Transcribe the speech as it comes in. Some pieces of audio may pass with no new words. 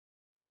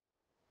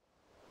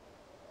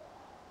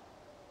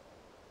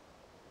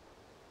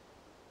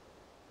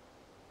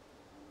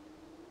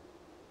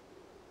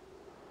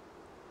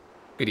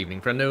Good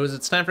evening, friendos.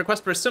 It's time for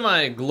Quest for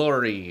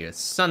Semi-Glory,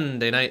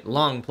 Sunday night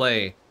long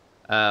play.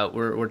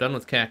 We're done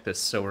with Cactus,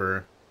 so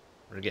we're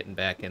getting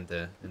back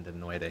into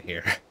Noita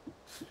here.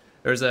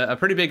 There was a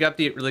pretty big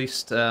update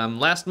released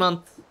last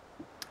month.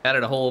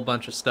 Added a whole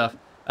bunch of stuff.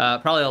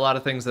 Probably a lot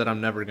of things that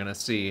I'm never gonna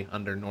see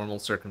under normal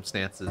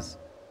circumstances.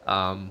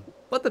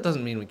 But that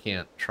doesn't mean we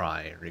can't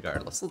try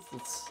regardless.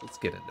 Let's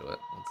get into it.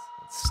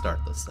 Let's start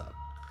this up.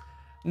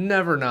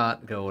 Never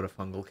not go to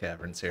Fungal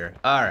Caverns here.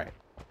 All right.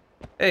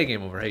 Hey,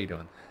 Game Over, how you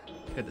doing?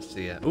 Good to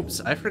see you. Oops,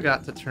 I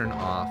forgot to turn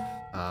off,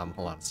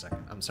 hold on a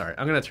second. I'm sorry.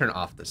 I'm gonna turn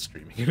off the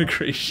streaming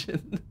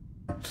integration.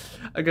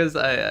 Because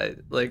I,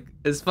 like,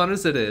 as fun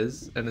as it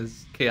is, and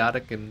as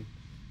chaotic and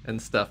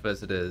stuff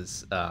as it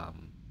is,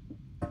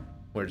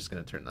 we're just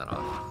gonna turn that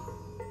off.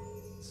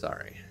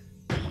 Sorry.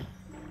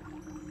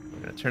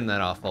 We're gonna turn that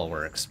off while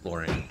we're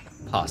exploring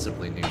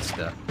possibly new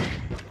stuff.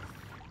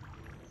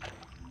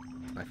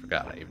 I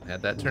forgot I even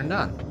had that turned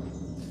on.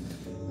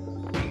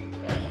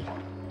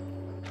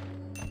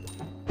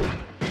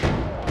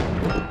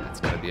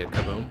 Be a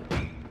kaboom.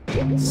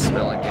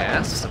 Smell of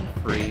gas, some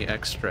free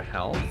extra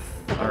health.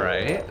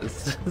 Alright,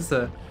 this is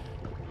a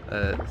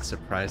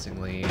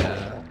surprisingly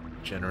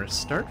generous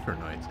start for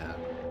Noita.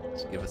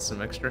 Just give us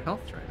some extra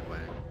health right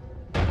away.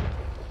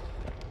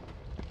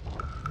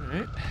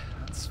 Alright,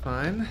 that's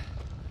fine.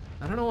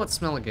 I don't know what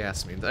smell of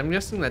gas means. I'm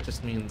guessing that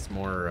just means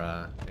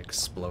more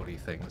explodey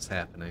things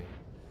happening.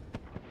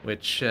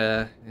 Which, you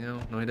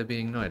know, Noita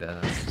being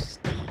Noita, that's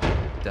just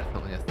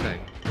definitely a thing.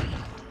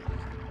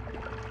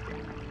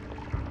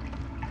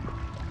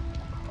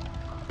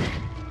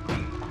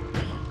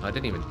 I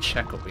didn't even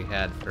check what we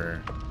had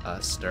for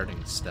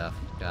starting stuff.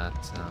 Got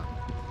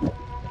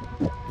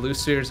blue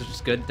spheres, which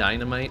is good,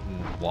 dynamite,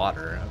 and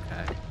water.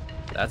 Okay,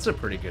 that's a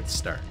pretty good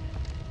start.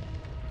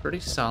 Pretty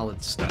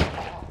solid start.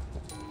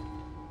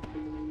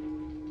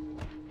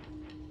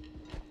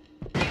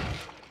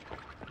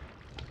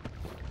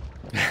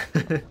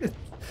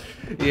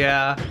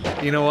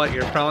 Yeah, you know what?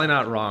 You're probably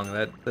not wrong.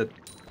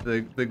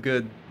 The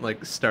good,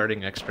 like,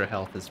 starting extra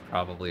health is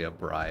probably a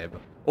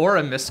bribe or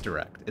a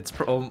misdirect. It's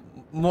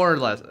more or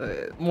less,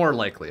 more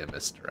likely a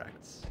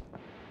misdirect.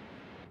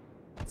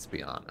 Let's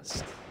be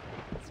honest.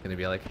 It's gonna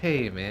be like,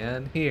 hey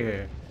man,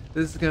 here,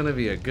 this is gonna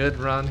be a good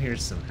run,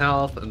 here's some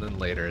health, and then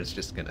later it's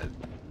just gonna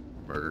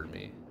murder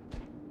me.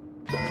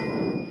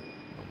 No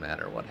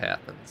matter what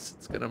happens,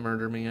 it's gonna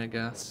murder me, I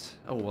guess.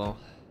 Oh well.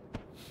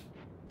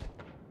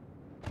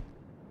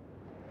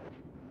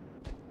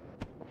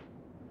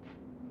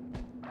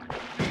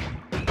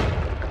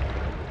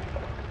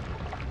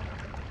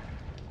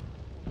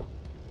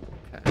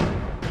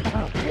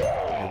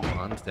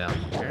 Down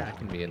here, I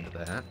can be into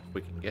that if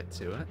we can get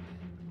to it.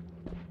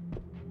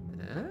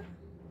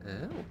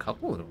 A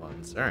couple of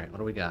ones. All right, what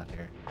do we got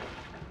here?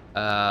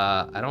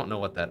 I don't know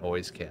what that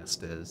always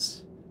cast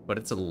is, but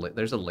it's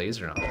there's a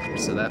laser on here,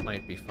 so that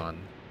might be fun.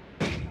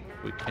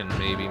 We can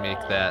maybe make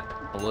that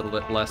a little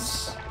bit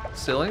less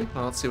silly.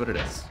 Well, let's see what it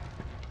is.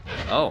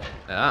 Oh,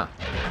 yeah.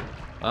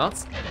 Well,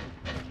 it's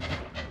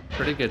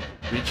pretty good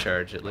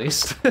recharge at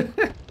least.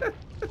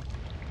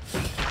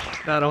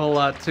 Not a whole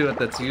lot to it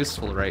that's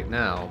useful right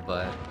now,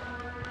 but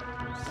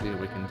let's see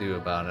what we can do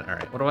about it.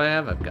 Alright, what do I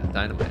have? I've got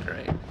dynamite,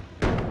 right?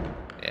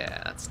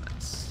 Yeah, that's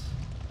nice.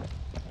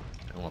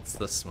 And what's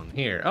this one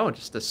here? Oh,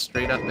 just a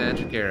straight up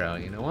magic arrow.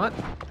 You know what?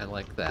 I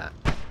like that.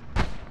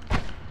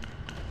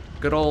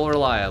 Good old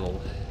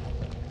reliable.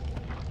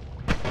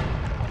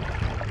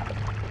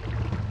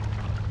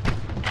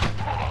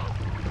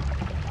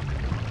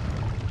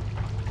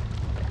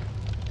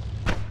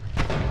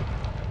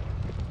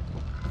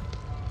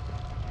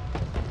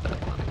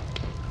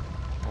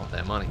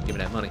 Money. Give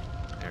me that money.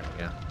 There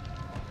we go.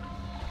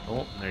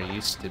 Oh, there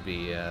used to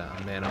be a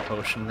mana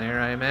potion there,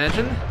 I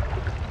imagine.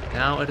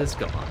 Now it is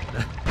gone.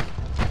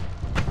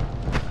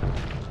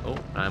 Oh,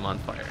 I'm on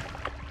fire.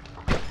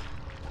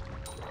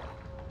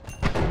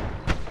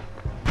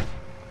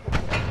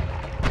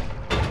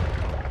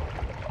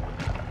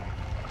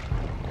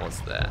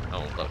 What's that?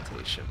 Oh,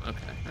 location.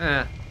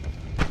 Okay.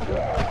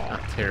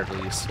 Not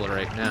terribly useful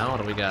right now.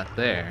 What do we got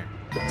there?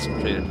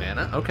 Concentrated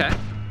mana. Okay.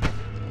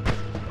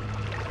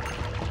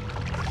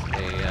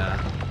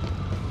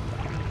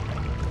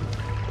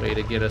 Way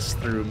to get us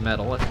through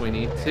metal if we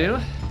need to.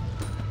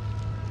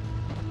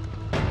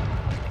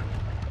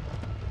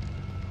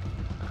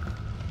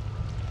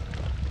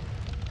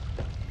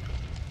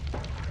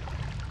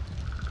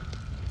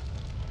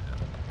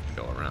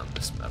 Go around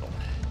this metal.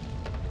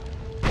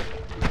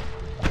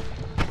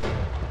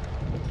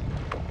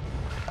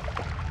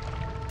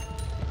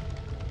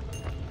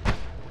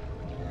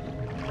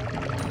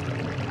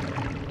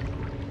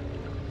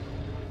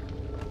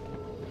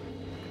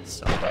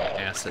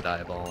 Acid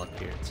eyeball up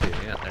here too.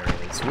 Yeah, there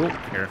it is. Whoa,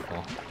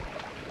 careful.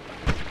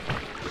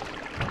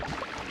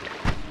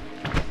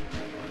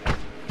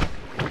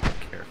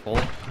 Careful.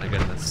 My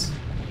goodness.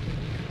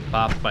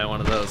 Popped by one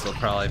of those will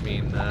probably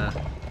mean a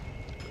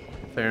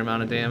fair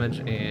amount of damage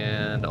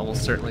and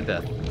almost certainly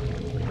death.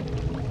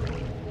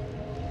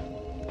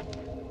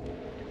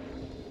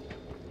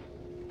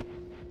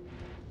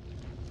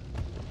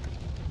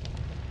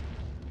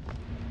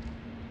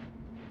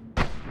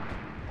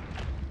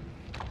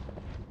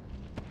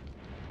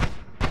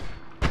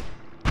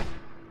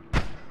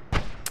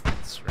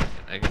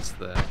 I guess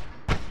the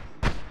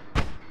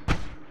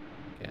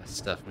gas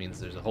stuff means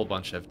there's a whole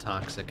bunch of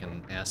toxic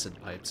and acid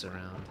pipes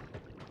around.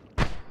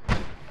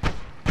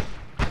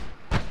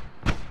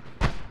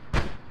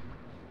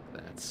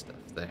 That stuff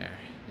there.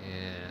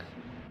 Yeah.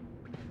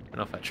 I don't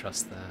know if I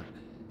trust that.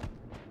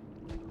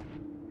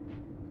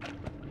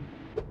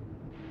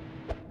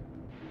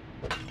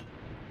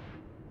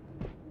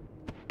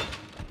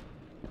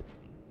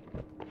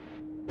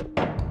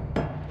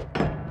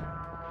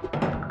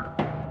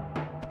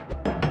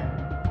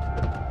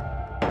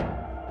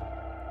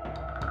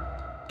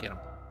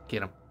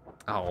 Get him.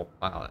 Oh,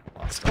 wow, that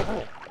lost a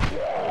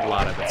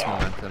lot of its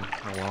momentum.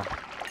 Oh well.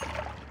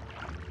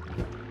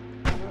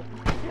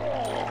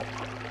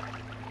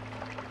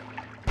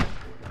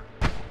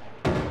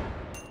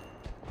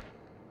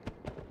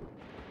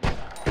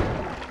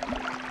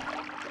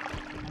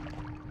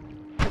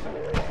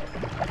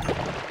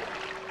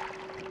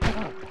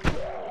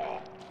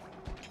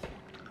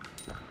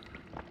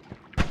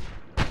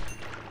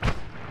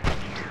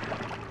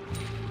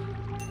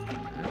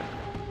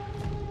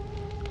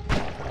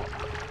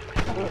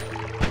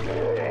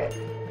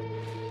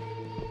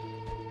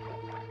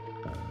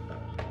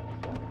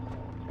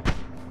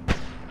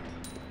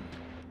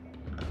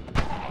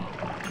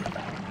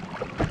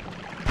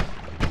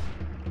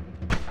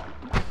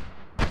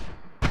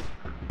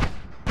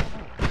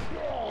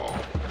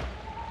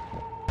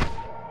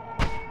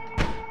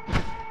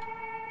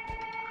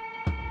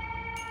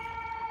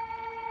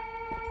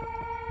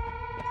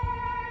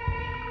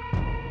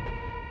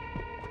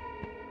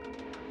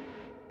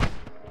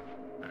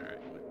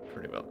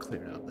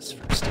 Cleared out this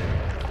first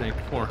area. I think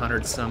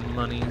 400 some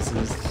monies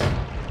is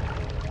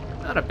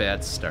not a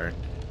bad start.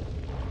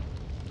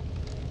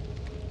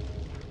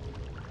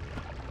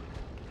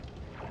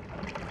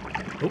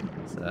 Oh,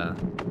 it's a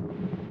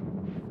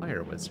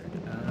fire wizard.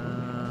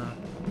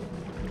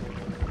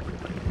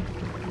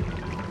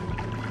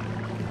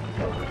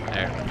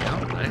 There we go.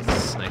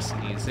 Nice, nice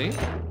and easy.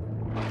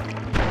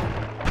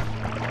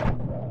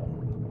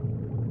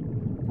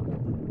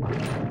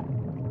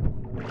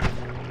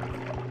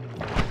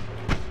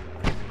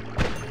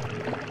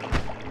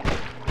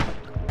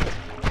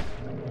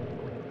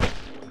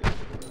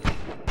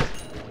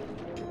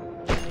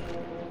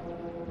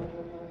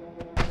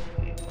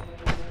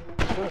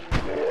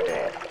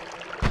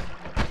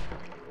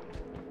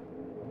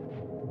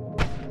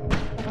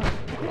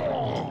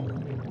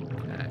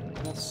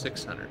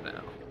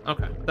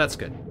 Okay, that's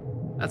good.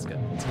 That's good.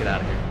 Let's get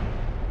out of here.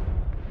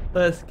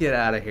 Let's get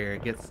out of here.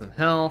 Get some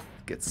health,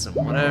 get some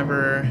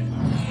whatever.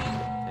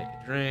 Take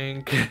a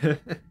drink.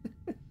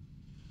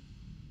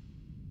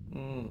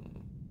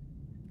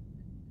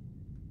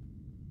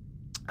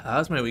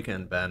 How's my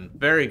weekend been?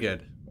 Very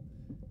good.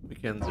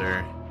 Weekends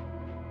are,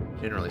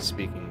 generally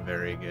speaking,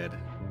 very good.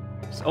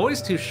 It's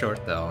always too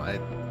short, though. I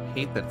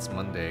hate that it's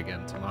Monday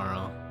again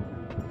tomorrow.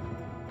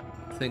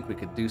 I think we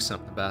could do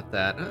something about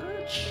that.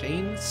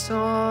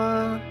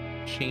 Chainsaw,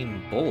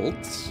 chain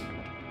bolts.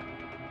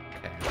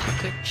 Okay, we'll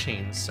take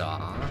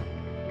chainsaw,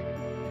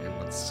 and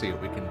let's see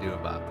what we can do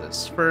about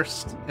this.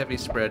 First, heavy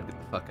spread, get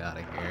the fuck out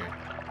of here.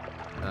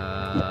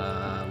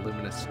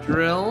 Luminous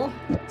drill,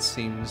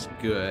 seems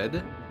good.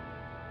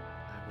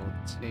 I will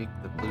take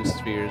the blue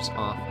spheres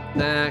off of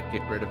that,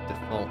 get rid of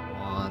default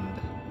wand.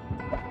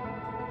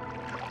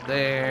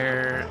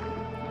 There,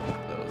 move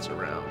those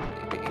around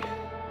maybe.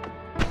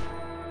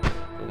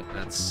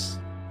 That's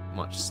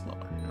much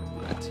slower. Never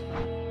mind.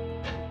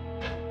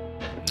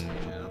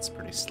 Yeah, that's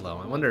pretty slow.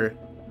 I wonder.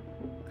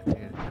 I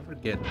can never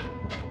get.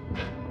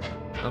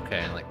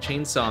 Okay, like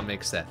chainsaw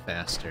makes that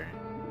faster.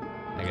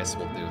 I guess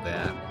we'll do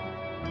that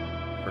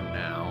for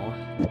now.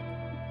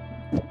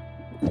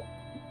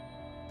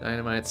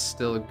 Dynamite's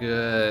still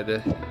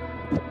good.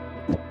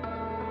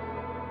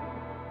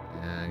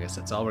 Yeah, I guess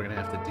that's all we're gonna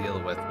have to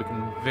deal with. We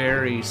can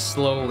very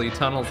slowly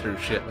tunnel through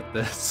shit with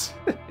this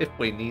if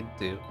we need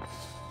to.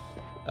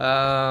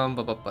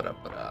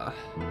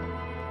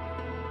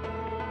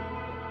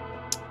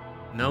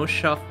 No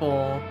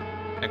shuffle,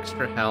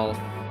 extra health,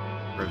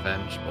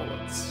 revenge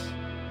bullets.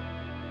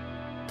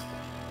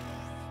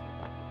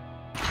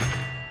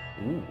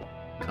 Ooh,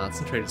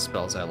 concentrated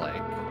spells I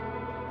like.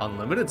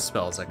 Unlimited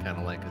spells I kind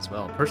of like as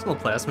well. Personal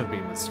plasma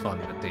beam is fun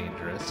but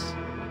dangerous.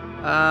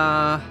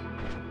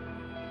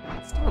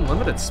 Let's do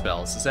unlimited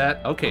spells. Is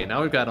that okay?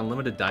 Now we've got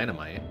unlimited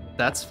dynamite.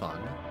 That's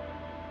fun.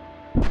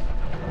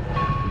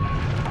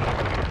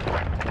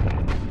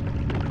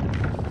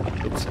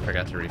 Oops, I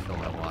forgot to refill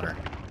my water.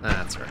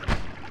 That's right.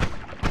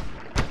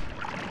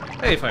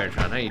 Hey,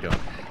 Firetron, how you doing?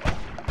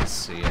 Let's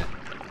see it.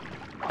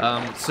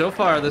 So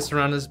far, this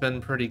run has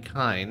been pretty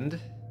kind.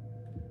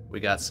 We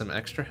got some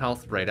extra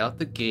health right out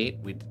the gate.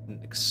 We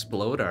didn't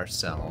explode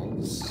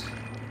ourselves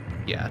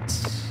yet.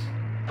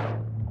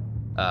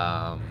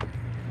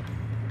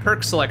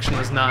 Perk selection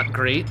was not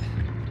great,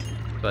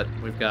 but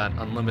we've got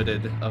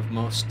unlimited of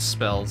most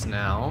spells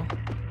now.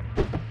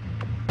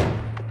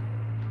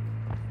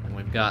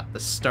 Got the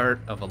start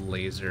of a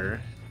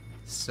laser,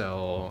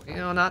 so, you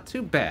know, not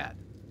too bad.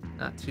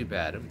 Not too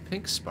bad. And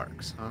pink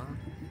sparks, huh?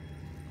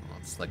 Oh,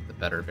 It's like the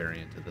better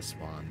variant of this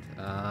wand.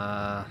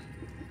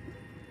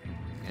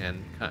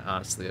 And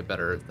honestly, a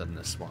better than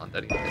this wand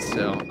anyway,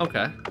 so,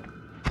 okay.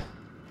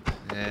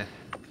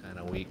 Kind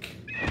of weak.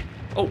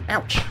 Oh,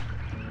 ouch!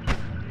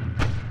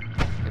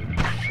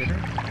 Shitter.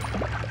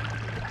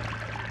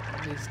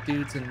 This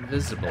dude's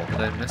invisible.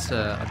 Did I miss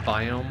a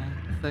biome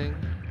thing?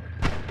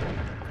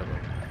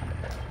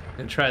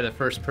 And try the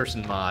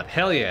first-person mod.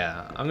 Hell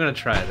yeah, I'm gonna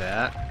try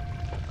that.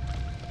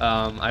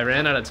 I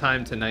ran out of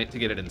time tonight to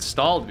get it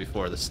installed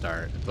before the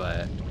start,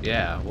 but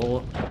yeah,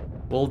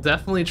 we'll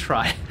definitely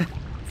try it.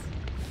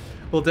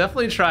 We'll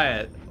definitely try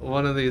it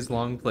one of these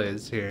long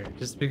plays here,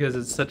 just because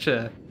it's such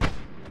a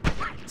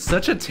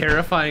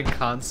terrifying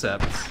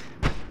concept.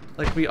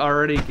 Like, we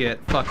already get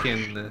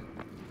fucking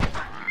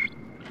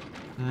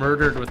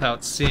murdered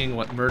without seeing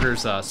what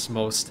murders us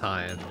most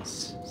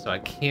times, so I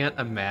can't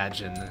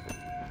imagine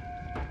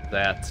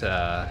that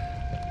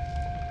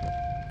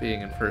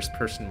being in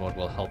first-person mode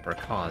will help our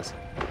cause.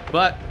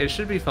 But it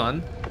should be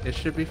fun. It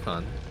should be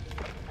fun.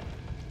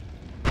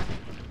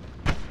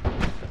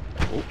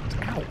 Oh,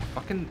 ow,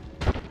 fucking...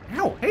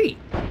 Ow, hey!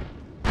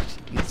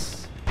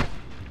 Jeez.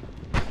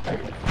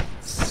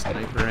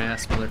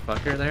 Sniper-ass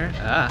motherfucker there.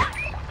 Ah.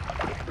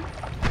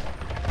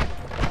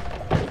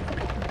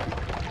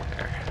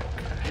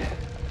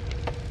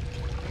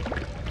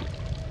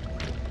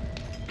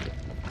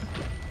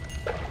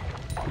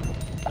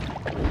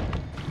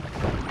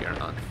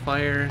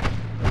 Fire.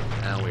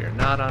 Now we are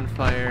not on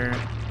fire.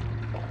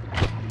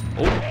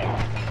 Oh,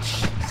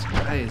 jeez,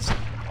 guys.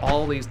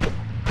 All these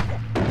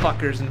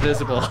fuckers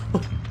invisible.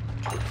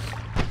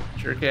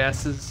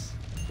 Jerkasses.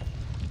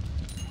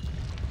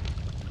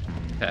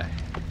 Okay.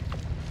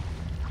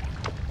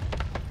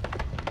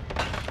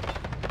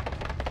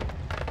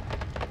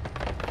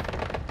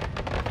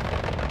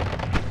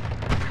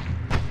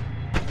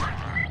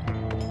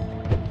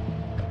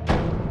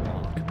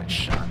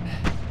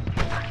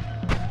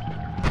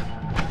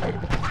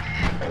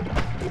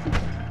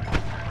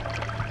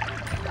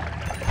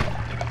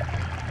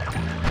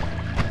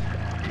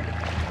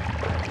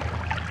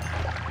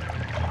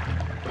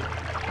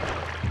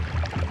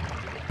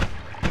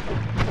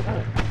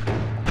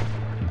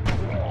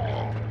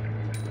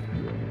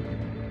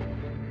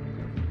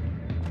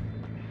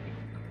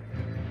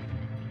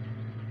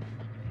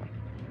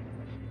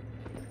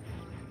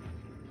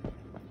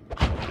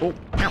 Oh,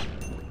 ow.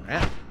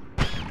 Crap.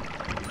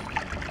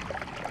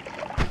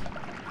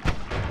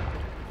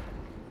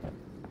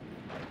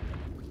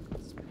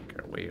 Let's make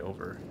our way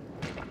over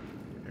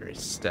very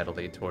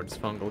steadily towards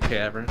fungal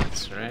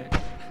caverns, right?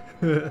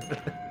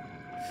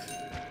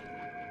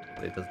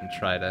 It doesn't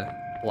try to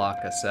block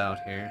us out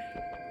here.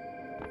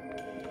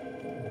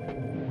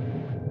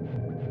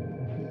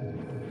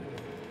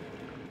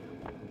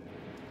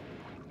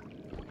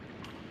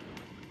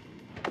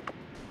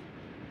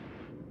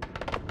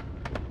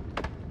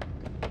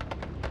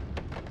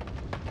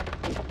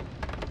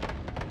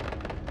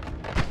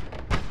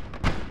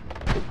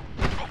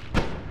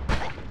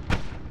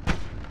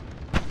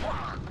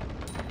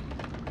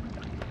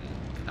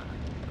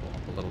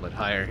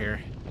 Higher here.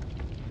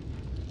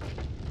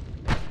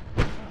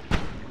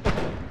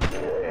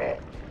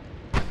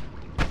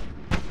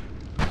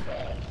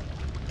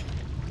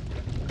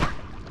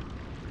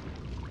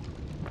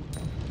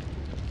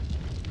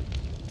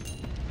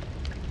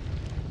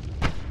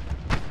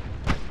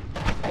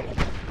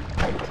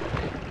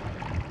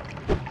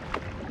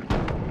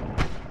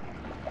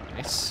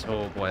 Nice.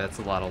 Oh boy, that's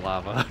a lot of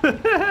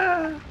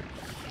lava.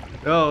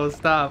 Oh,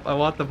 stop. I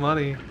want the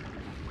money.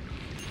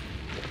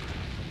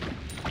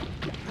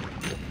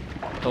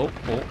 Oh.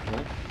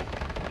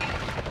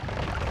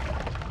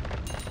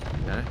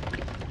 Okay.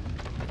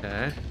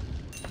 Okay.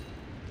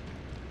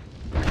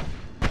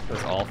 It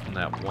was all from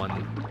that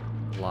one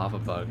lava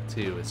bug,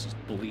 too. It's just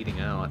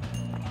bleeding out.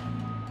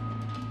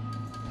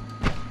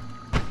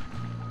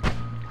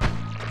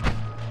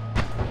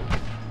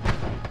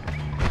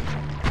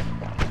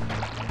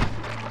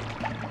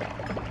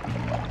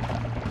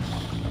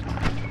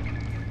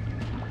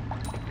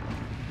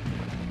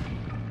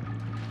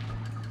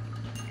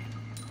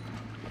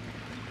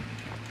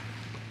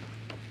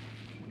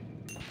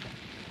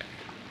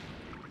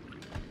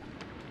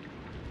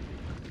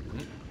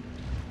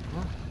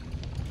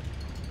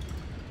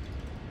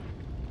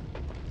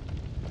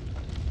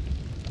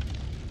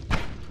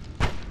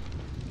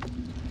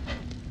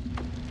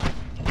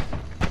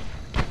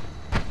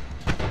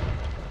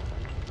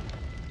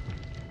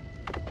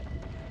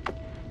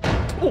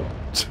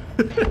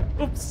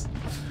 Oops.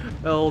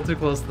 A little too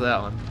close to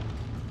that one.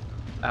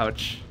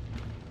 Ouch.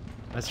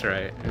 That's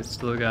right. I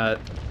still got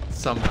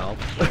some health.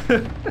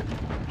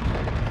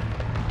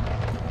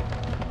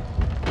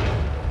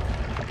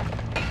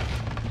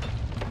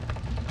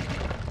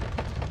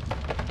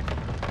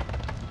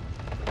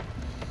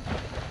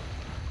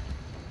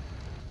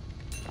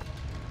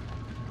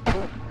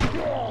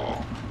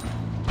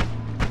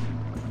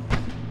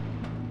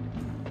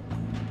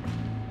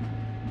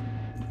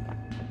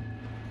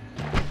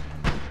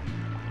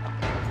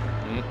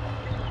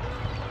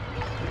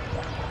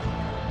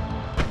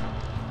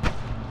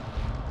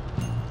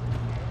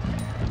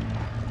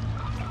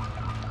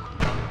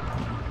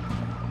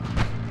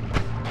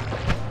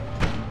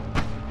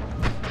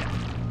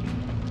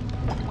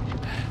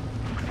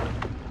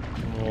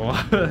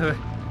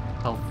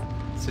 Health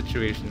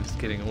situation is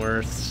getting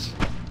worse.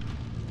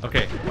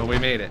 Okay, well we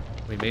made it.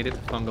 We made it to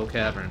Fungal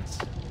Caverns.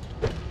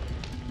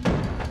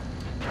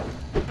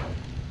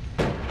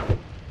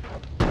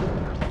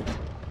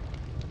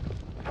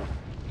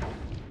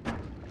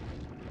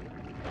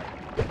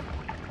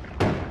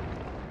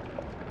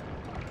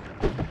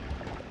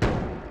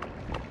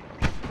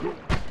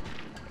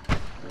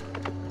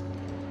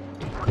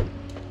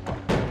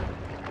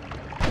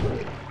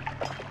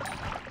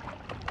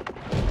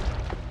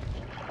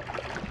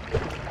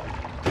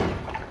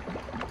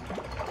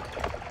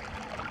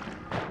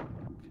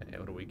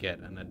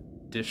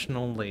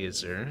 Additional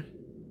laser.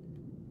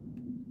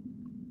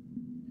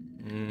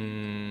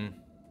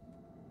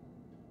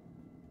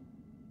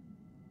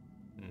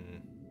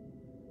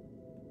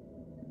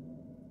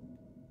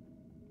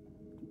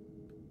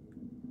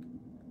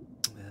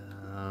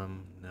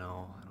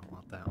 No, I don't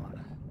want that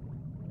one.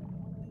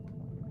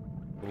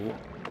 Ooh.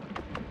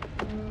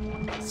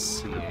 Let's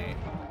see.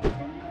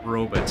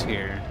 Robot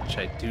here, which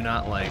I do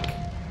not like.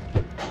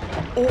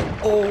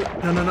 Oh,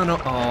 no, no, no,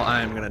 no. Oh,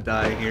 I'm gonna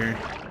die here.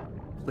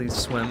 Please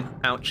swim.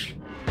 Ouch.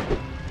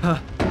 Huh.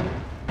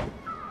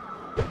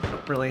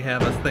 Don't really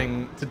have a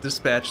thing to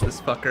dispatch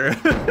this fucker.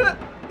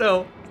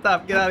 No,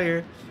 stop, get out of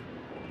here.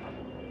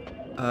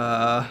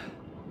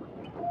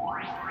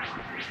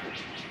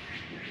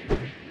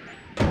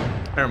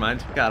 Never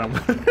mind, got him.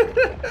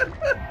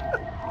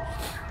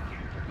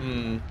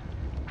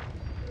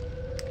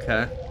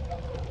 Okay.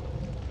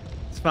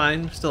 It's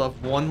fine, we still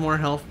have one more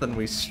health than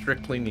we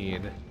strictly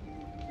need.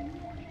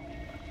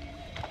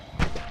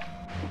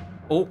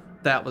 Oh,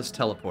 that was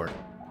teleport.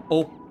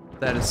 Oh,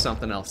 that is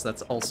something else.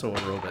 That's also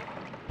a robot.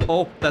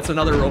 Oh, that's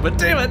another robot.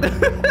 Damn it!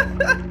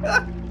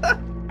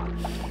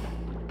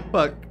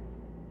 Fuck.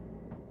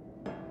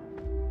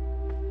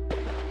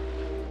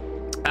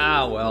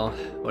 Ah, well,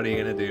 what are you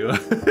gonna do?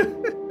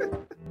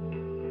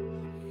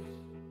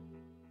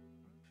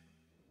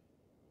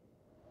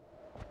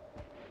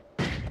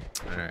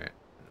 Alright.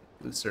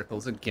 Blue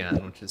circles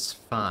again, which is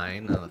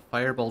fine. The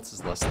fire bolts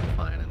is less than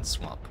fine, and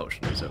swamp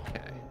potion is okay.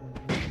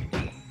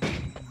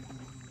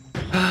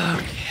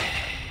 Okay.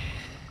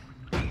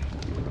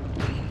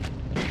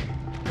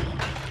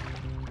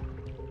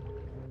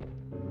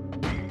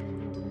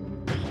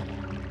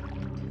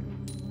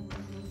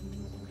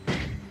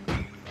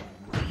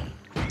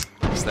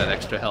 Just that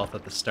extra health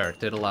at the start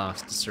did allow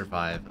us to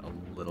survive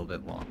a little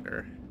bit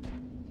longer.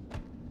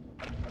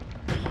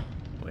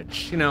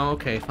 Which, you know,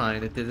 okay,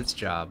 fine, it did its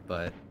job,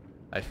 but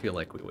I feel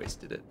like we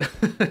wasted it.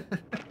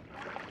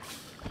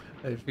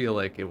 I feel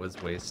like it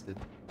was wasted.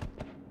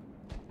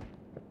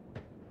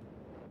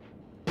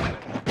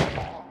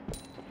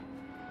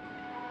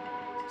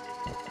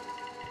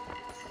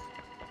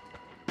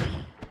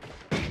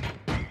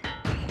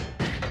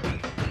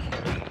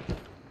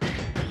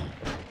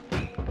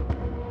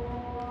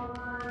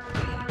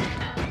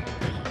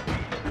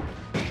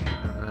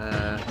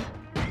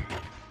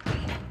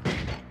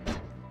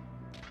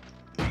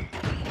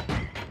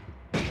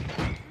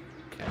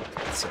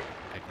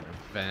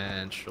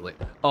 Eventually.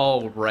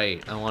 Oh,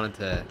 right. I wanted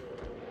to...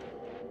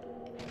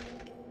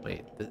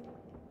 Wait.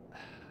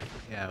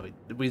 Yeah,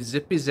 we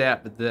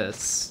zippy-zapped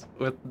this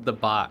with the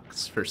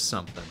box for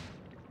something.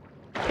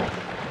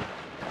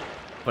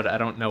 But I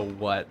don't know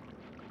what.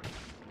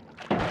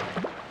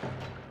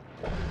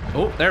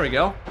 Oh, there we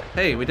go.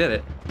 Hey, we did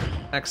it.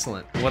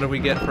 Excellent. What do we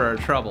get for our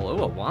trouble?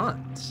 Oh, a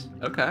wand.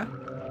 Okay.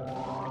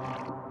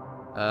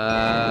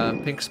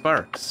 Pink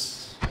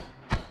sparks.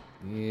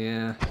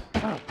 Yeah.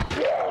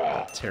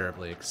 Not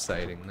terribly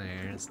exciting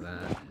there, is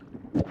that?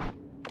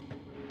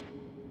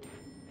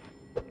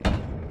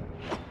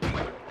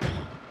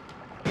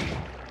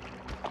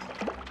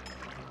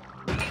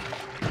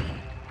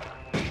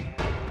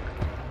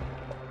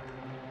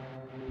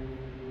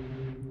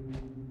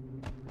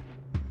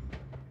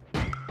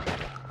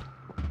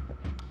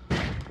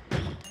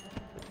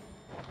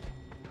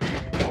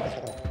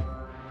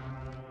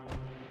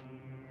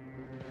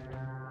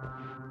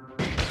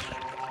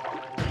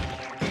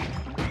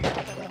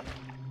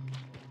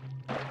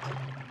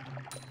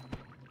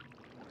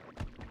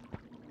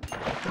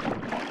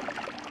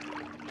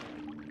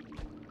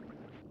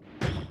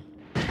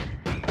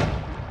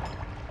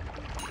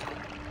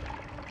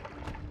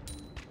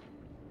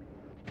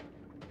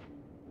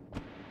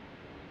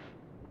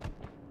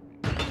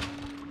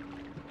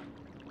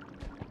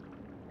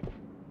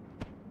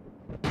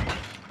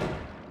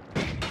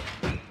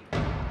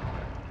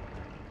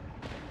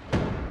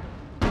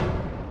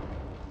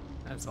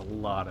 That's a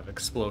lot of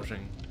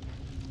exploding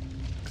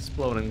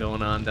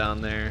going on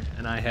down there,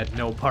 and I had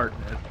no part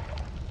in it.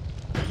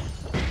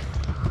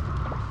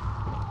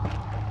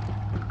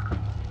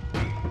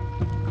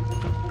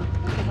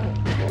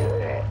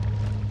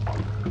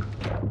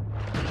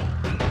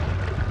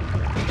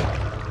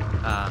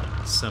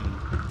 Ah, some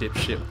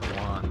dipshit with a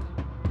wand.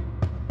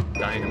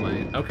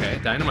 Dynamite. Okay,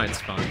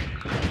 dynamite's fun.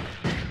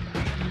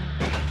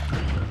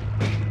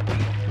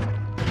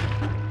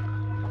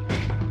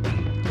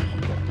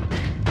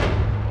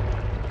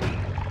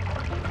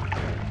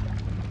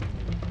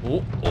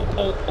 Oh, oh,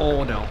 oh,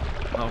 oh, no.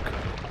 Okay.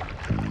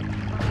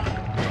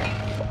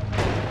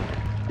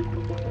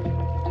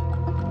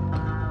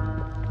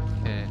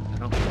 Okay, I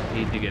don't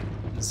need to get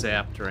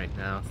zapped right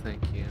now,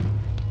 thank you.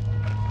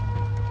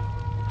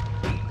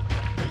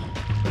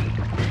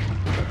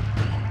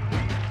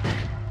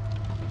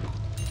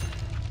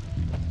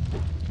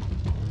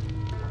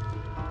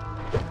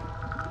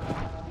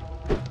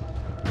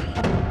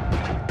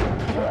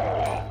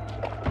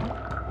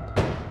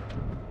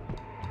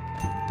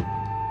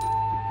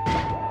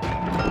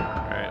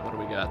 Alright, what do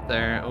we got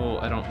there? Oh,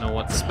 I don't know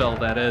what spell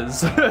that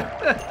is.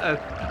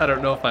 I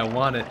don't know if I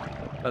want it,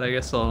 but I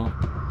guess I'll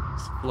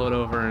just float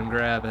over and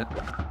grab it.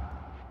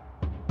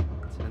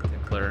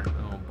 Tentacler,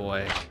 oh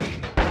boy.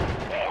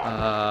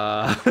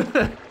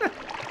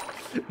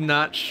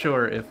 Not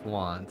sure if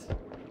want.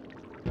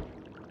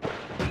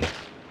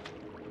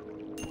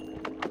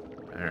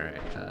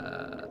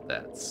 Alright,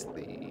 that's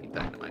the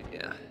dynamite,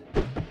 yeah.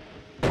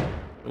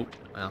 Oh,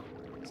 well.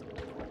 There we go.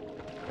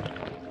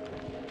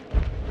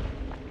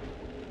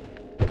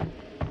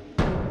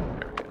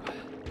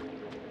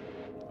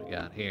 What we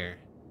got here?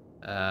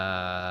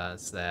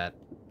 Is that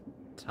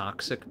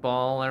toxic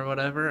ball or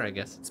whatever? I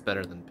guess it's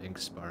better than pink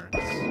sparks.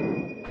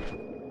 Yeah.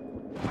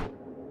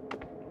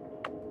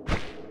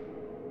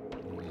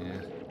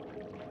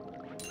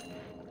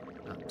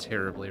 Not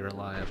terribly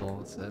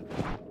reliable, is it?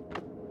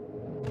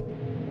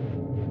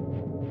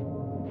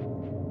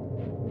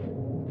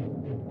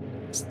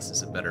 This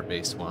is a better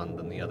base one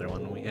than the other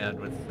one we had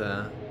with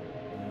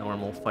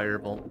normal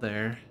firebolt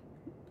there.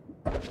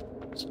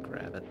 Just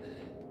grab it.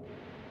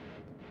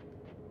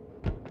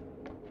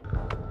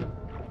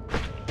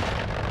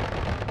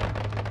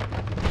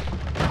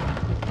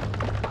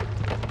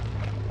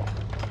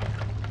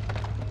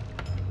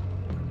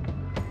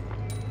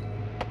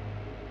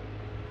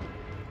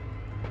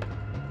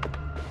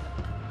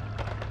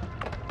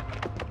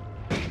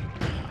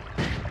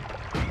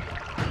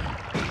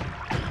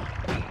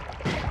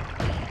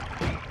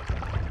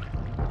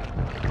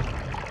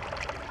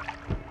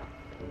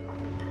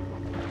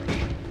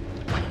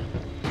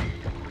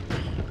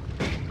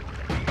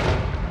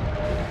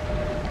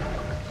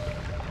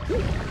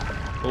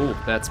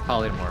 Oh, that's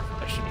polymorph.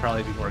 I should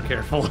probably be more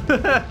careful.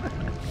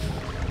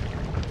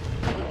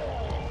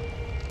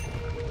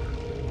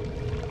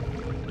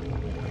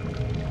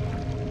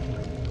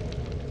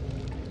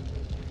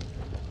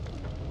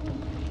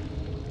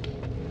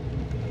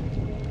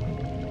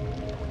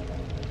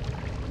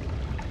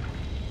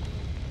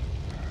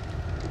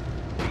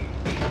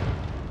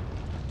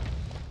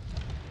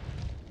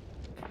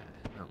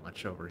 Not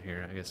much over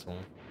here. I guess we'll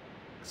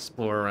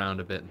explore around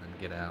a bit and then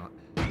get out.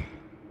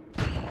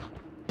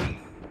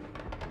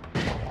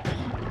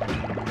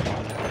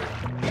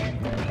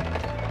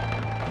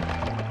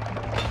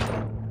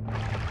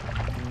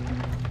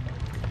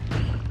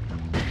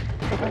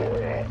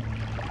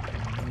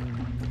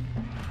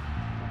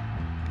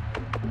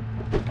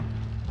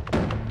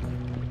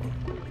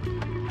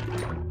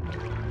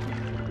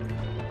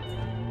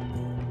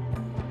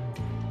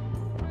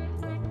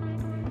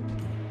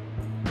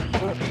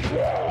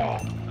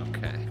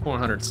 Okay,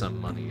 400 some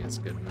money is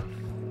good enough.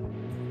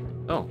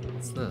 Oh,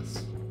 what's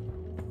this?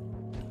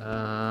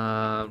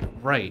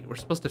 Right, we're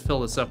supposed to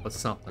fill this up with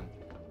something.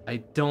 I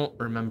don't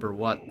remember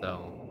what,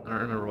 though. I don't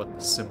remember what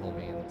the symbol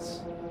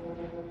means.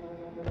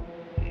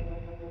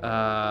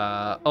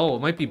 Oh,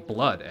 it might be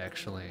blood,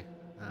 actually.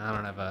 I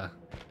don't have a...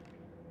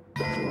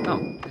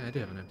 Oh, yeah, I do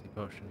have an empty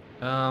potion.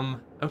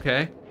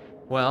 Okay.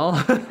 Well...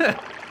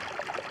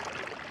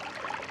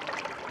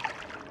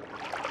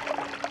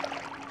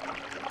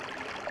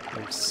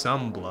 There's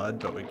some blood,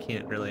 but we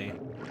can't really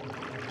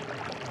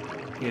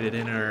get it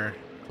in our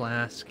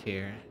flask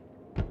here.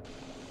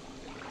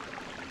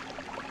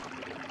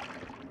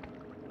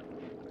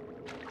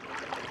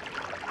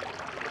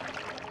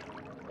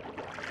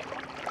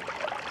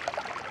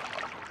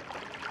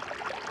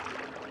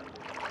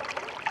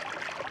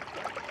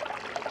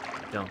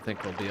 Don't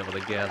think we'll be able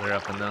to gather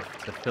up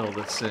enough to fill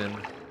this in.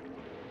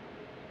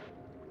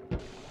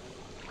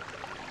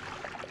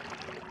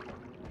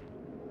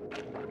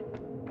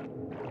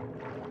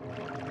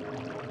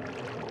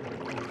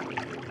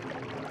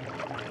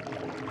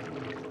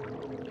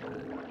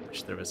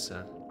 Wish there was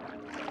an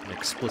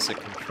explicit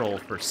control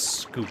for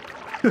scoop.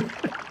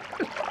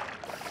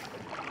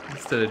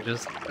 Instead of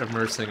just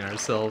immersing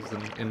ourselves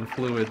in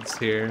fluids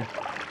here.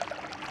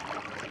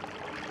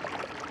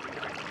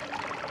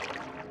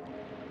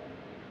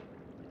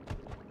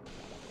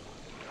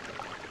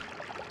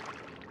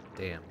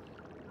 Damn.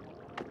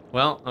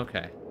 Well,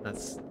 okay.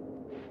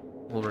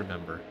 We'll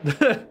remember.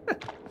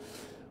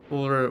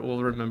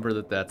 We'll remember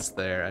that that's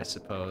there, I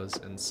suppose,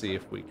 and see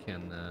if we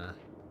can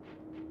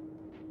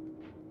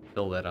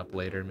fill that up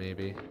later,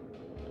 maybe.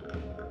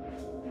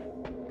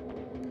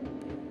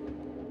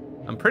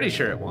 I'm pretty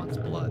sure it wants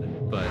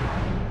blood, but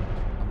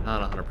I'm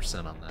not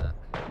 100% on that.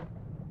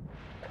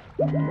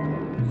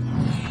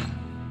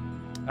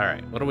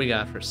 Alright, what do we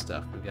got for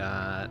stuff? We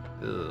got...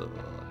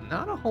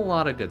 not a whole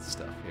lot of good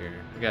stuff here.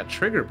 We got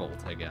Trigger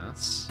Bolt, I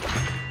guess.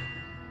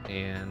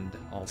 and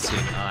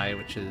All-Seeing Eye,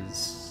 which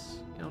is,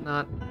 you know,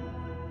 not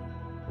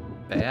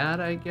bad,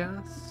 I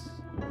guess.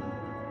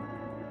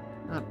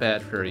 Not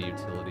bad for a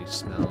utility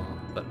spell,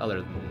 but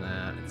other than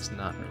that, it's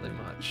not really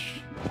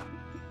much.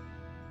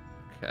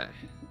 Okay.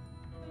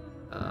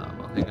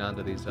 I'll hang on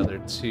to these other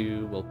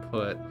two. We'll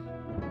put...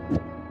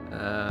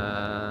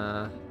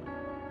 well,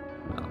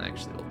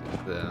 actually, we'll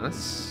do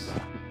this.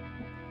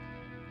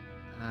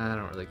 I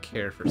don't really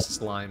care for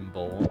Slime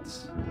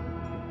Bolt.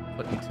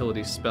 Put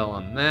utility spell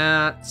on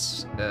that.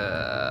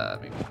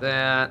 Maybe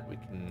that. We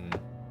can...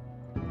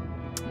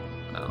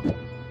 Oh.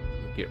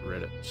 Get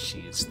rid of...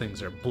 Jeez,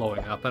 things are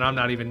blowing up, and I'm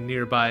not even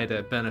nearby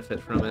to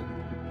benefit from it.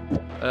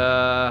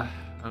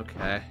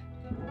 Okay.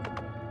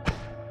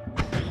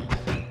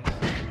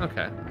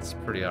 Okay, that's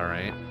pretty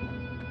alright.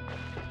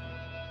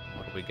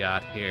 What do we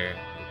got here?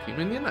 Lukey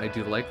Minion? I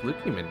do like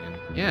Lukey Minion.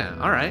 Yeah,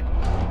 alright.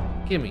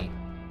 Gimme.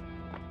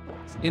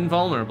 It's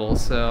invulnerable,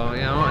 so,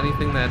 you know,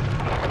 anything that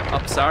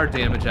ups our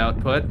damage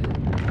output,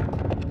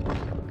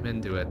 I'm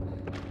into it.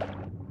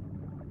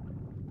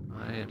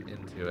 I am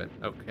into it.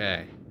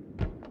 Okay.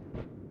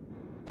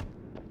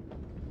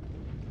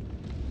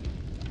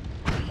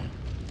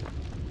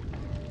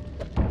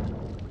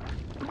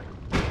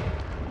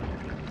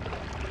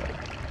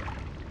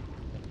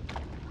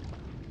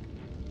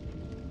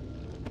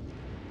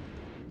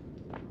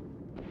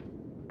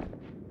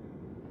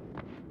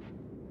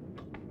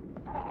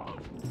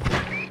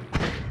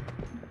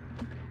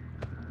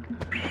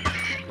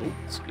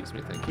 Excuse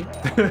me, thank you.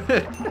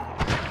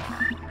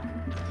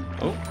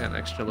 Oh, got an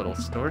extra little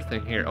store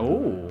thing here.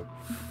 Oh.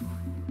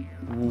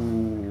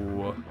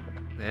 Ooh.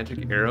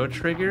 Magic arrow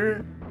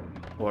trigger?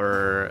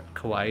 Or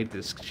Kawaii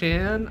Disc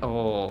Chan?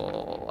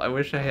 Oh, I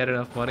wish I had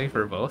enough money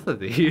for both of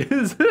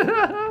these.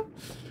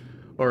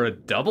 Or a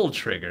double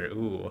trigger.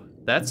 Ooh,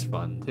 that's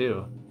fun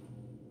too.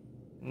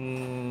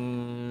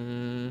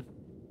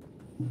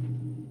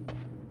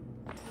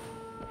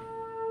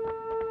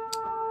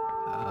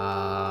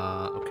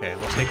 Okay,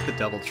 we'll take the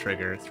double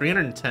trigger.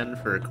 310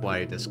 for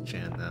Kawaii Disc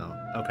Chan now.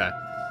 Okay.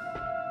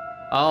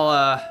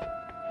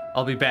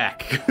 I'll be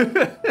back.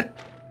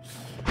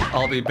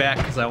 I'll be back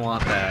because I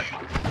want that.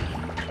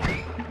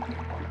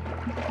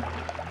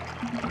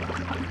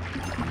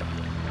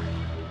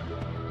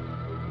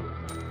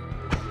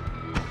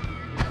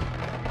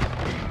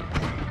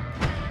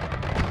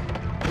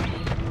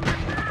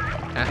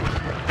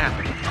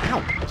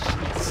 Ow,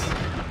 jeez.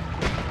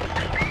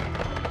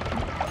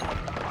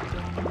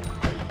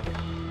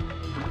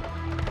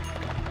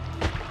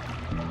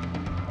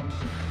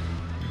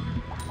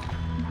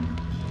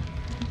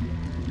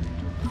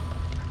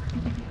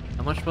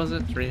 How much was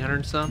it?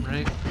 300 some,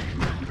 right?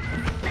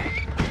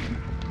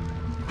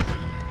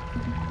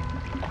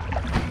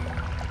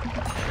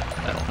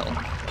 That'll help.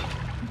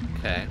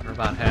 Okay, we're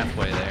about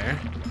halfway there.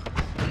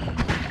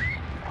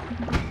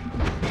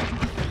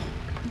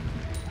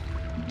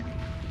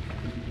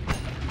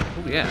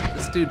 Oh yeah,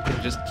 this dude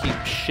can just keep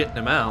shitting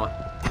him out.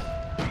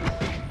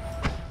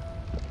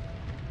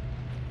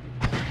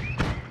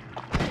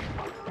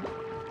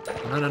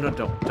 No,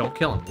 don't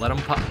kill him. Let him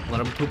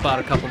poop out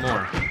a couple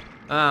more.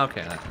 Ah,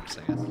 okay, that makes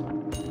sense.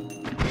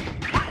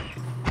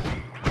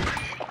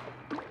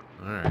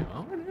 Alright,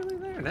 well, we're nearly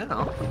there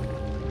now.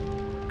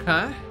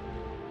 Okay.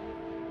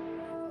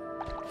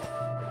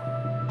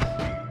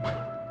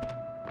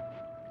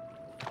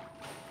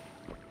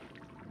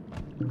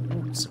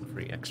 Ooh, some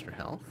free extra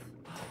health.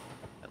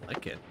 I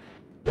like it.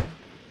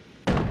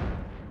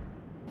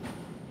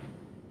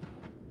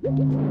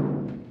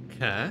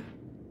 Okay.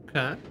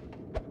 Okay.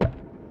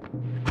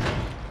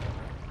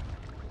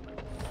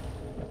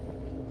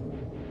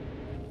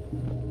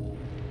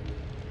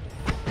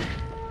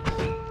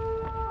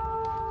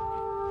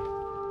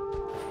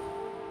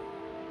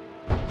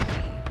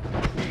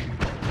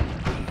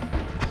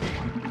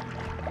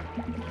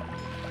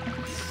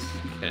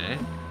 Okay.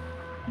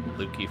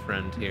 Lukey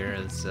friend here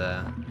is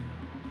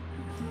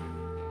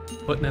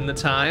putting in the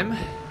time.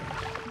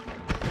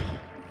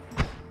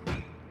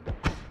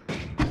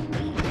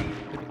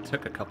 He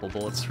took a couple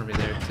bullets from me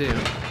there too,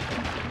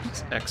 which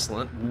is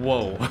excellent.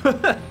 Whoa.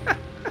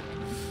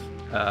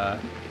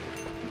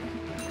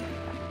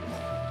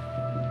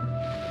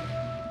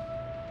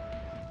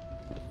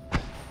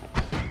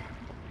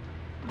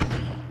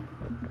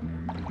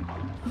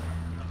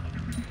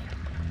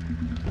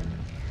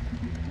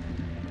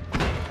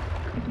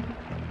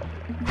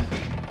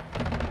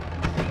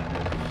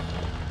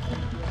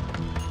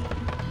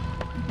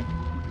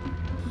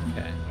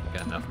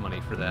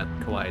 For that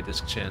Kawaii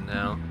Disc Chan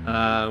now.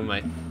 We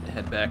might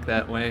head back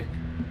that way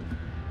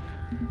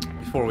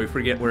before we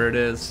forget where it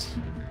is.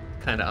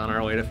 Kind of on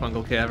our way to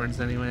Fungal Caverns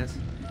anyways.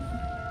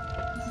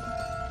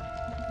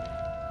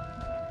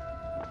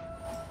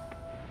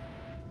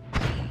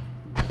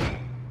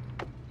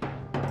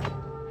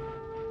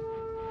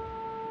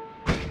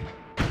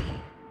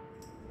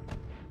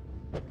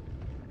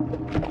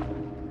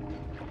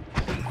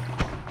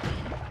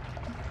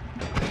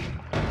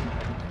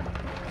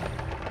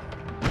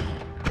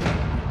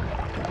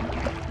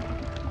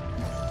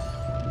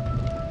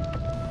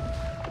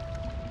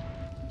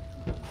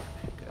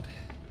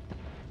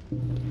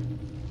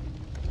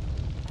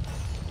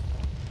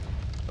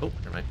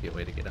 Be a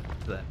way to get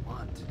up to that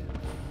wand,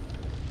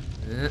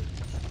 too.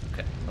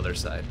 Okay, other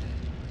side.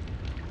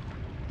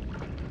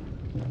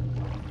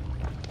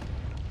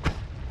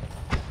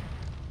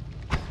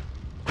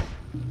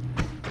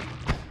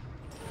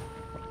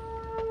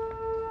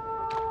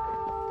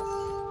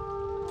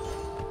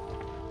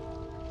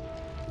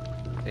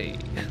 Hey,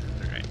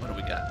 alright, what do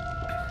we got?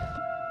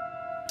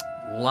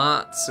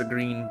 Lots of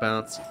green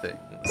bouncy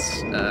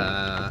things.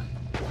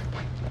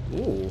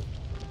 Ooh.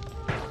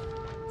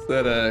 Is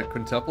that a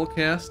quintuple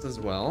cast as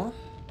well?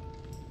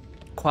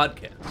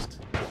 Quadcast.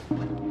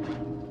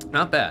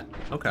 Not bad.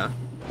 Okay.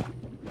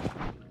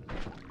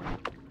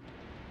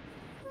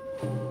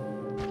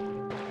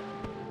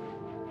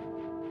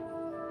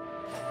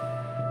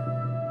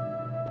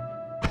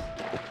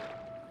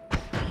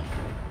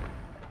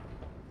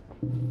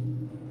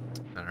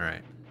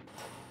 Alright.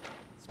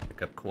 Let's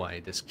pick up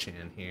Kawaii Disc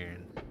Chan here.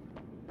 And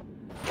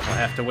I'll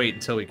have to wait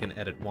until we can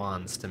edit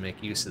wands to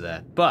make use of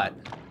that. But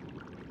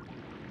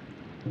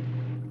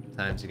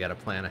sometimes you gotta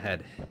plan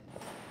ahead.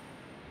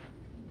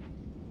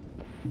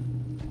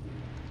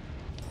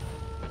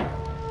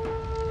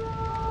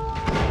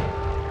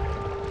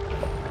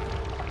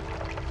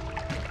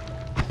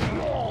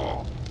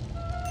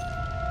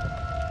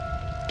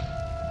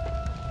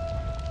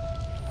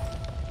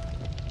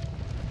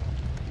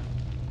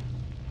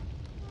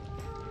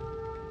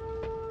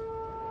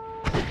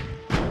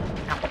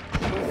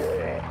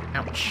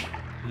 Ouch.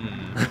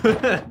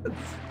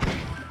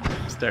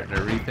 Starting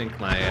to rethink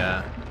my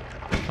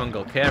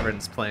fungal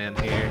caverns plan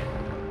here.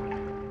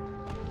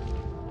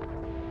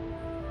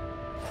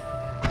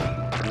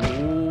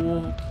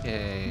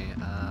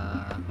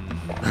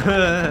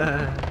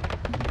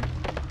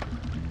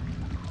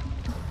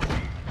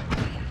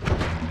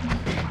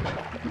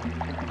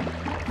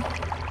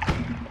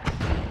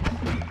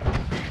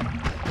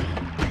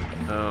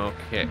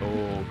 Okay.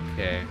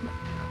 Okay.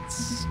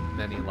 That's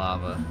many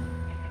lava.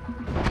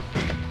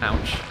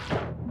 Ouch.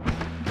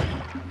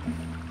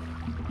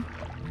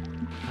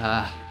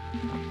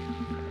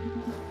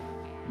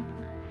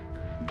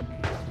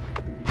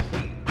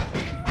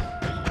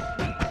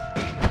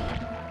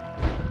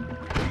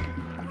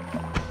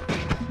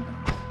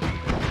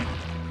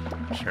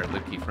 Sure,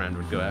 Lucky friend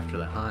would go after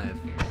the hive.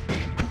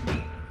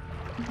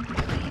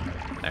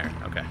 There,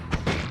 okay.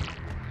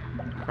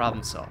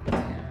 Problem solved.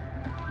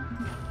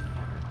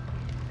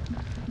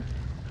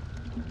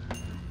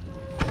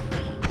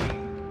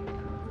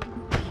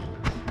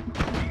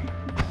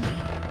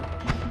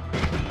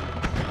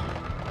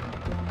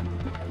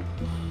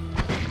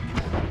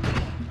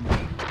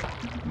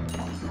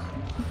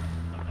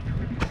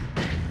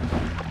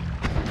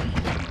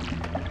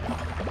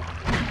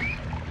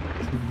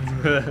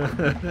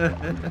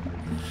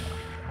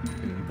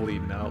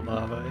 Bleeding out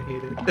lava, I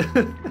hate it.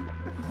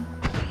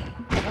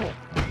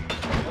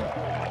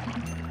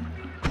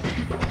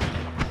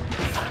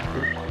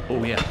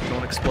 Oh yeah,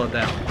 don't explode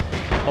that one.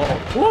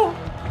 Oh,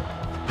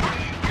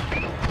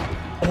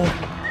 oh.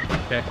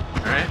 Okay,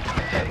 alright.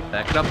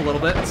 Back it up a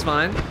little bit, it's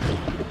fine.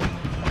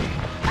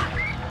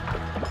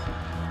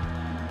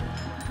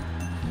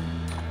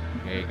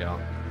 There you go.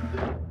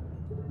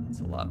 That's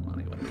a lot of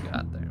money what we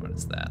got there. What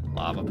is that?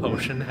 Lava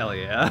potion? Hell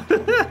yeah.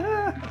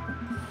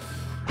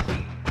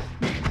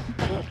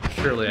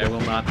 Surely I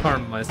will not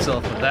harm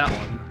myself with that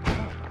one.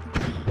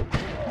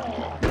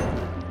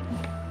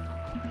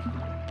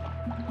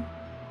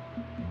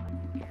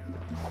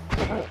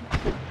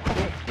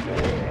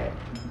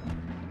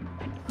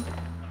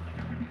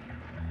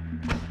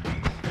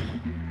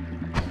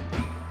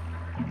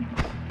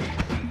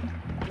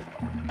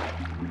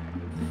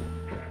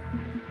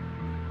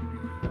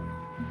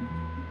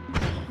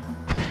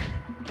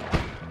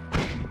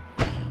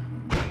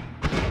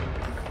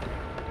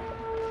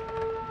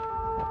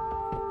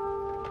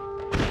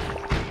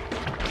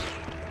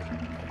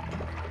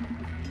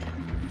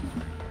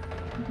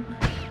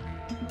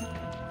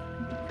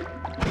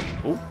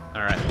 Oh,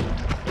 alright.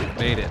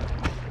 Made it.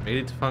 Made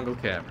it to Fungal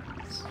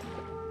Caverns.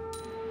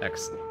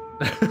 Excellent.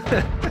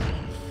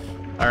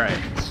 Alright,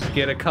 just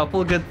get a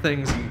couple good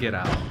things and get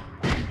out.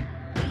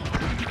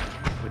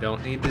 We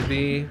don't need to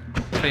be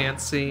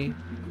fancy.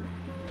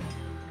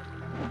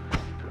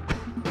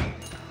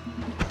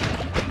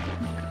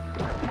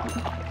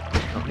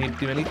 Don't need to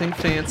do anything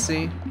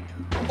fancy.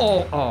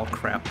 Oh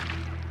crap.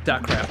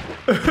 Dot crap.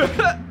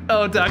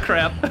 Oh, dot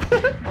crap.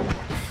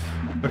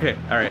 Okay,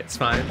 alright, it's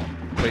fine.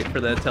 Wait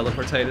for the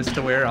teleportitis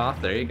to wear off.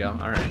 There you go.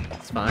 Alright,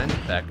 it's fine.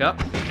 Back up.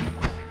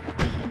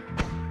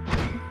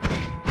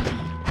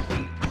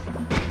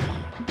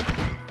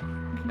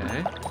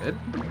 Okay, good,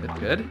 good,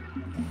 good.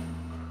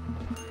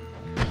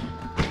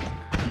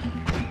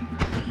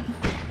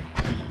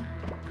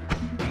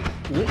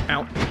 Ooh,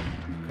 ow.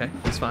 Okay,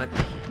 it's fine.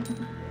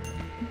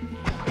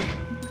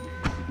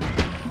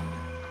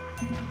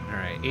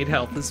 Alright, 8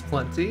 health is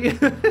plenty.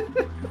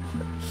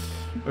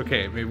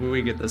 Okay, maybe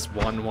we get this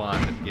one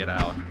wand and get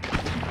out.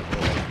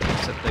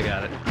 Except they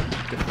got it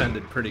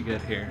defended pretty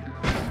good here.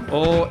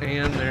 Oh,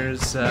 and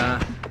there's, oh,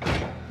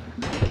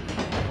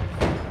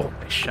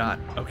 I shot.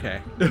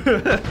 Okay.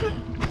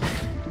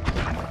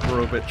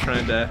 robot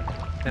trying to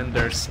end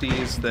our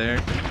steez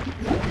there.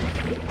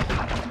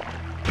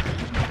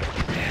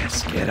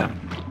 Yes, get him.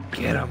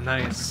 Get him,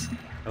 nice.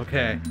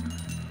 Okay.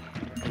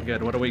 Looking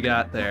good. What do we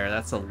got there?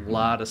 That's a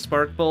lot of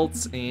spark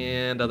bolts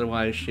and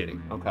otherwise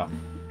shitty. Okay.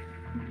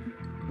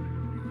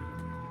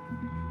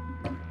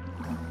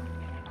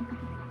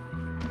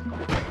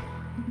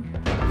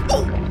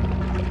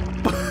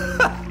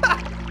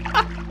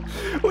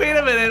 Wait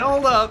a minute,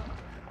 hold up.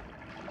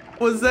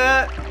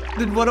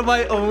 Did one of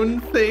my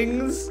own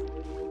things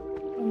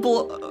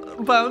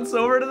bounce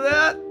over to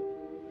that?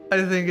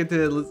 I think it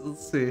did.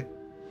 Let's see.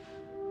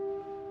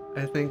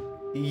 I think,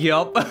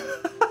 yup.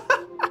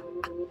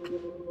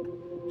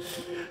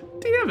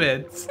 Damn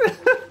it.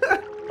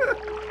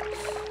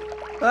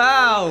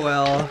 Oh,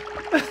 well.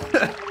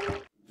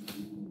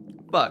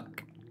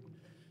 Fuck.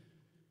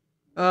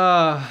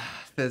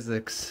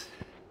 Physics.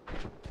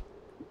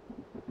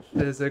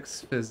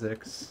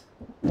 Physics.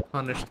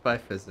 Punished by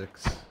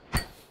physics.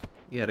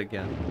 Yet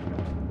again.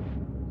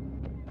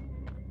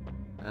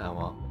 Ah,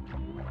 well.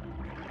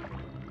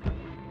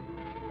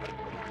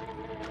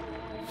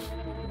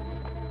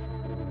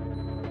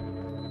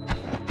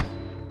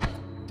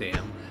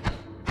 Damn.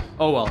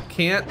 Oh well,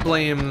 can't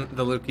blame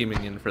the Lukey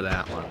minion for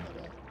that one.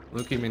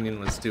 Lukey minion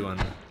was doing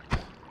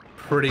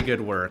pretty good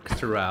work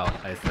throughout,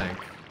 I think.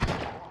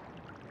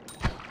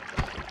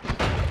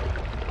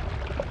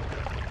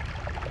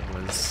 It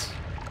was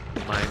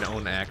my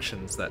own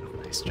actions that...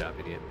 Nice job,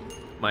 idiot.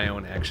 My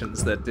own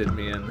actions that did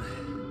me in.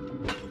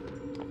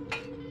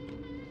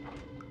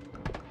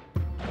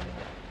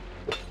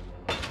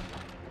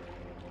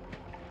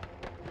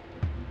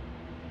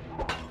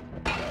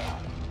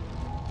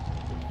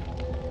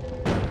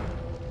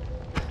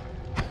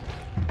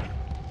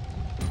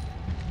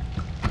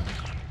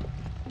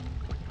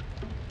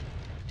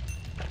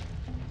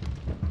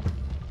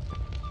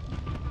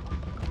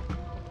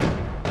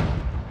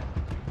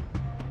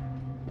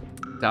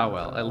 Ah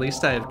well, at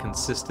least I have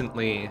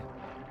consistently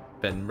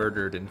been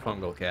murdered in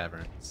fungal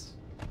caverns.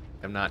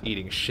 I'm not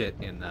eating shit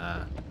in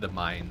the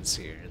mines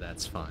here,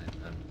 that's fine.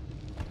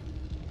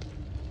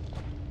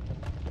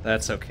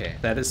 That's okay,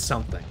 that is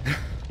something.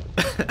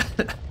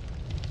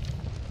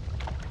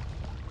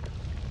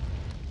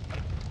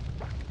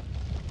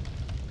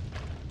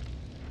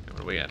 What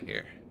do we got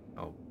here?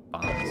 Oh,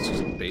 bombs,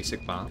 just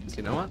basic bombs.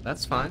 You know what,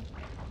 that's fine.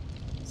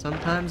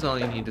 Sometimes all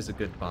you need is a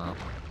good bomb.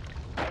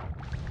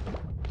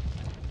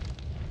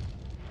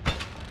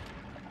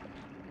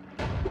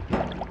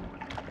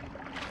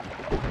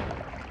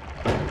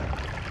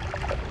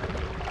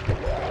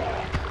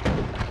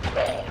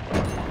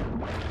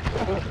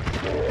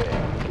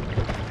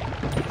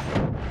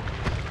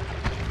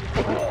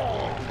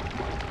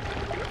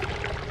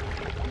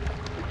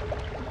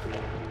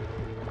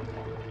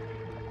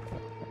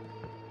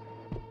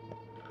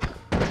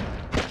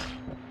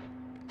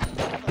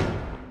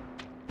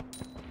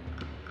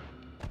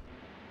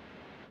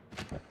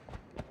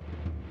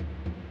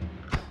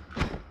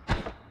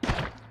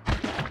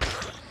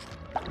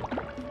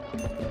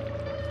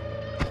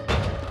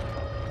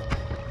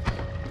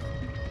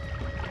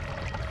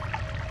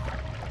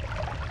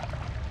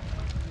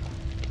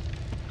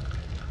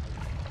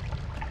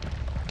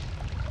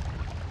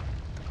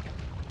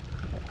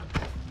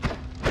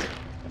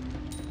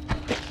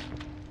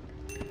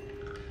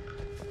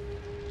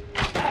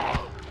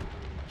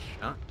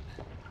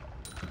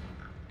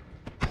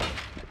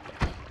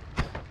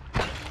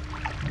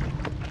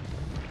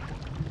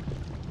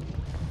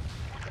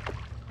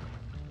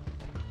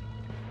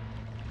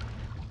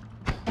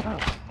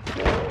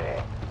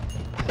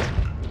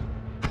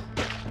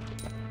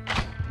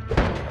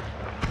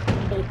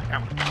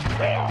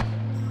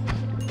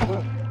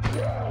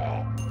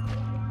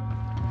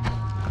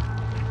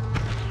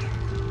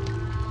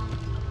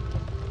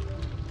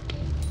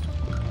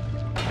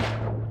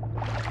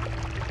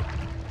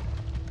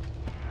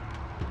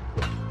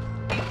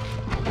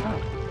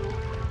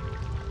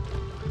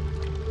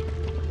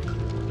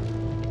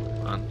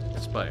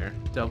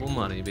 Double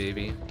money,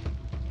 baby.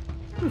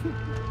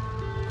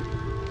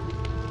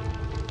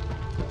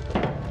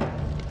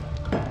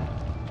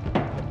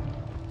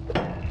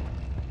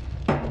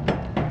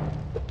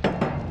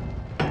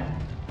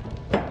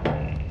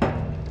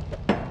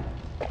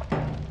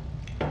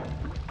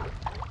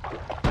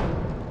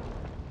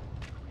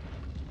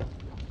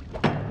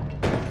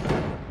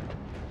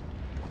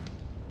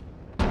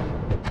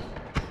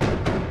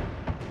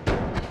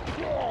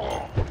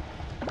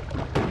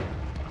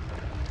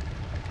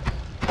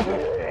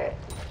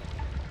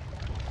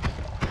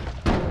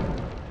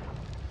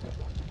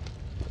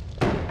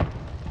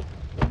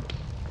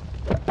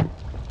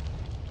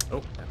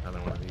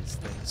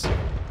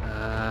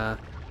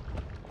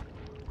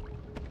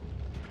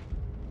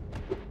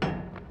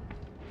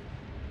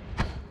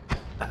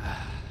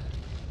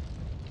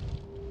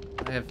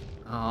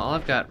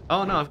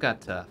 Oh no, I've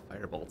got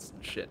firebolts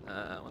and shit.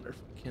 I wonder if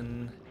we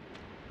can...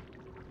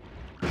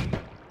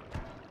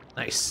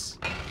 Nice.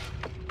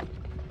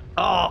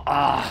 Oh,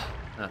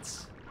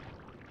 that's...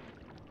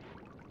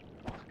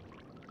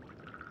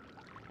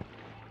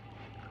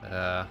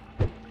 Is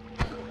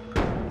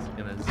it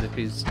gonna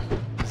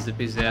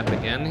zippy zap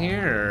again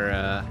here,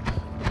 or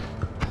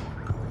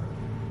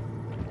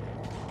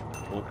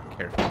oh,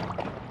 careful.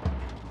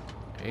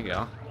 There you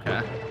go.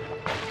 Okay.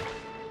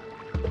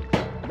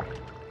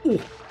 Ooh.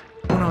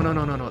 Oh, no, no,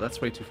 no, no, no. That's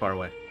way too far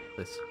away.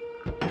 Please.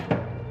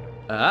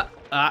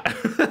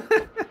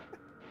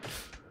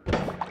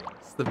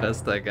 It's the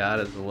best I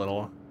got is a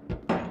little...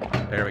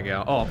 There we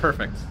go. Oh,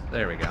 perfect.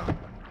 There we go.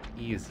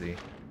 Easy.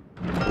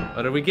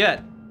 What did we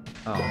get?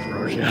 Oh,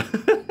 Ambrosia.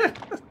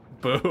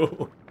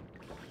 Boo.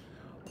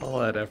 All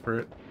that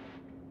effort.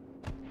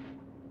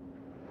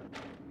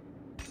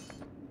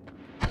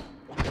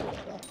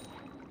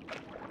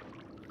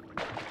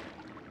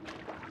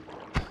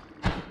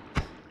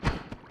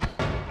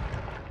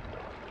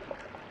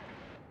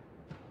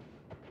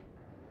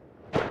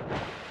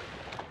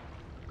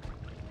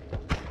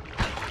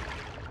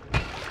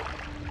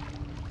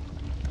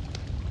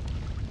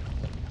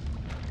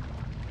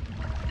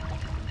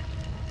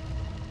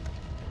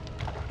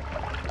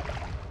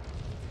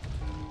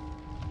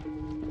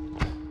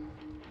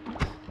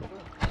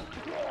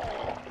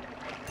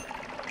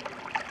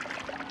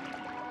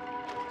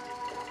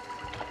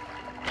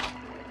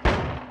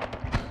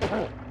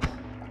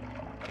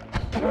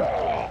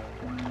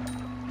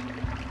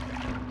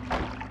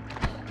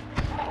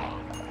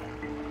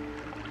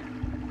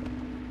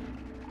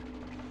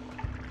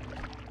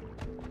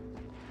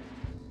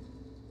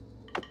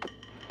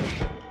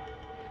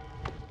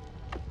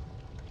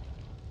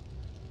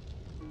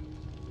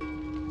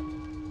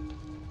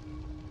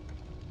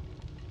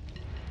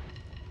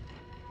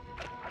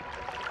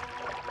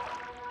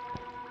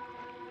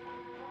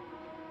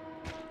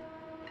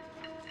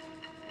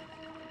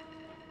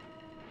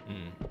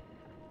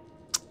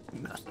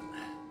 Nothing.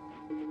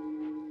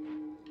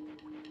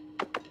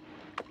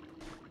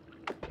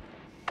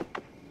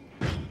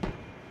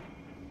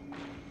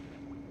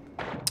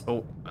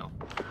 Oh, well.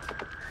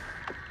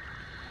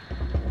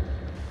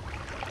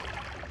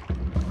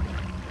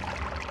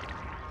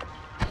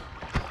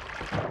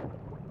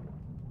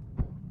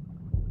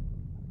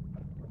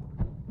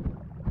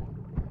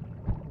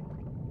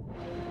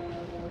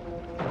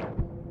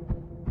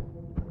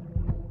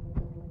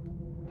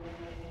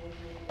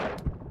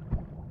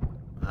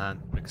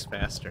 Mix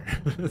faster,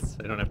 so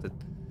I don't have to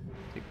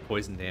take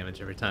poison damage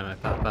every time I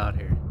pop out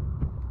here.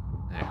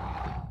 There we go.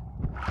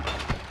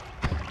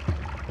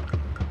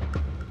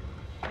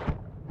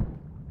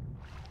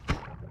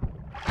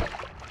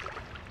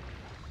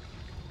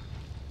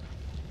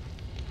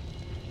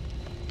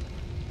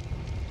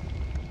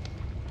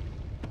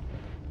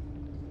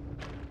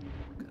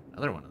 Got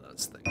another one of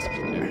those things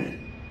over there.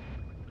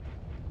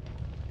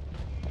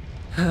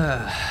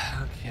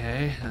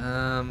 Okay,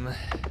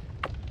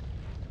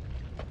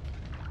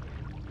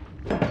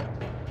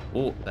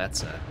 oh,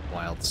 that's a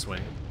wild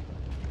swing.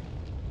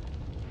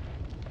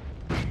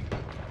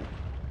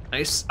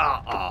 Nice. Oh.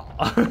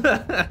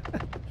 Alright,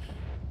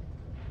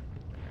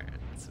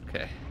 it's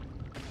okay.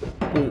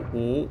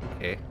 Oh,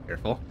 okay,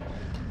 careful.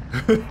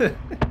 Alright,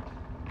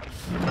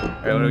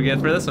 what do we get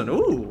for this one?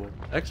 Ooh,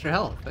 extra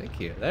health. Thank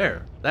you.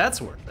 There.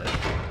 That's worth it.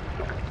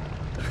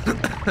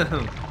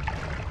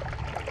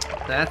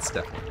 That's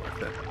definitely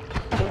worth it.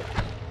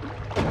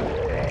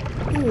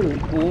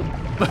 Ooh.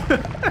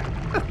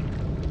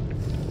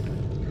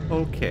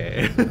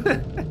 Okay.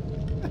 Alright,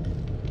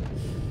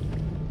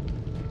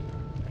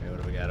 what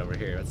do we got over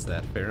here? What's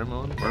that?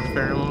 Pheromone? Worm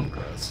pheromone?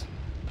 Gross.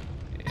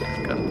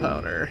 And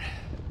gunpowder.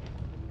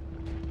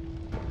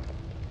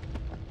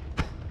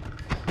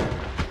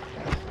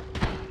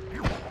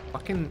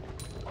 Fucking...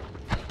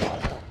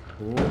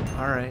 Ooh,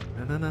 alright.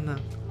 No.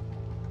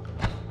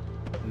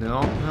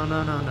 No.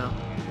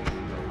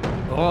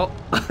 Oh!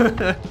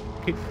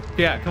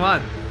 Yeah, come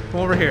on. Come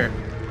over here.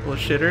 Little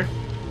shitter.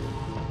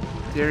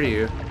 Dare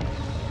you.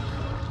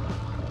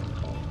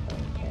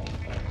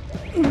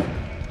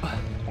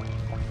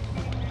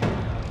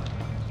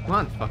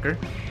 Come on, fucker.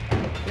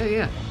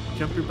 Yeah.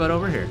 Jump your butt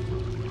over here.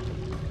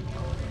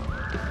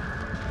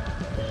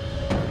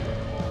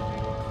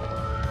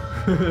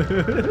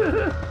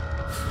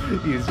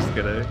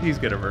 He's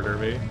gonna murder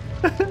me.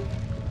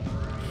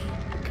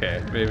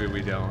 Okay, maybe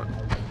we don't.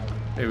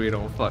 Maybe we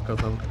don't fuck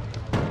with him.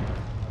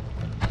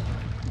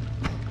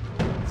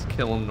 Let's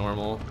kill him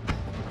normal.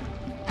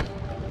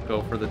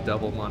 Go for the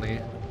double money.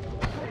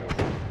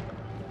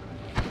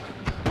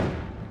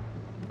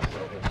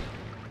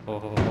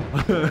 Oh.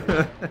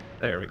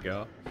 There we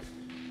go.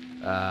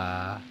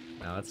 Now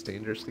it's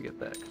dangerous to get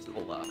that because of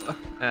the lava.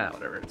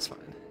 Whatever, it's fine.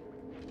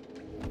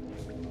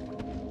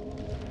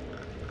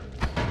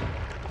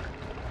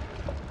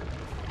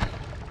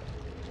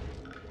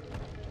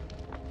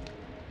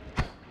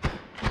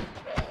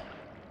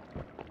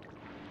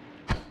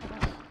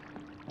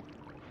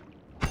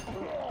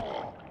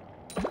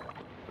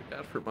 We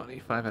got for money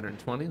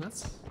 520.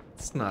 That's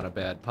not a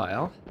bad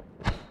pile.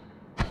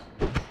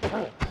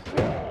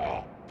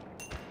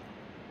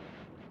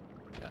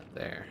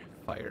 There,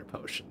 fire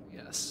potion.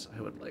 Yes,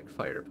 I would like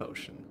fire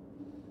potion.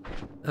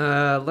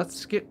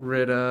 Let's get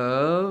rid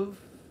of...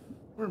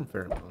 Worm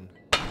pheromone.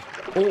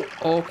 Oh,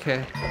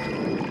 okay.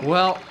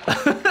 Well,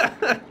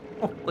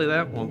 hopefully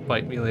that won't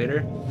bite me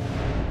later.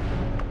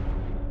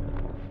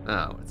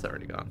 Oh, it's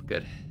already gone.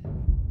 Good.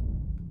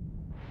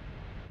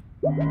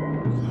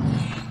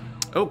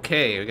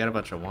 Okay, we got a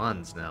bunch of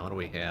wands now. What do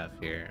we have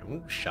here?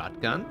 Ooh,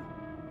 shotgun.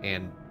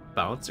 And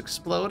bounce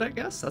explode, I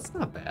guess? That's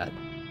not bad.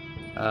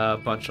 A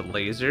bunch of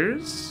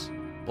lasers.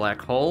 Black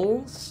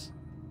holes.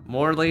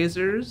 More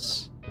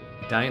lasers.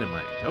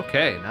 Dynamite.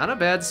 Okay, not a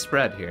bad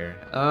spread here.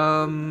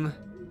 I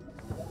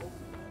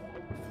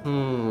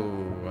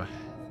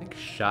think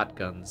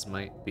shotguns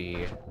might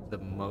be the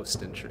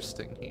most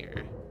interesting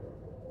here.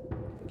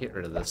 Get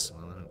rid of this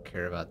one. I don't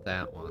care about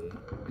that one.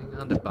 Hang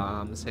on to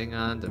bombs. Hang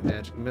on to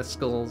magic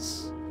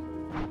missiles.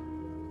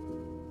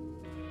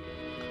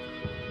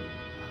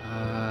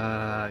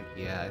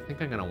 Yeah, I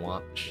think I'm gonna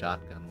want the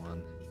shotgun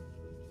one.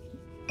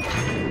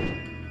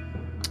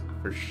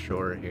 For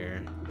sure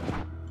here.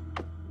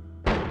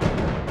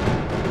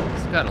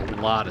 It's got a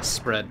lot of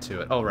spread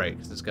to it. Oh, right,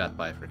 because it's got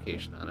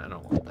bifurcation on it. I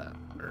don't want that.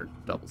 Or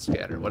double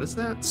scatter. What is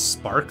that?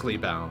 Sparkly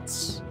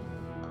bounce.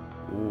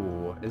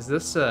 Ooh, is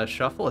this a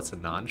shuffle? It's a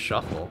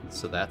non-shuffle,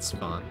 so that's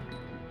fun.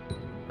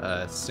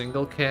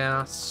 Single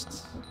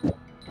cast.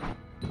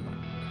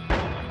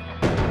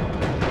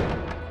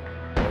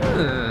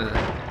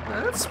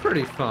 That's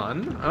pretty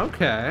fun.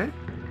 Okay.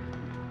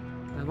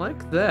 I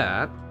like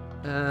that.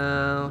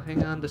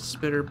 Hang on to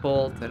Spitter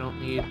Bolt. I don't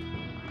need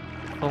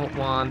Bolt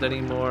Wand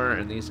anymore,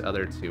 and these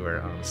other two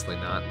are honestly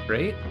not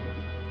great.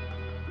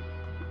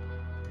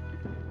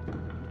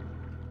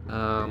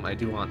 I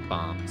do want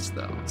bombs,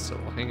 though, so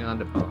we'll hang on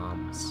to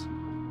bombs.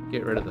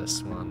 Get rid of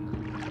this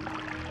one.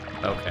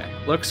 Okay,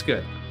 looks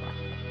good.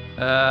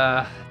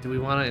 Do we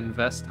want to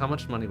invest? How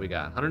much money we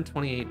got?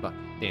 128 bucks.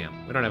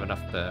 Damn, we don't have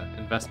enough to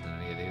invest in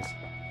any of these.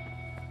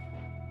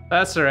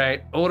 That's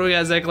alright. Oh, what do we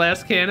got? Is that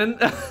glass cannon?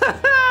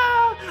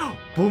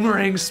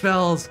 Boomerang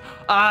spells.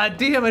 Ah,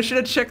 damn, I should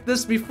have checked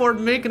this before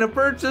making a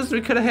purchase.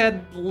 We could have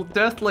had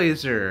Death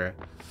Laser.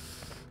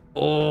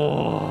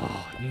 Oh,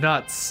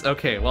 nuts.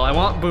 Okay, well, I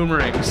want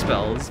boomerang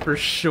spells for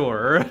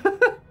sure. And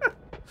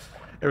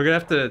we're gonna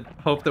have to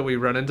hope that we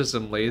run into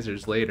some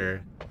lasers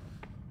later.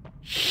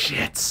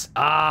 Shit.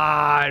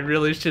 Ah, I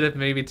really should have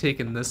maybe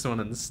taken this one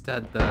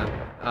instead then.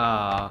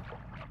 Ah.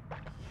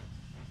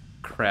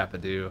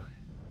 Crap-a-doo.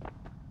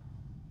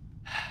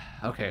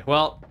 Okay,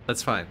 well,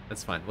 that's fine.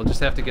 That's fine. We'll just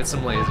have to get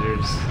some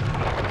lasers.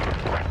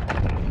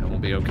 And we'll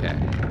be okay.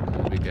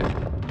 We'll be good.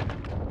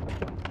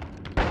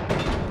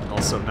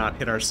 Also not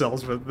hit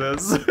ourselves with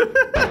this.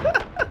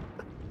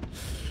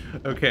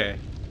 Okay.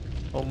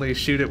 Only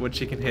shoot at what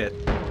you can hit.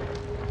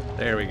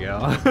 There we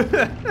go.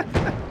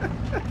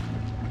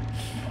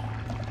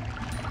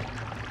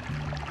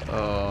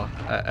 Oh,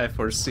 I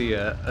foresee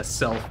a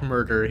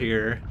self-murder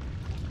here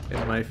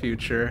in my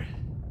future.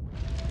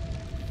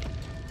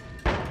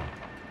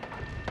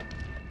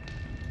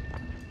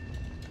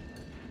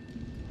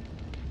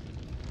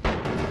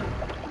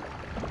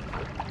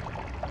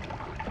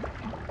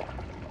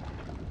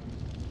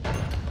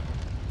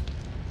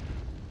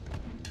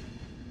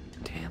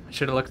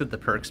 Should have looked at the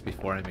perks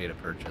before I made a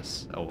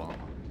purchase. Oh well.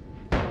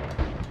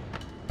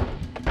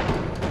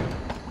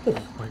 Oh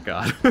my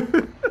god.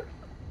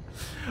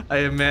 I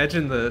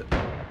imagine the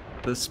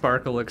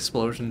sparkle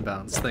explosion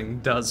bounce thing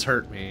does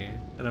hurt me,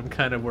 and I'm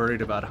kind of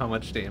worried about how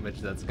much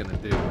damage that's gonna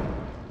do.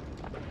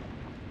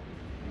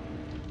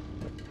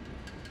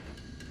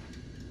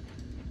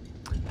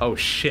 Oh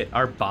shit,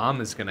 our bomb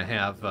is gonna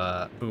have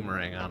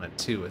boomerang on it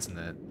too, isn't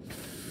it?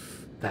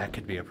 That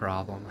could be a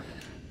problem.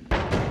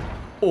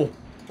 Oh,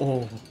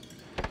 oh.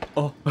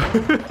 Oh.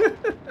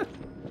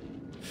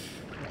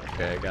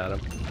 Okay, I got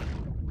him.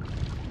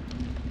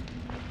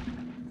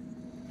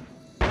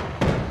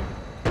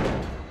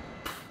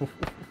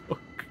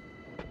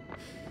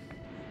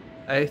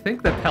 I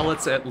think the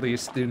pellets at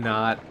least do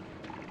not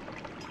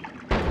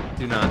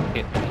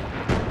hit me.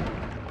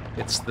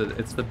 It's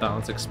the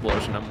bounce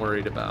explosion I'm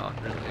worried about,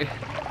 really.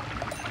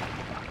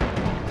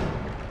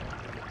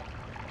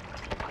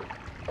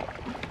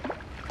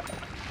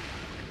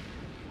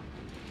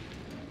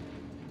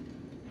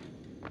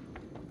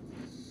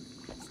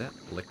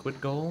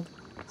 Liquid gold?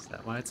 Is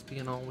that why it's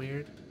being all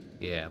weird?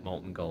 Yeah,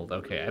 molten gold.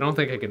 Okay, I don't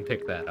think I can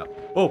pick that up.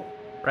 Oh,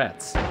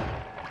 rats.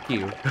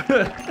 Cute.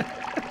 Okay.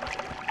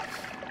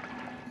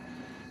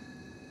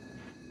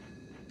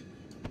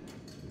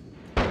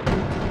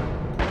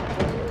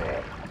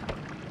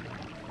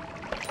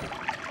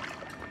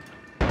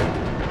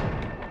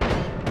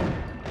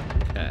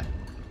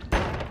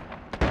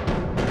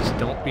 Just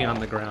don't be on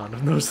the ground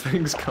when those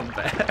things come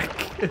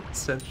back,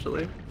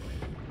 essentially.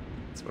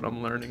 That's what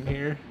I'm learning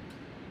here.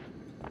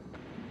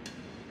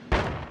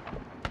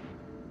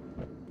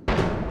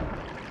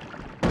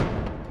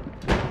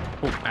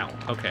 Oh, ow.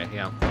 Okay,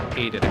 yeah.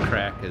 8 at a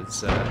crack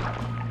is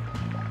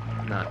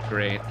not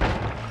great.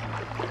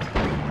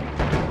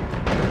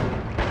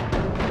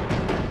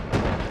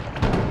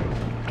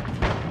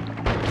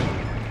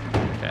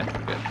 Okay,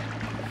 good.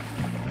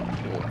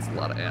 Oh, that's a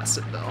lot of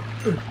acid, though.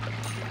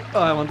 Oh,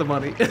 I want the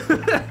money.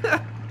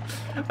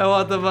 I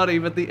want the money,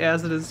 but the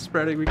acid is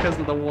spreading because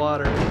of the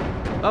water.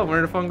 Oh, we're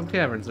in a fungal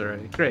caverns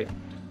already. Great.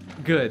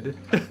 Good.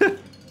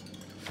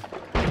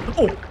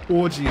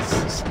 Oh,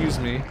 jeez. Excuse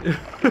me.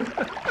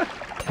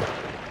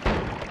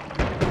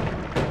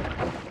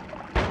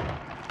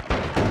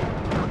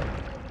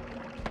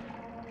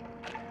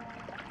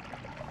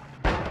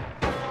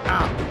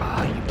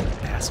 Ah, you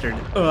bastard.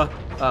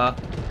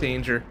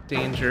 Danger,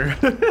 danger.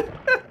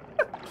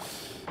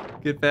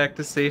 Get back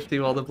to safety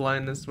while the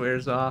blindness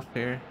wears off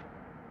here.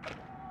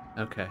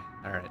 Okay,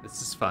 alright,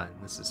 this is fine,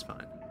 this is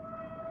fine.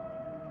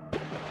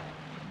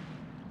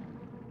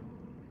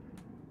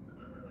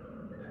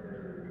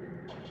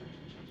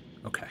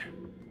 Okay.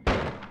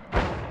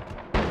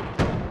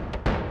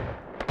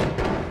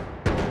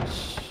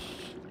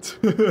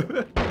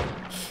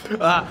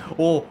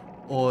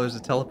 Oh, there's a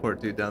teleport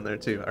dude down there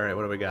too. Alright,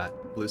 what do we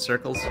got? Blue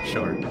circles?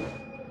 Sure.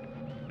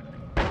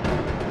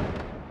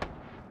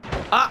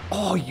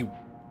 Oh, you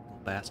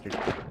bastard.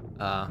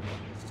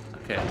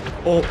 Okay.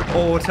 Oh,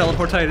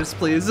 teleportitis,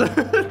 please.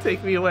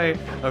 Take me away.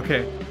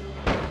 Okay.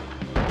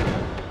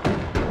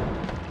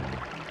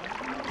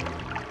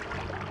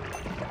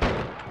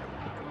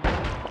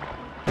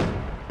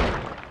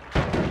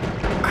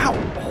 Ow!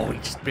 Oh, he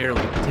just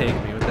barely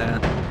tagged me with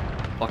that.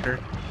 Fucker.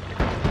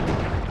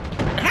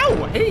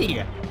 Ow!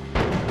 Hey!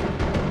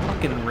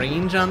 Fucking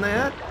range on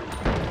that?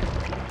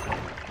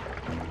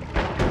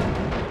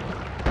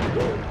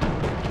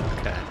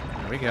 Okay,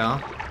 there we go.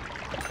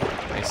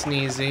 Nice and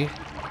easy.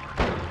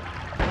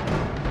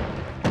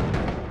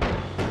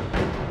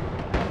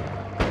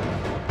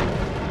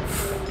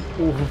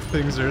 Ooh,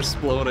 things are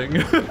exploding.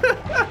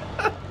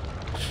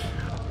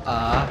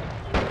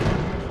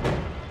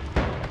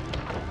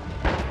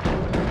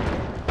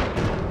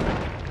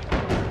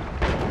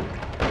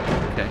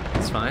 Okay,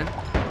 it's fine.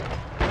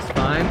 It's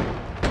fine.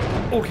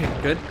 Okay,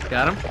 good.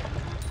 Got him.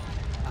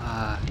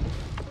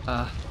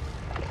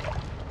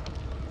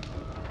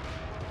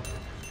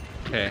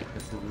 Okay,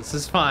 this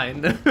is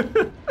fine. This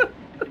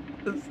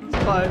is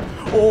fine.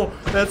 Oh,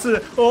 that's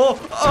it. Oh,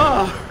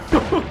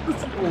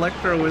 this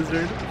Electro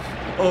Wizard.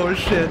 Oh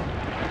shit.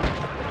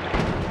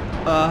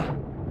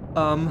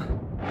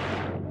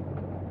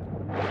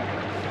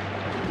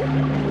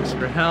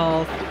 Extra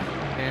health.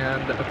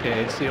 And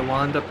okay, see a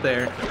wand up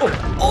there.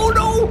 Oh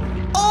no!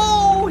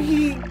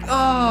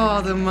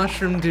 Oh, the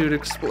mushroom dude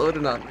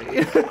exploded on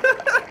me.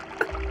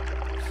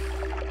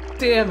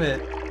 Damn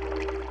it.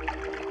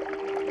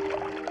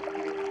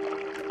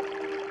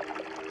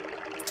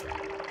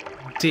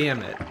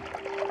 Damn it.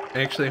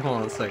 Actually,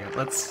 hold on a second.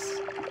 Let's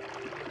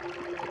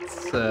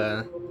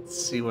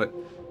see what...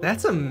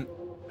 That's a...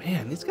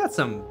 Man, he's got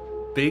some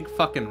big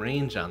fucking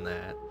range on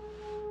that.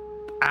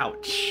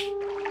 Ouch.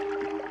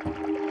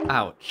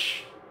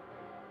 Ouch.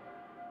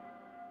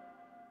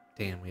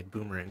 Damn, we had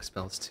boomerang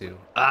spells too.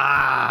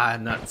 Ah,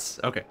 nuts.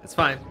 Okay, it's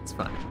fine. It's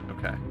fine.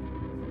 Okay.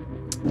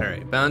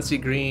 Alright,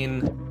 bouncy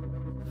green,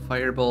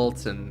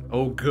 firebolt, and...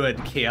 Oh,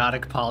 good.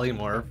 Chaotic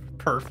polymorph.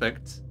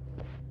 Perfect.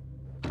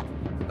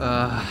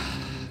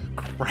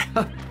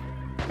 Crap.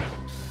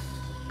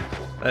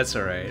 That's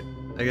alright.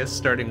 I guess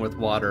starting with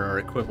water or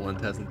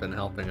equivalent hasn't been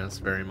helping us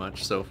very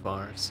much so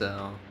far,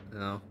 so, you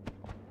know.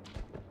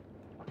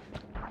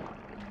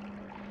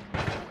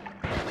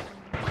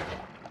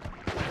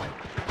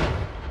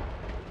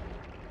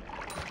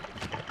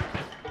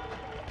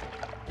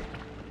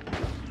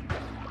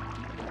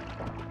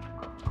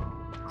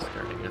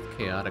 Starting with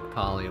chaotic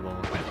poly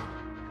won't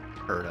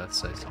hurt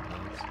us, I suppose.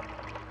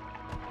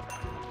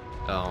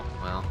 Oh,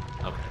 well,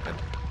 okay, good.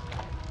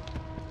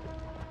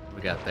 What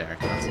we got there?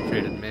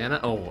 Concentrated mana?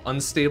 Oh,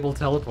 unstable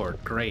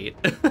teleport. Great.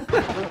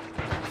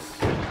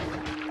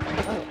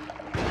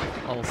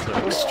 Also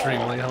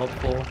extremely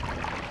helpful.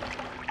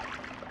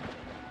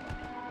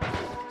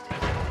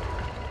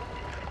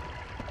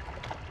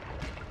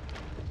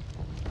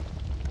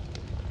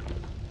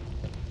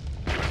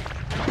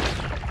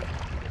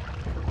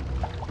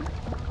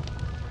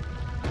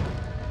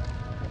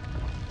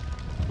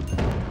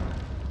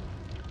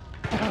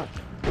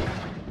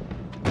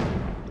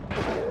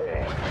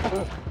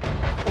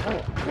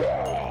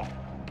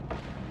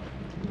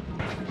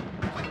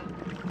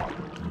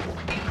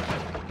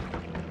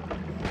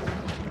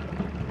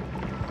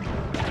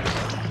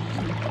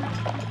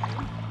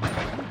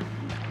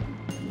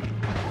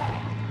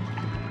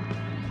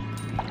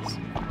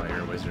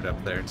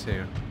 Up there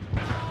too,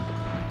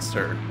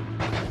 sir.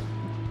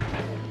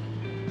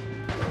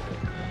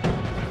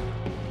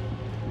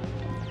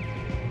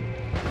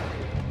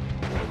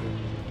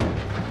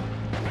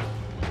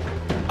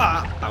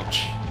 Ah,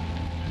 ouch.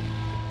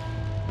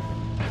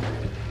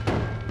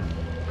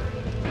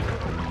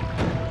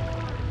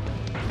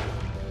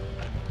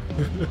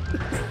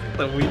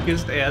 The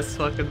weakest ass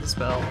fucking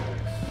spell.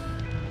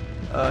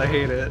 I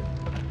hate it.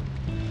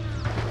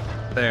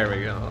 There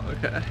we go,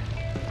 okay.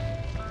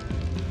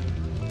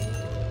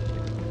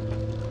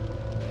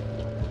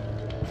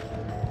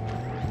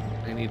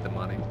 I need the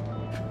money.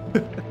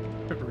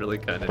 I really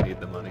kind of need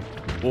the money.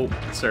 Whoa,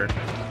 sir.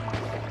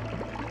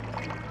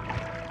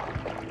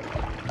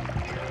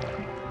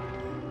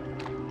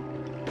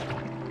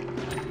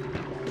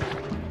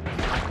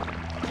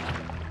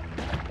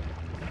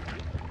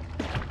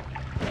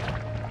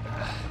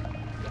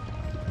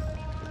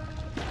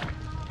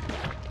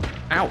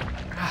 Ow!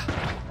 Ah,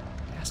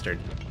 bastard.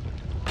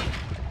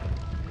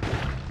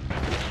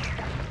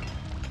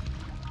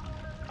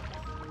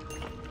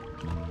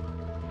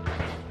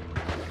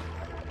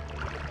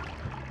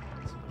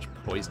 So much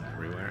poison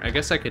everywhere. I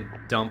guess I could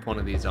dump one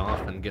of these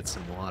off and get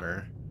some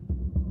water.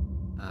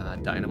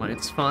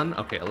 Dynamite's fun.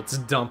 Okay, let's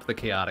dump the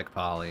chaotic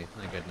poly.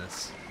 My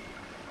goodness.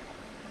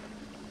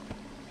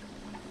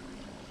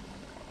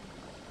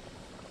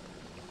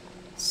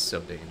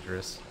 So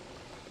dangerous.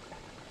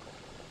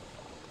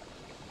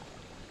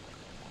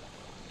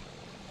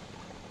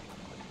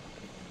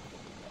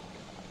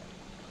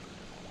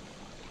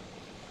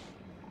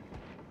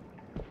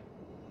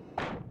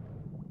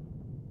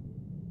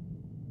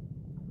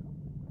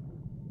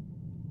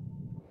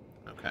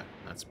 Okay,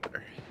 that's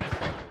better.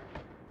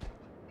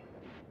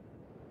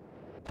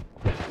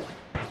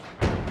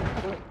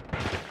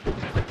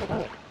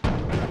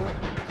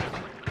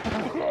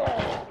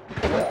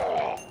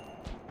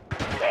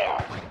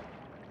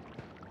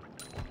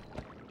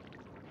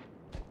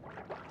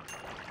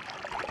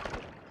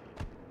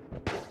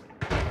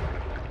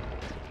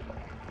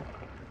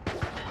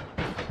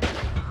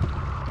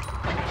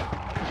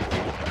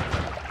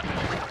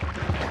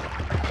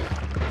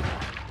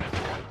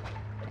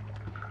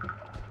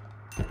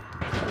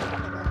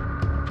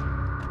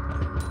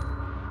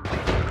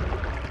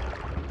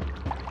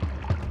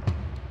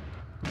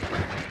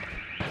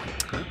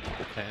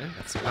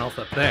 Some health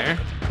up there.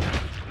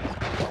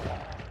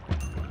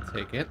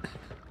 Take it.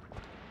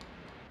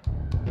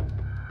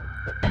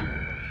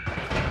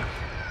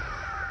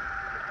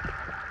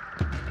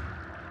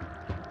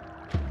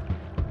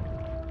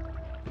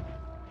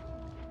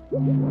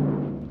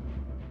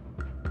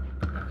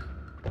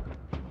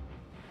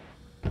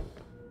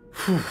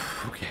 Whew,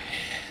 okay.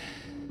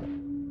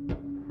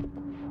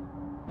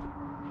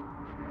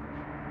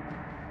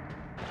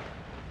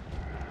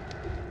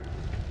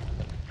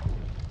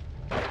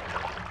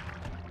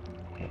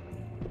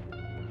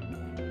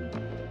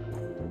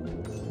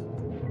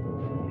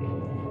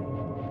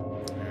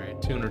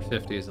 Alright,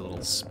 250 is a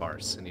little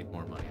sparse. I need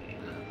more money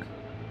than that.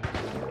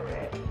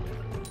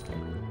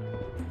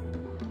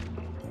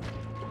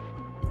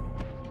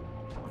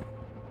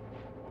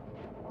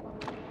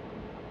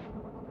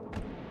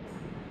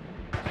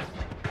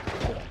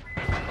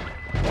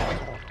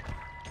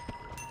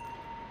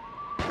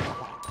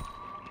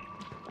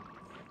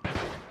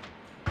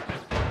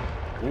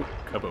 Ooh,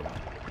 kaboom.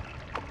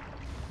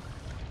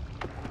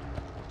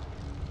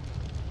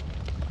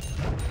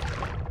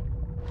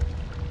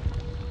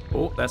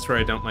 Oh, that's where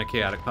I dump my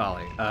chaotic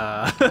poly.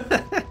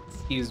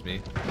 Excuse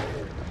me.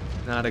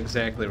 Not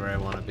exactly where I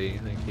want to be,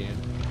 thank you.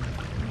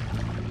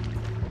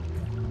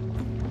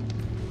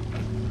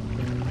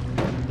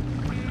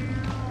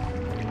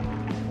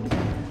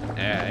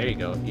 Yeah, there you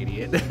go,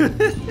 idiot.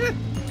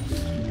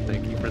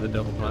 Thank you for the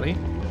double money.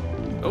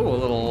 Oh, a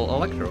little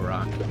electro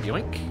rock.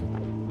 Yoink.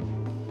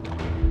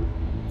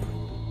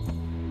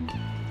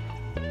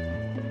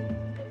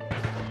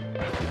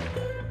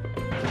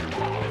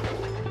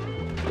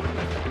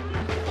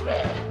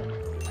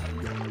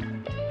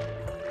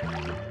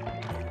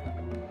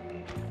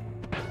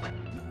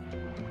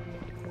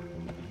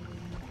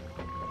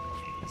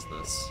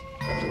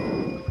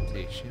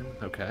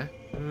 Okay.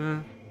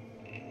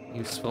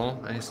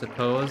 Useful, I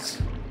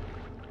suppose.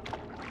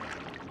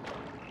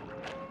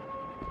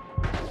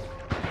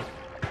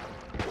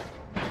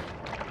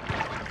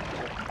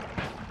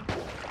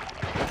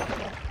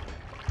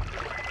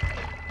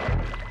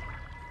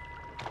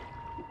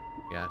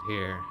 Got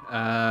here.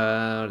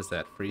 What is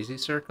that? Freezy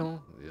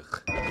circle?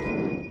 Ugh.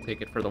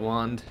 Take it for the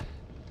wand.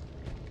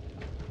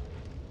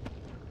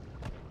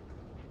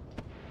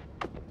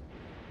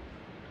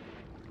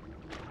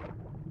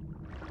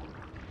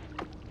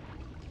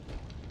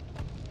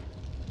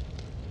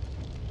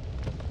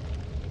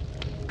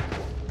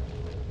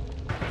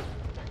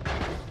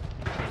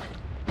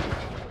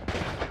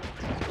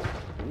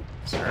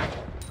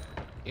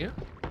 Yeah.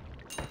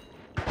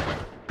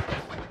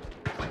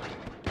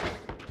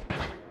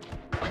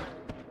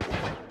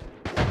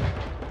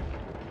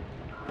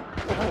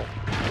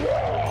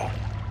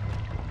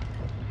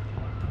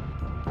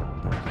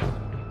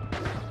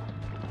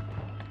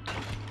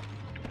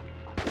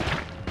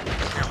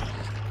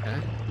 Okay.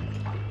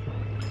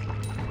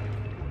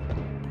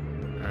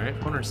 Alright,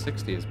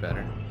 460 is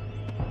better.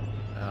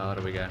 What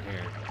do we got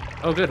here?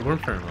 Oh good, worm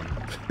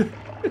pheromone.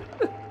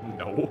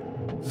 No.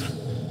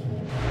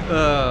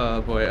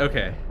 Oh boy,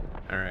 okay.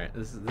 Alright,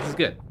 this is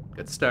good.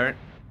 Good start.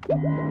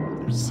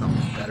 There's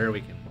something better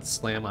we can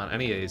slam on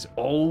any of these.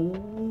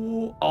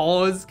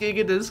 Oh, it's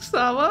Gigadisc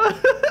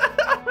Sama.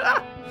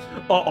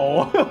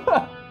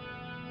 Uh-oh.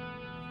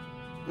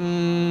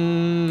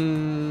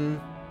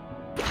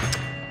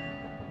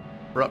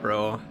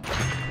 Ruh-roh.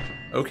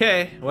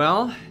 Okay,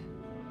 well,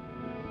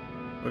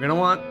 we're gonna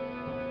want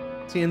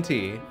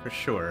TNT for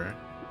sure.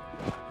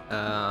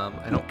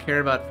 I don't care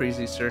about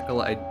Freezy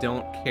Circle. I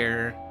don't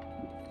care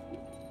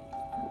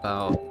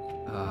about...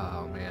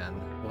 Oh, man.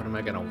 What am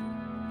I gonna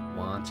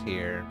want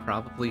here?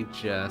 Probably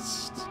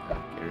just... I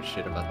don't care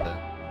shit about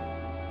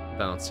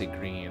bouncy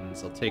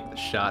greens. I'll take the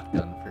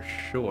shotgun for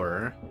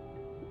sure.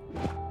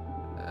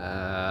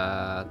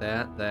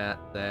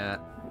 That.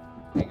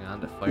 Hang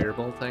on to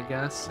firebolt, I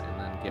guess, and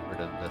then get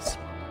rid of this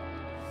one.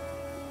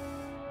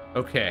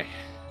 Okay.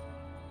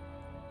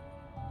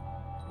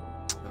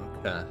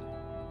 Okay.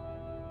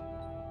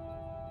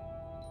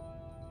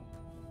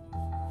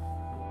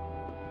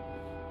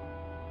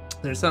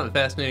 There's something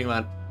fascinating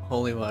about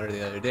holy water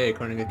the other day.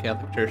 According to the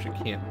Catholic Church, it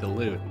can't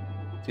dilute.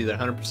 It's either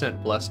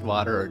 100% blessed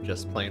water or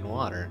just plain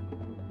water.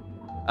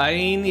 I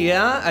mean,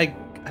 yeah,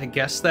 I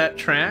guess that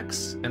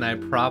tracks, and I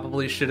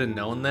probably should have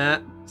known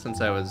that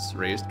since I was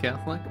raised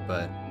Catholic,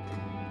 but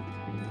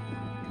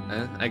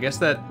I guess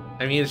that,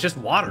 I mean, it's just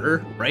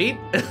water, right?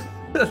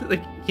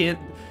 Like,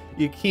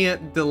 you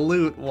can't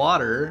dilute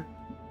water,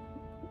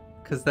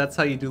 because that's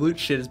how you dilute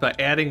shit, is by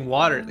adding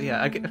water.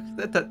 Yeah,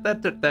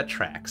 that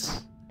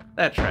tracks.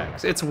 That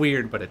tracks. It's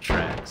weird, but it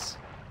tracks.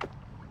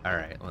 All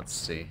right, let's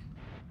see.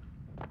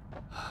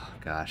 Oh,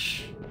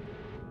 gosh.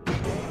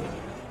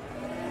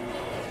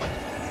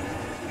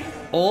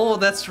 Oh,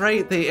 that's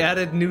right. They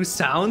added new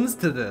sounds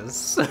to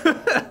this.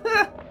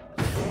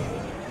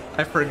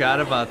 I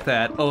forgot about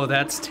that. Oh,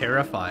 that's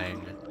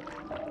terrifying.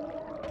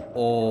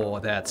 Oh,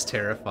 that's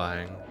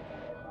terrifying.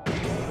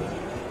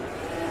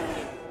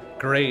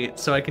 Great,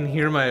 so I can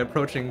hear my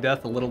approaching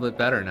death a little bit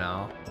better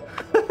now.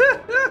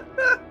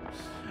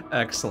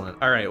 Excellent.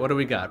 All right, what do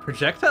we got?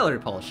 Projectile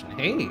repulsion.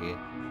 Hey.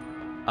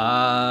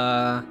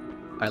 I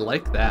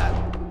like that.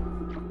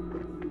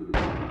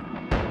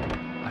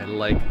 I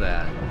like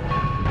that.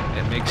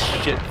 It makes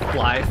shit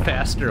fly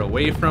faster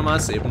away from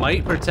us. It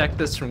might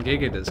protect us from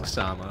Gigadisc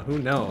Sama. Who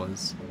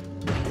knows?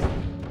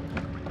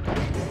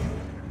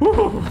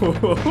 Oh,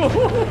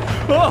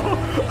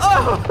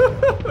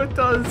 it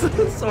does,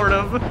 sort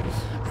of.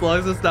 As long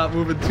as it's not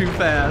moving too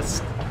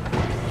fast.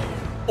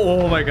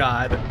 Oh my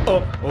god.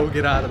 Oh,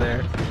 get out of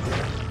there.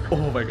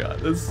 Oh my god,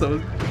 this is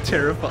so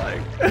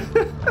terrifying.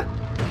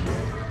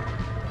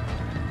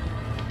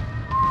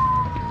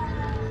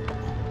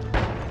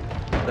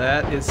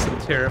 That is some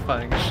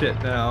terrifying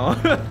shit now.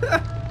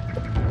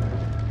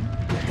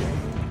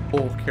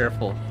 Oh,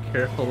 careful.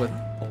 Careful with...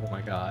 Oh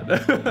my god.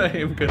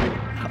 I'm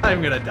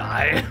gonna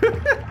die.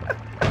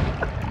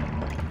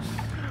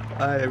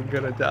 I am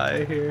gonna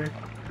die here.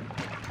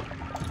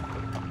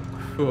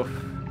 Oof.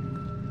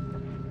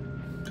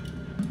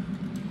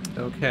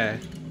 Okay.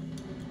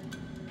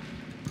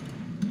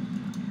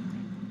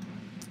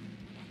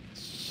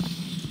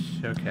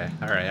 Okay,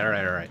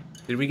 alright.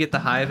 Did we get the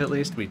hive at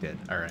least? We did,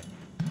 alright.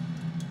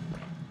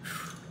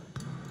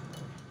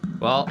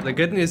 Well, the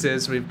good news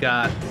is we've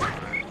got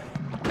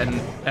an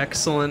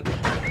excellent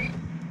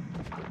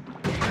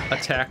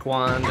attack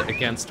wand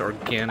against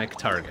organic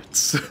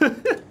targets.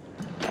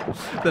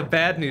 The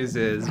bad news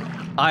is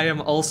I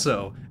am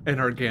also an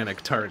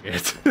organic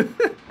target.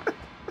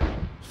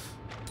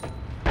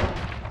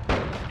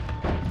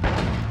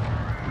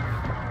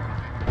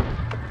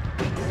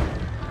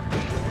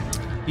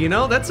 You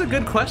know, that's a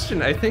good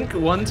question. I think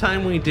one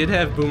time we did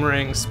have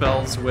boomerang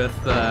spells with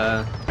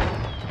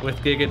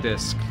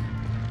Gigadisc.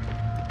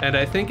 And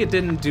I think it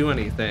didn't do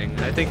anything.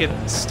 I think it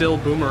still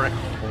boomerang.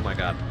 Oh my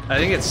god. I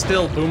think it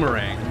still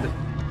boomeranged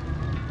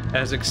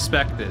as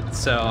expected.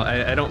 So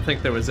I don't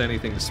think there was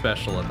anything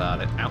special about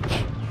it.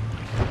 Ouch.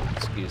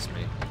 Excuse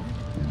me.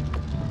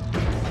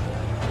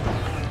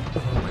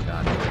 Oh my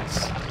god,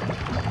 please.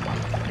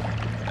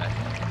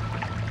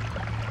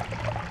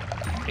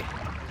 Okay.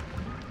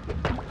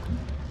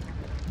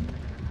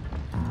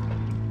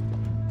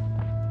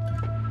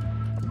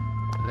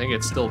 I think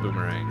it's still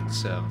boomeranged,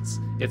 so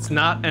it's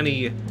not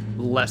any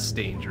less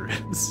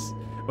dangerous,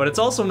 but it's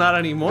also not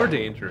any more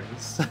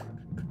dangerous.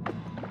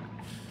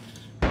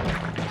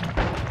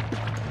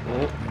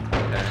 Oh,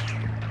 okay.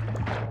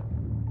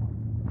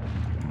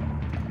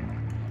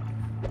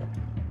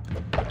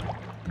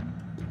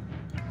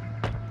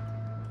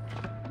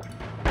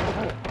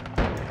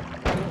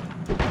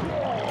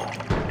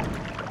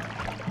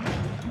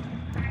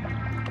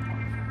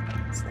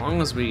 As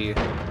long as we...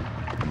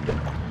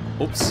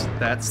 Oops,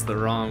 that's the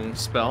wrong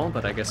spell,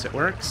 but I guess it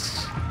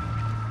works.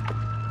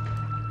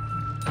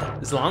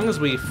 As long as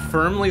we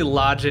firmly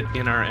lodge it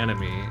in our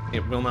enemy,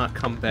 it will not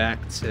come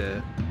back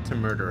to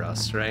murder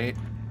us, right?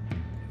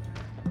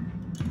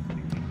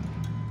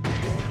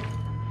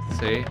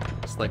 See?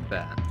 Just like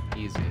that.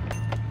 Easy.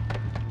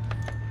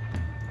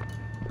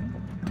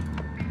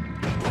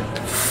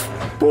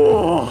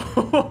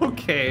 Oh,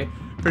 okay.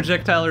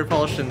 Projectile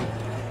repulsion.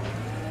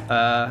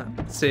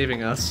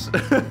 Saving us.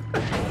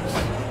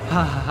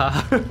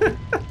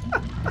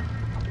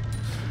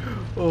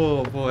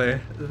 Oh boy,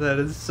 that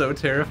is so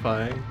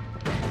terrifying.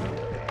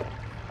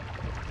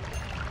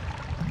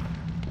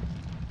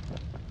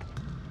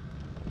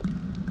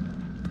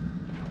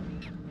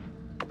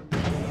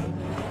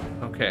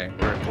 Okay,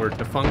 we're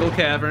to Fungal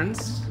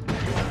Caverns.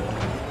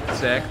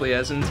 Exactly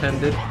as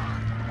intended.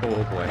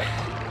 Oh boy.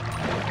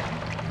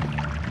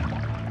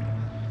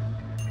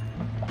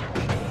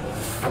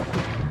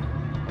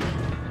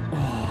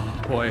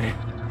 Oh boy.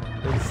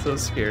 It's so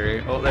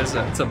scary. Oh,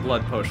 it's a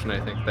blood potion, I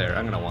think, there.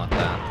 I'm gonna want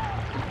that.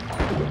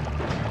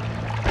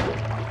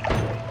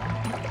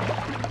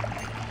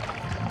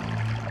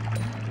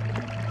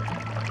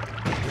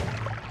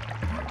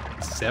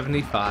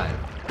 75.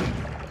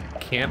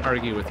 Can't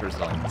argue with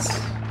results.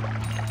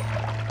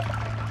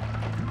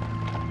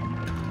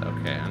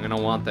 Okay, I'm gonna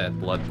want that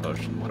blood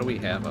potion. What do we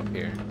have up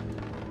here?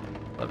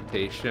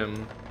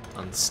 Levitation,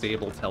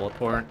 unstable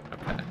teleport.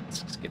 Okay,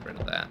 let's just get rid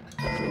of that.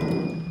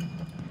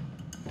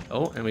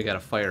 Oh, and we got a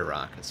fire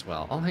rock as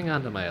well. I'll hang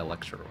on to my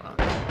electro rock.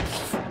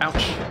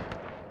 Ouch.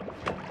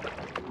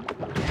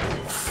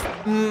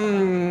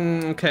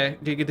 Okay,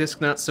 Giga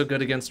Disc not so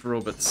good against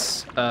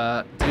robots.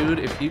 Dude,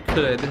 if you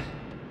could...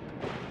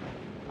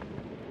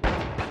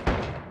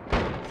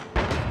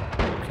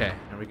 Okay,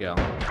 there we go.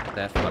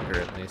 That fucker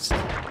at least.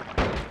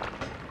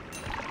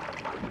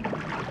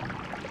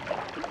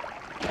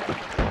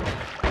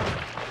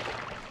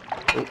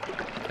 Oh,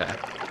 okay.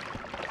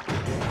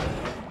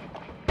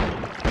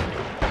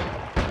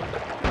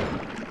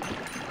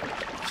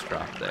 Just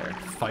drop there.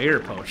 Fire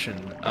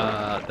potion.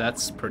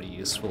 That's pretty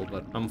useful,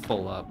 but I'm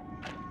full up.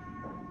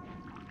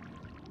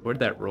 Where'd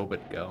that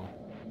robot go?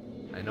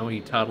 I know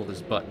he toddled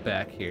his butt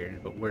back here,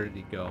 but where did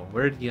he go?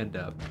 Where did he end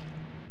up?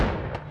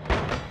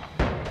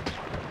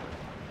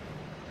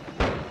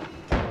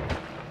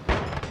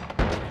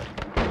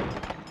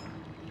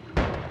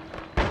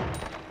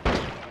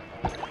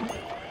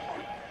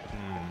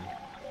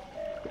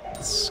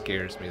 It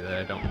scares me that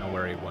I don't know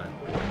where he went.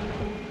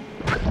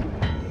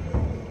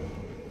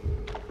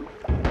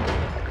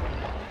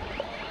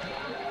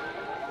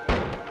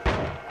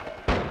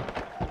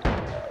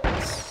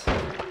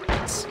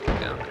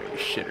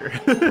 Shitter.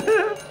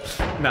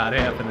 Not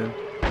happening.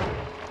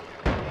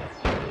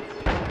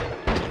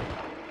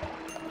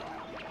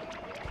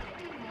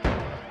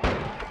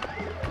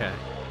 Okay.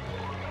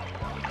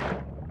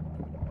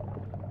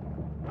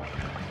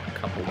 A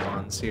couple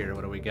ones here.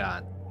 What do we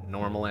got?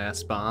 Normal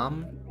ass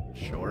bomb.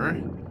 Sure.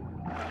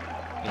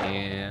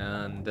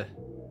 And...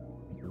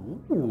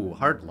 Ooh,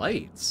 hard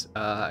lights.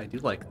 I do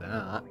like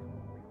that.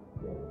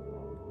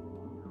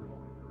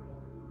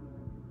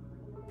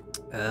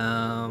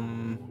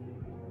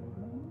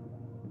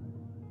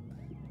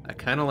 I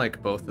kind of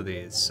like both of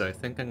these, so I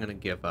think I'm gonna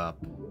give up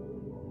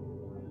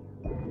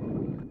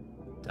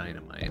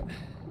dynamite.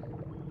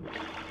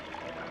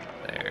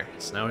 There.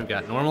 So now we've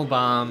got normal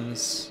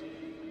bombs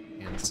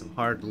and some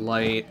hard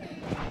light.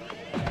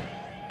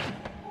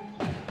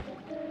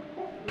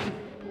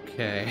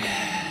 Okay.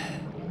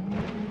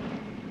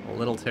 A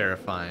little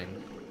terrifying.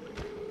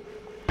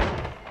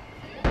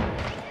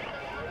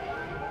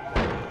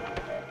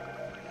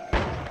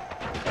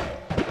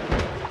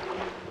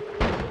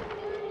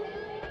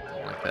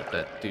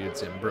 That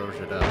dude's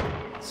ambrosiaed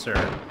up. Sir,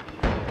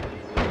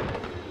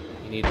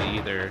 you need to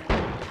either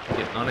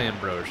get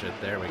unambrosiaed.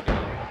 There we go.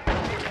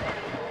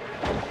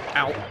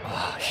 Ow!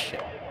 Oh,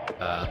 shit.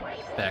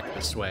 Back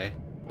this way.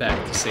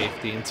 Back to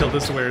safety until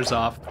this wears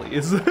off,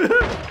 please. Ow,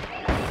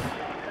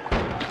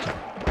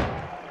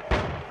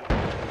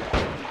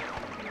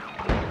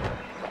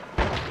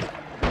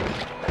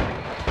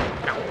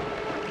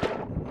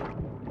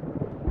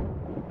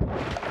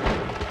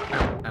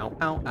 ow,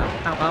 ow, ow,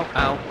 ow,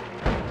 ow.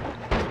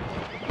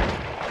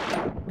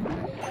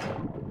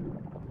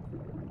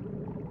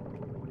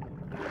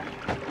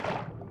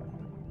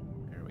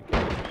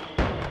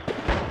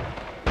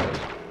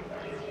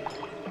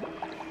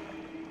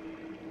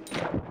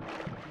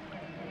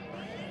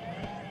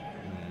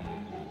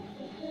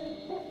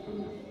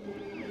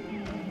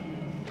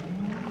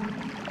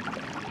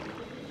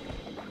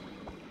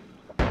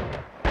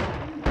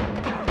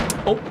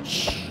 Oh,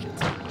 shit.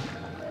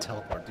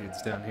 Teleport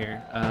dude's down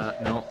here.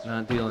 No,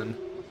 not dealing.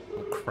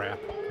 Oh, crap.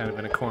 Kind of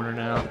in a corner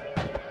now.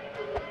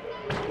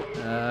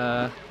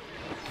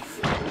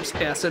 There's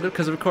acid,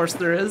 because of course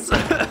there is.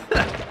 Okay.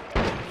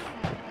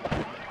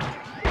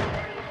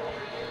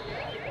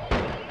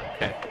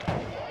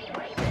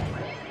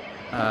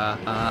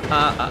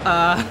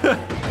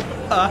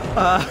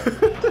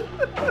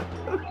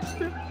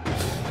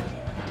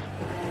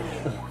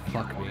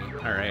 Fuck me.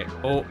 Alright.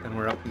 Oh, and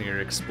we're up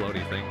near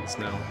explodey things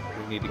now.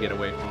 We need to get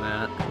away from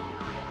that.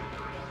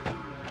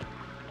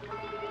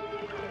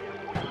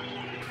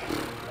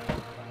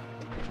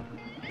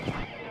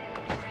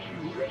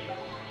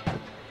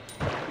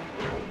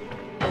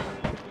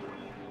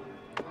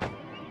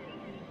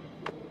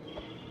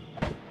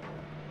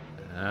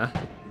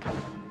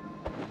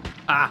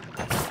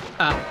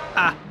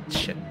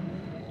 Shit.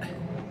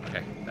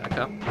 Okay, back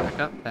up, back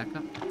up, back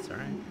up. It's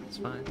alright, it's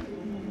fine.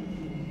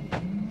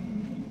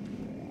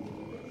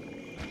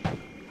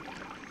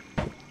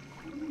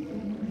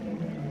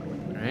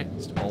 Alright,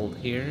 just hold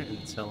here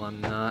until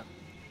I'm not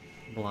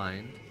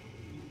blind.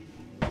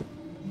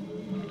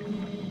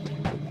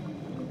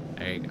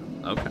 There you go,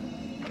 okay.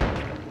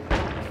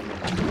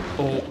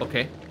 Oh,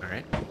 okay,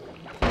 alright.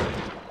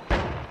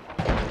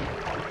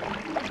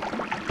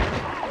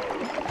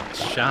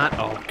 Shot,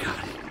 oh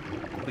god.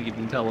 Lead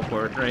and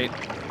teleport, right?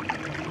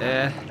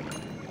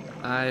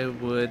 I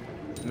would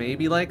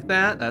Maybe like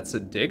that? That's a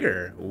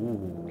digger.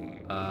 Ooh.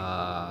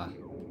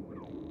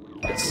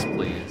 Yes,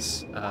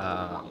 please.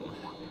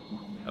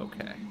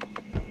 Okay.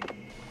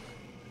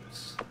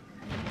 Oops.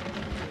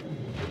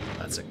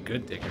 That's a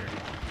good digger.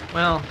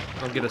 Well,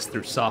 it'll get us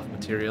through soft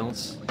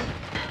materials.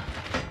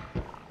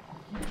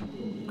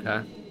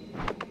 Okay.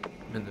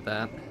 I'm into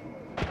that.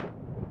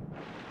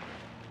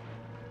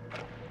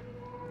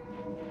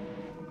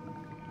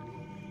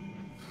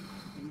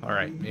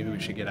 Alright, maybe we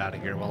should get out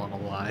of here while I'm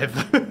alive.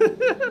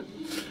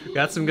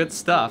 Got some good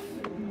stuff.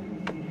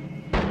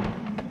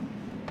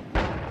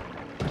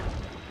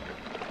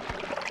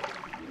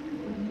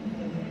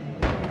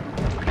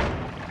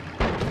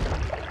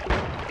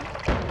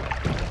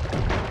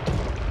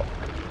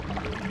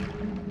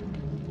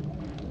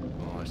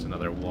 Oh, there's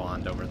another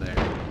wand over there.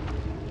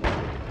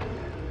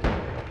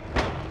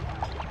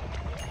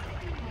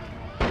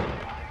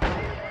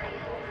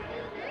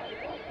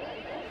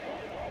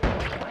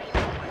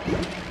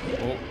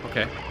 Oh,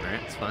 okay.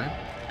 Alright, it's fine.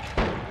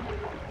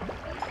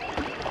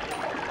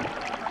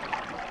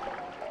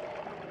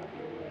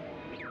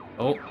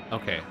 Oh,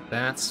 okay.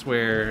 That's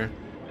where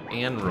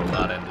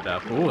Nolla ended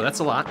up. Ooh, that's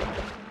a lot.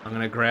 I'm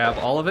gonna grab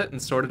all of it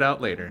and sort it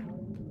out later.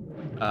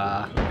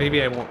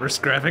 Maybe I won't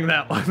risk grabbing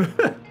that one.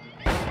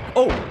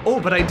 Oh,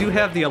 but I do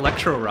have the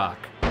Electro Rock.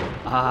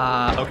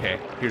 Okay.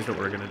 Here's what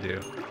we're gonna do.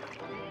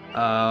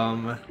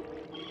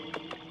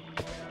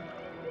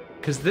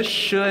 Because this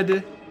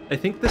should... I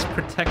think this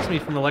protects me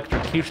from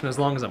electrocution as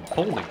long as I'm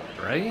holding it,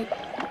 right?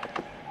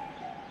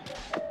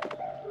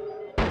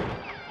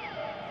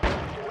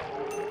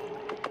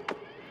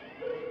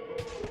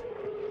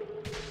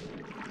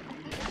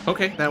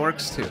 Okay, that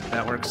works too.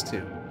 That works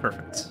too.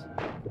 Perfect.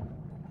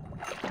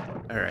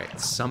 Alright,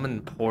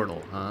 summon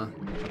portal, huh?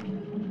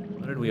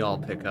 What did we all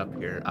pick up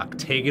here?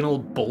 Octagonal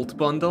bolt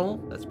bundle?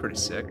 That's pretty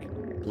sick.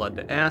 Blood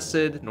to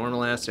acid,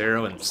 normal ass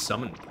arrow, and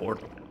summon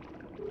portal.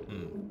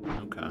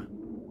 Okay.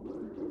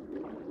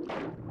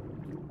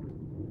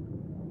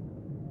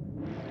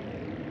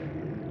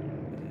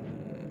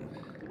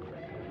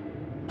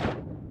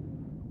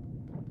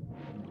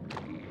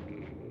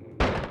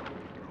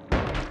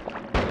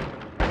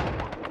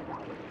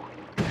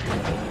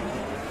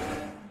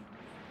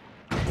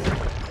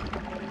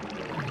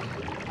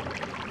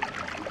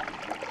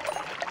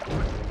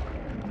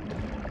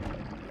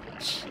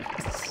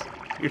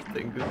 Your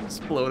thing is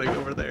exploding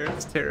over there.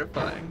 It's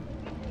terrifying.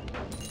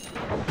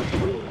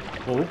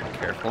 Oh,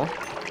 careful.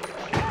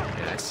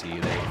 Yeah, I see you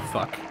there, you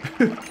fuck.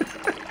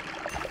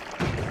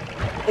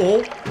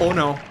 Oh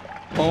no.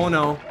 Oh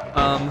no.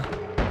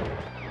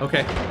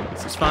 Okay.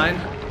 This is fine.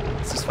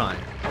 This is fine.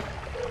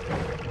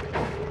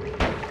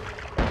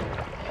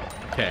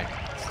 Okay,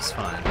 this is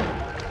fine.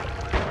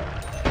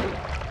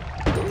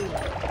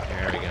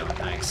 There we go.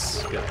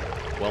 Nice. Good.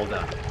 Well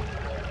done.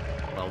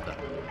 Well done.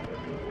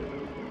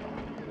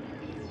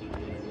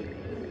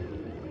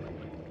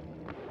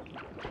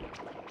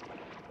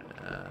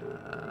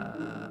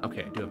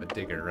 Okay, I do have a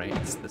digger, right?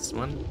 It's this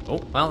one. Oh,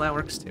 well, that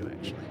works too,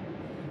 actually.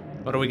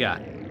 What do we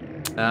got?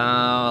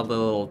 The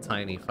little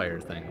tiny fire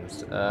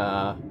things.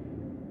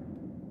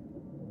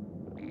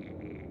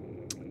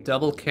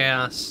 Double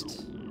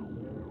cast.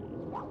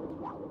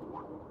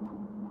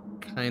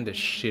 Kinda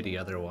shitty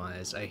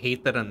otherwise. I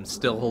hate that I'm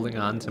still holding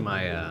on to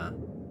my,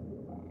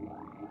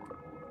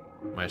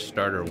 my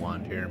starter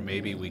wand here.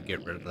 Maybe we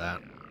get rid of that.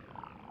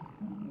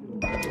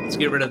 Let's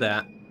get rid of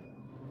that.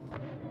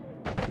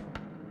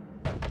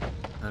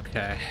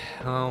 Okay,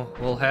 well,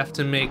 we'll have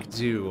to make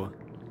do.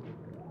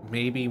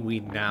 Maybe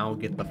we now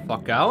get the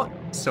fuck out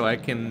so I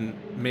can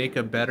make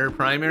a better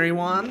primary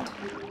wand.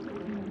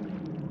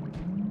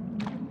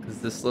 Because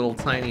this little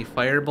tiny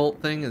firebolt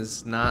thing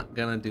is not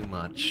gonna do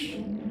much.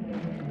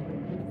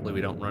 Hopefully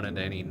we don't run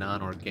into any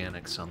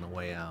non-organics on the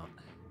way out.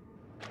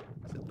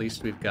 At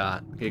least we've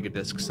got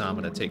Gigadisc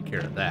Sama to take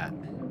care of that.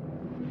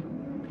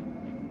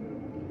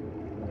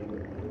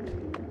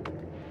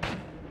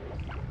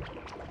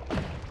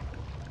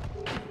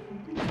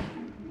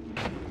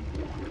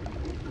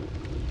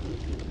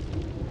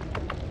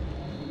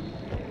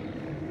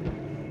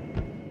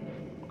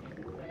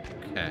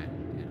 Okay,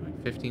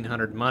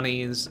 1,500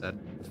 monies, a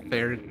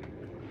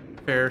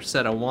fair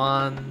set of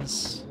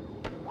wands.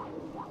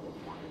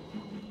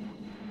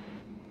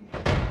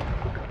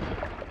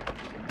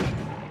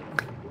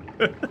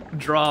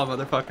 Draw,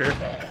 motherfucker.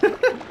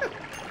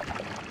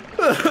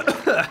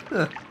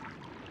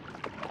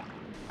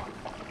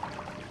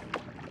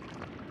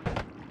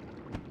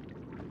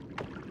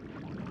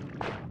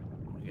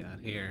 What we got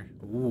here?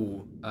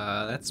 Ooh,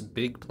 that's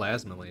big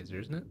plasma laser,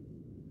 isn't it?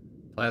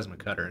 Plasma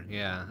cutter,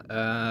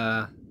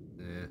 yeah.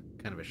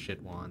 Kind of a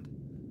shit wand.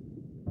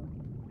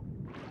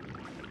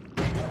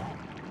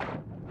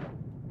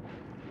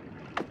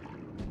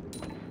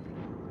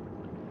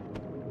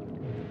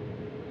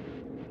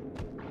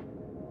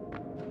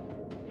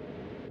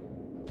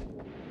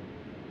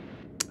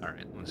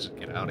 Alright, let's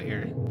get out of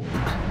here.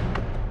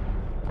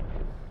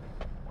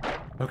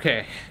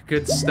 Okay,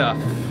 good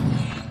stuff.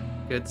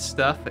 Good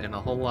stuff and a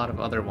whole lot of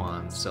other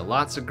wands. So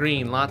lots of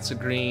green, lots of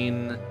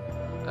green.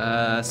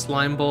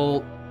 Slime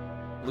Bolt,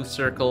 Blue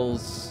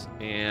Circles,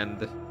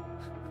 and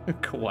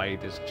Kawaii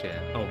Disc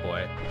Chat. Oh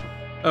boy.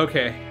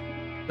 Okay,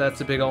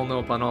 that's a big ol'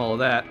 nope on all of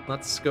that.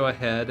 Let's go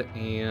ahead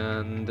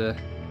and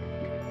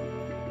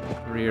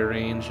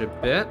rearrange a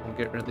bit. We'll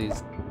get rid of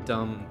these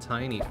dumb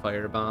tiny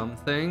firebomb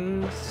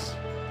things.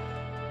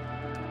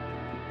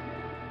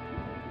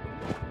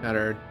 Got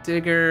our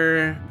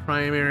digger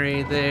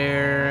primary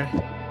there.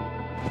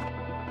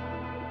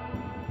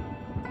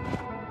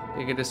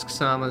 Gigadisc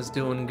Sama's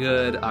doing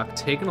good.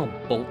 Octagonal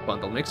Bolt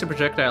Bundle. Makes a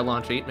projectile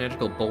launch 8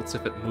 magical bolts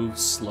if it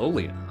moves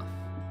slowly enough.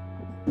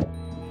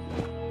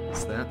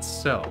 Is that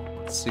so?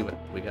 Let's see what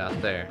we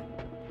got there.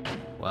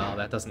 Well,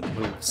 that doesn't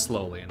move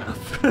slowly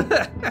enough.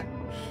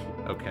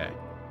 Okay.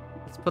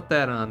 Let's put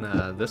that on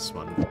this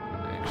one,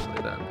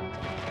 actually, then.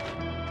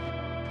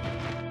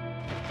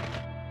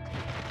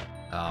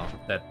 Oh,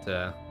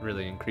 that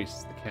really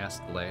increases the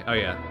cast delay. Oh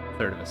yeah,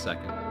 1/3 of a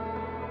second.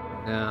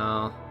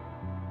 Now...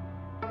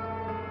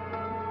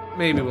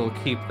 maybe we'll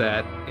keep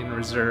that in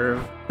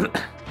reserve.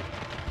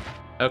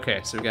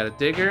 Okay, so we got a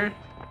digger,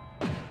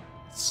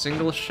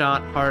 single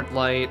shot hard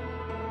light,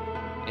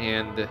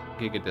 and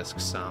Gigadisc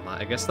Sama.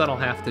 I guess that'll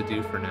have to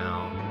do for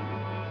now.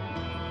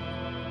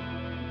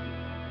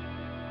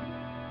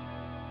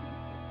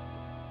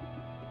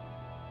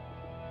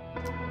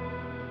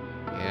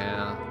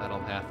 Yeah,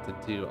 that'll have to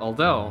do.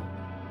 Although,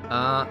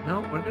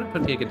 no, we're gonna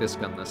put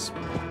Gigadisc on this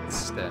one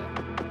instead.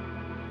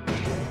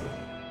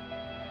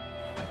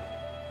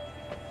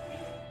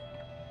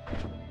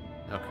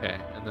 Okay,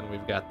 and then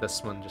we've got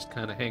this one just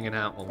kind of hanging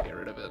out. We'll get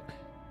rid of it.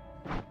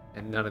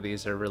 And none of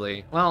these are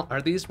really... well,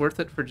 are these worth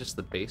it for just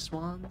the base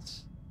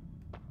wands?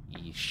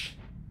 Yeesh.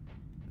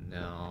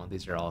 No,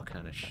 these are all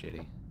kind of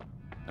shitty.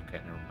 Okay,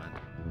 never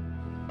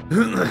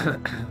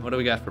mind. What do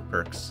we got for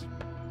perks?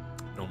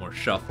 No more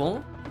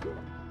shuffle.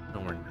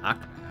 No more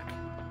knockback.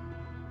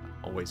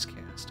 Always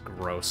cast.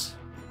 Gross.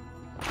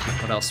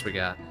 What else we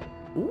got?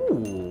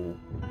 Ooh.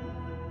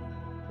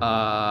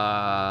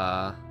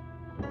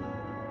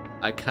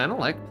 I kind of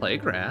like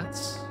Plague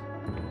Rats.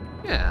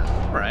 Yeah,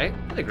 alright.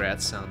 Plague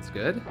Rats sounds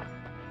good.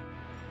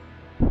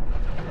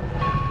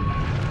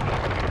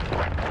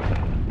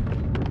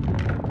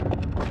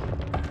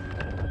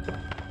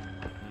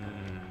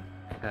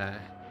 Okay.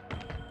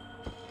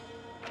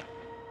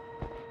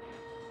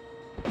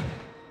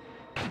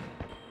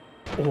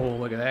 Oh,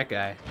 look at that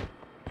guy.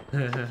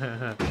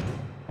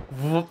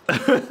 Whoop.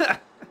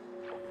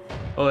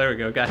 Oh, there we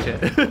go. Gotcha.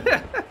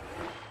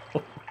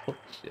 Oh,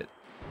 shit.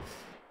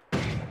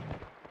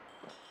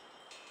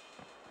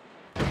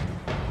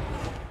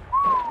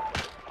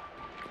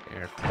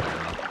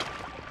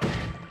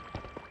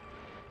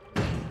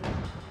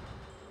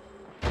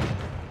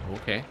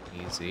 Okay,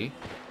 easy.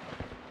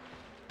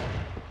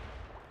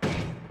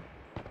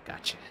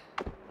 Gotcha.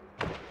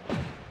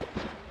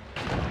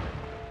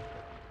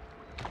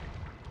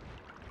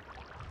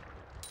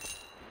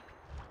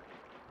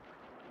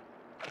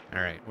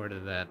 Alright, where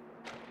did that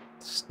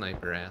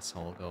sniper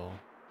asshole go?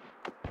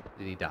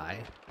 Did he die?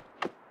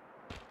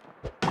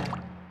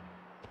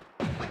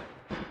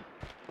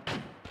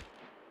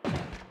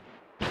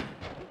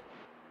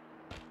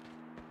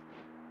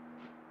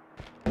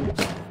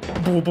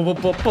 Boop, boop,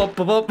 boop, boop,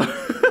 boop, boop.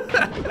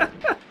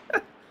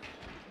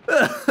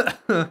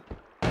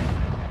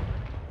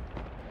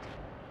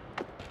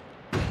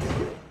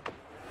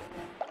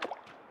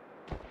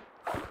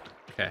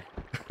 Okay.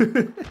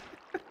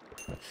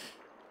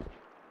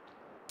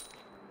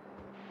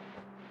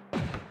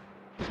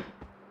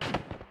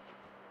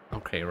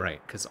 Okay,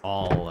 right, because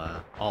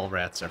all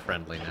rats are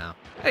friendly now.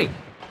 Hey,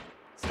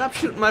 stop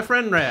shooting my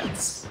friend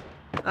rats.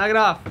 Knock it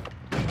off,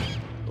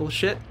 little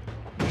shit.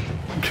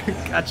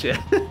 Gotcha.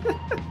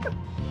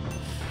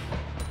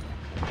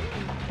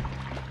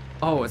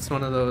 Oh, it's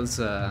one of those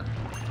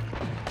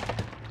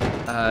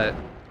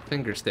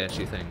finger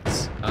statue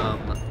things.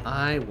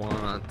 I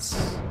want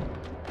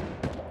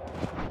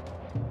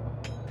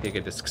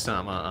Gigadisc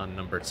Sama on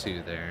number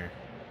 2 there.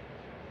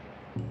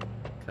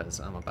 Because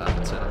I'm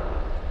about to...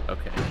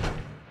 okay.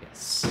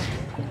 Yes.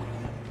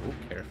 Oh,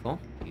 careful.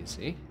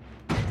 Easy.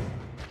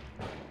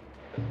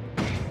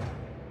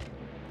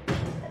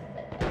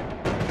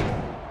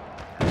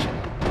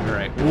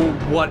 Alright. Ooh,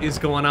 what is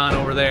going on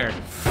over there?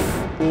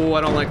 Ooh,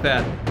 I don't like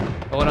that.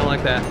 Oh, I don't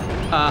like that.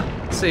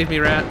 Save me,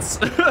 rats.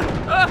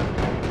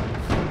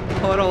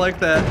 Oh, I don't like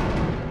that.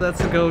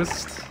 That's a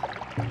ghost.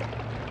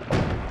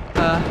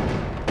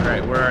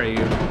 Alright, where are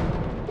you?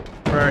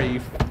 Where are you,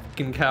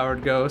 fucking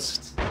coward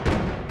ghost?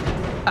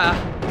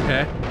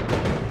 Okay.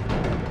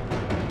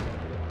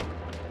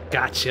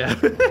 Gotcha.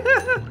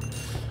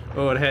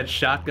 Oh, it had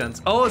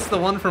shotguns. Oh, it's the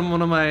one from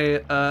one of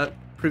my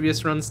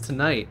previous runs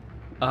tonight.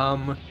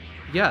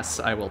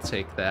 Yes, I will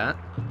take that.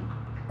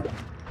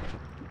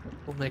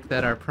 We'll make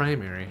that our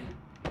primary.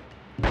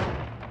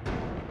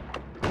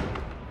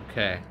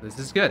 Okay, this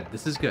is good.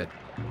 This is good.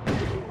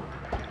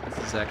 This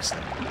is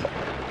excellent.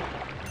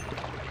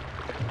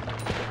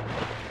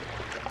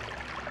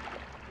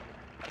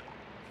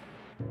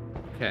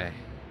 Okay.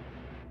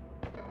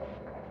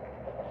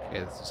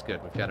 Okay, this is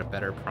good. We've got a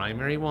better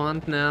primary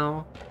wand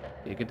now.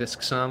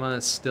 Gigadisc Sama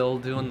is still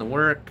doing the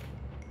work.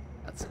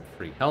 Got some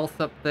free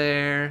health up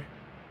there.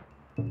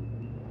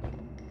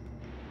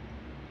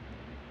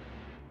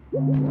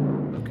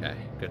 Okay,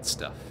 good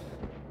stuff.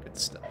 Good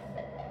stuff.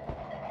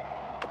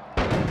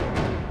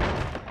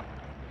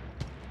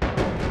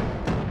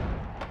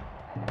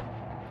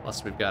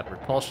 Plus we've got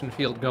repulsion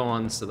field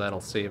going, so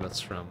that'll save us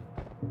from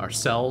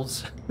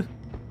ourselves.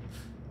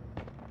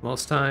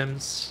 Most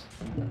times.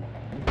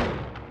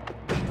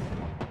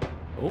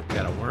 Oh,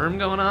 got a worm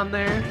going on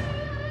there.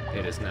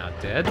 It is now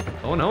dead.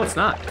 Oh no, it's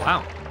not.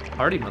 Wow.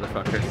 Party,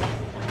 motherfucker.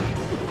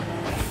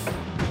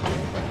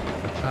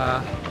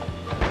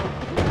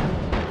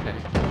 Okay,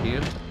 thank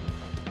you.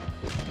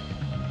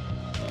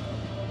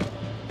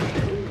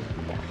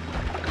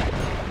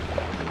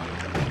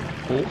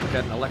 Oh,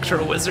 got an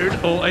Electro Wizard.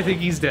 Oh, I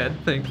think he's dead,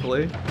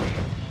 thankfully.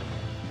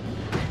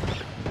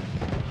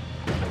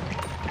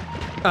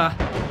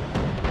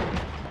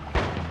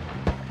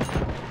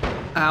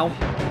 Ow.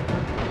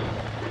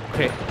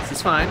 Okay, this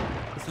is fine.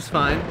 This is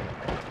fine.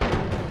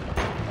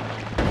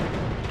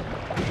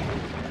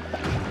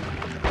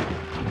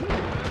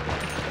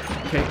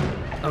 Okay,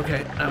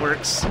 okay, that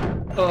works.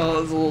 Oh,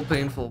 it was a little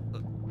painful,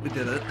 but we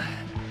did it.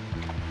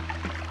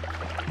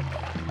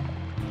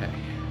 Okay,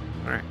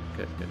 alright,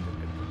 good, good, good,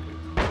 good, good,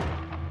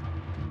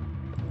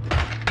 good.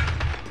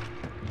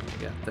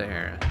 We got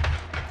there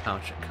a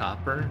pouch of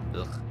copper.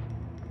 Ugh.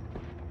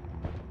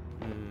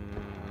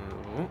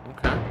 Oh,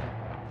 okay.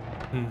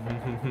 You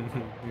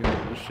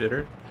little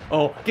shitter.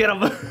 Oh, get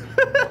him!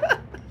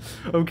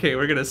 Okay,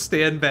 we're gonna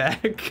stand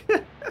back.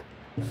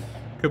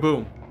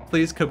 Kaboom.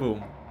 Please,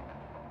 kaboom.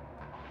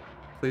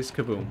 Please,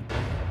 kaboom.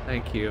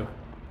 Thank you.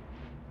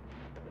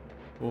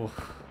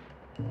 Oof.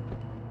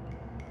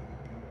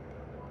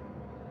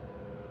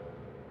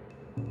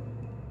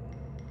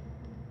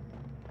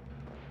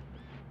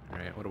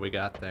 Alright, what do we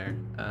got there?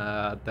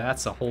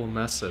 That's a whole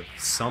mess of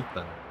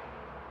something.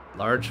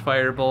 Large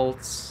fire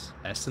bolts,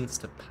 essence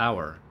to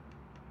power.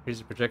 Here's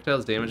the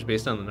projectiles damage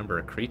based on the number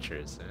of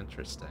creatures.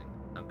 Interesting.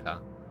 Okay.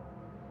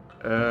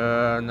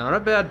 Not a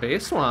bad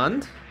base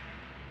wand.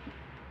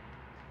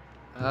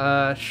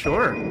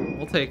 Sure.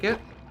 We'll take it.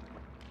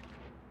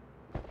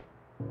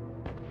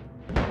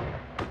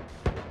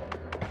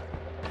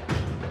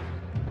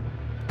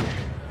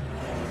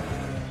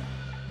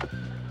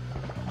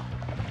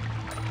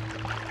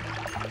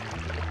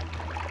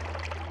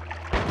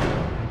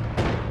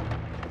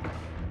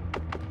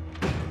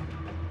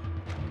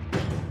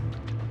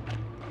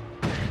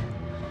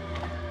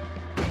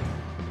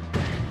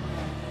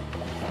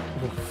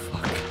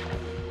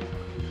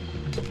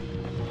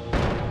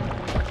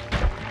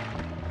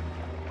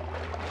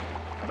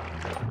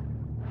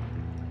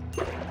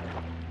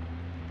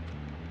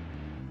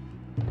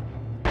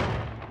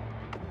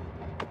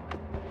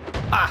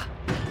 Ah!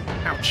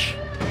 Ouch.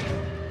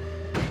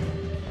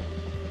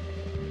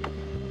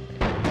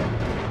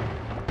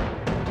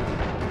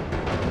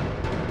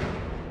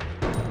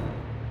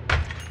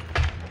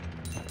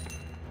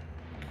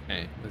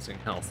 Okay, losing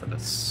health at a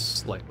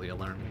slightly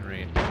alarming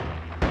rate.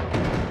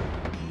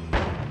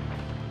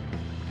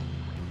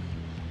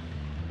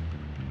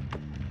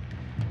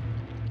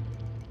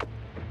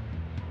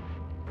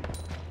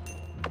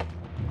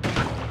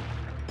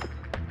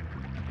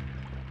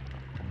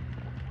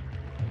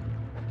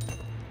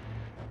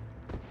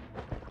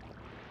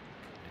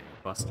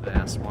 Busted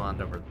ass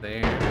wand over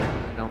there.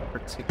 I don't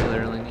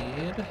particularly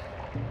need.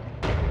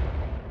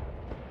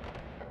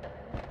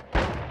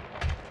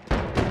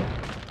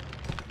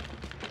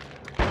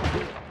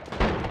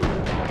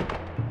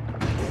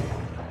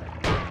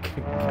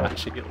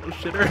 Gosh, you little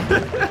shitter.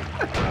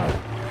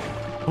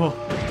 Oh.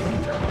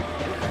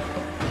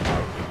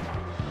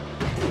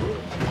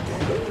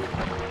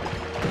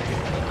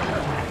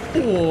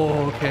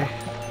 Oh, okay.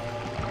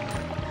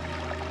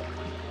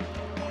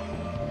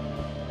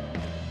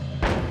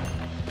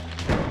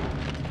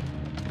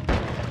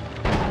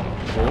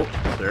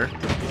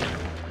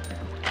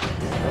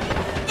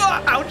 Oh,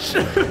 ouch!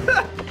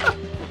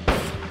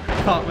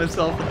 Caught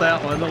myself with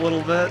that one a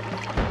little bit.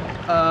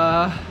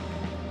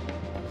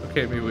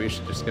 Okay, maybe we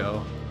should just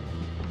go.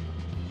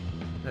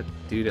 That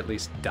dude at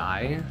least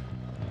die.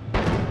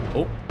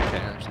 Oh, okay,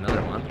 there's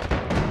another one.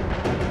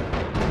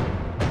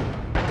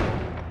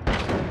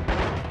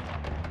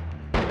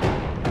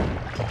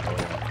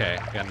 Okay,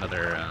 got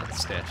another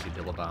statue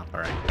Dillabop,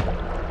 alright.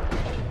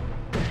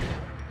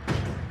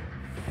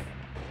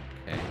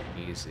 Okay,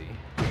 easy.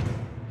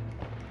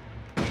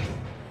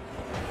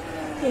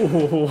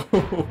 Oh,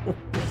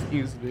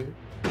 excuse me.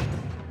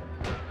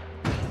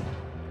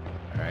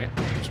 Alright,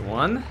 there's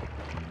one.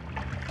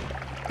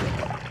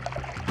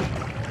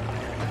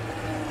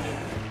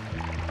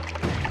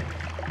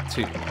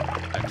 Two.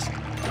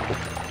 Excellent.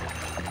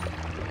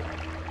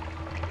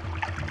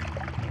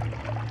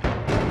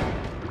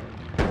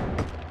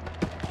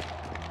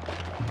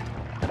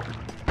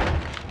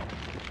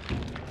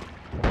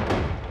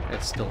 I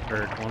still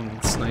heard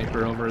one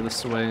sniper over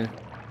this way.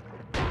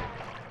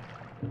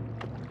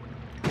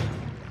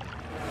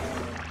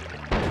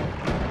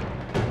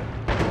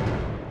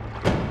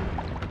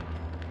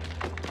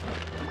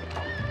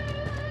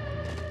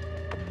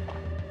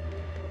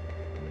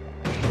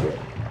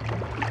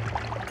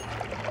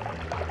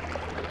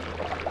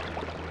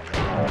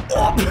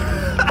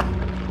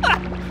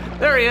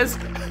 There he is!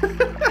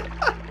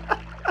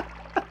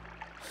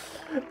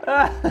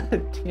 Ah,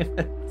 damn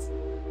it.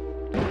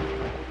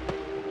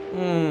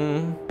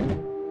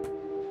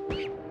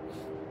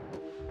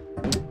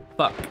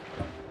 Fuck.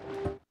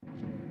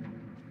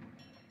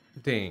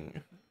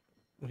 Ding.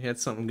 We had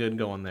something good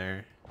going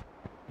there.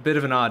 Bit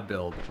of an odd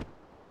build,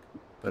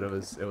 but it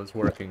was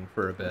working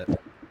for a bit.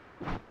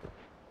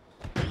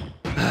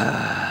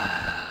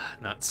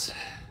 Nuts.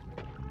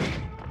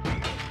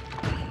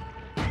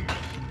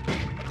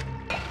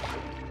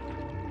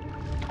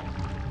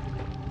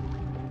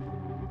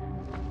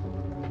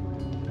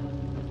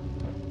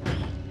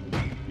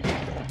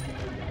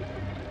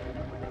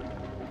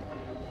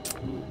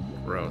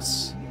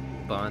 Gross.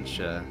 Bunch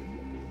of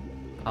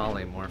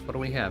polymorph. What do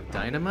we have?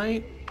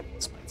 Dynamite?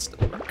 This might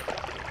still work.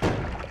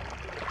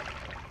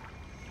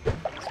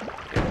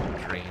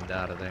 Get drained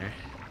out of there.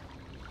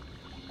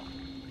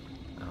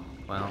 Oh,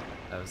 well,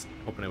 I was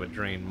hoping it would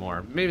drain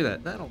more. Maybe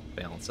that'll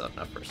balance out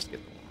enough for us to get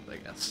the wand, I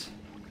guess.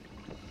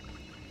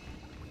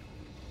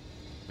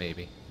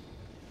 Maybe.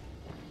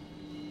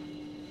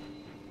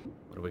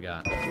 What do we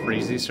got?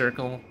 Freezy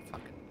circle?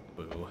 Fucking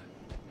boo.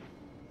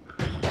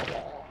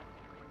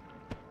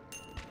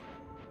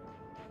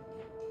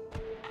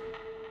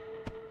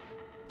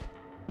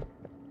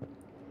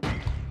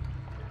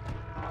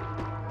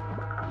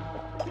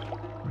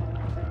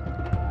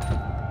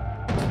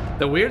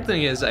 The weird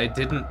thing is I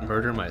didn't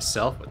murder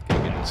myself with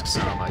Gigadisc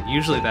Sama.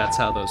 Usually that's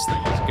how those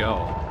things go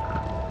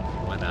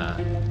when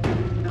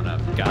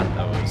I've got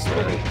those,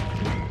 but...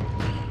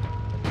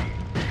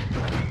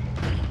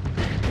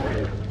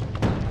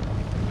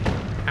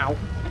 Ow.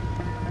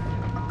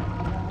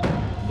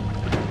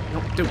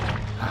 No, dude.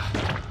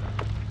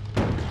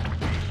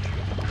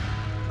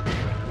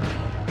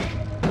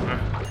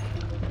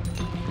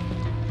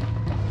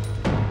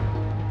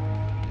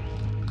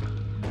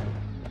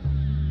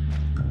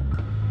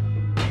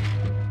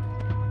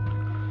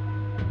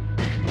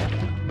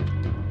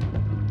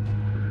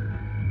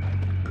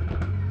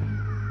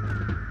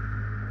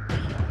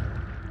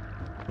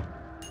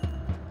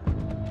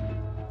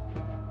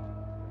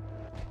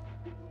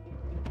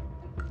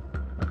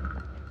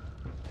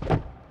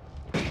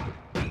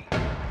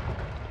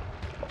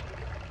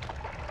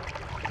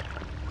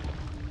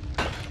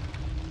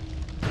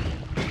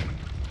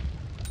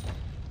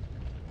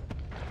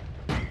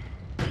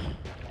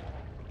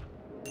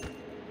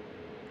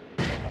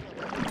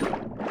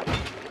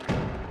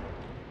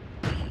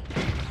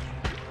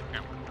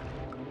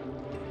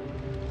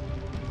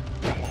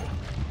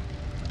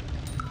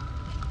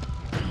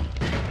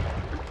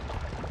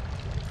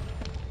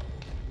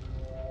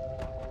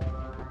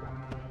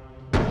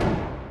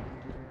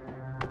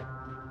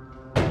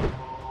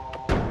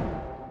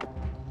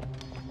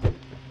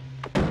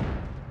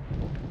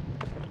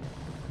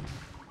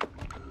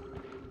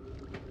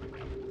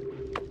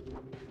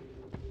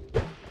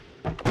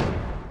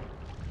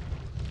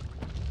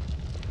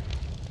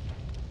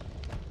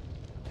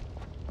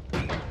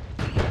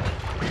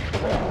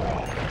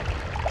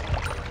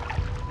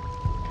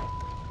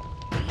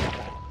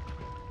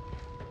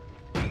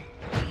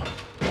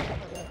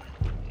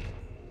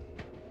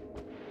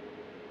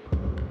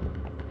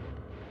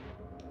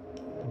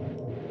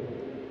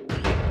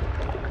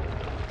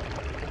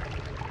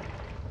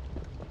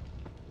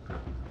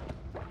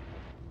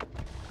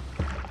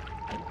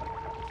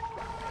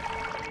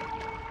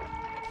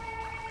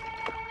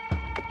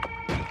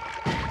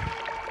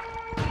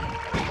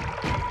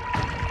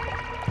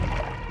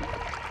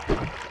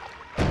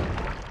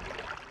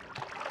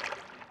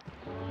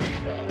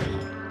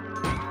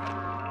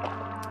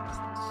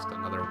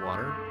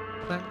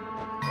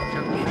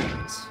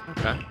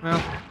 Okay,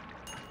 well,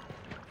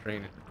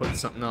 drain it. Put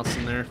something else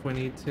in there if we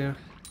need to.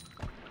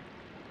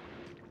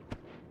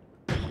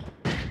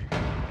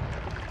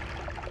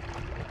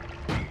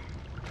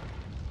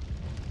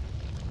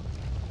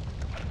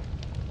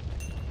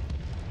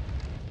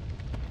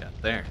 Yeah,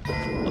 there.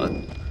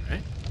 Blood.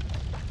 Alright.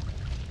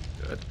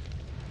 Good.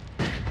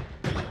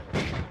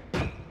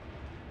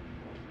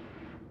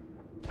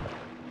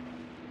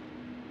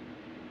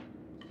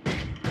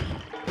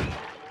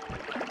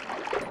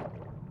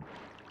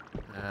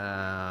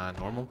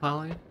 Normal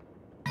poly?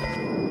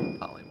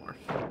 Polymorph.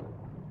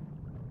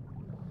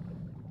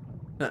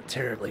 Not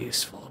terribly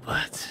useful,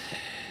 but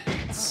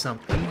it's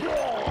something.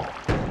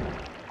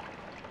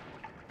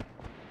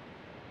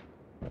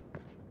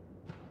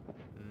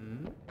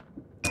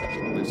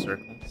 Blue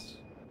circles.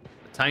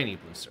 Tiny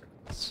blue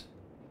circles.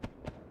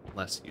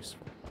 Less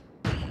useful.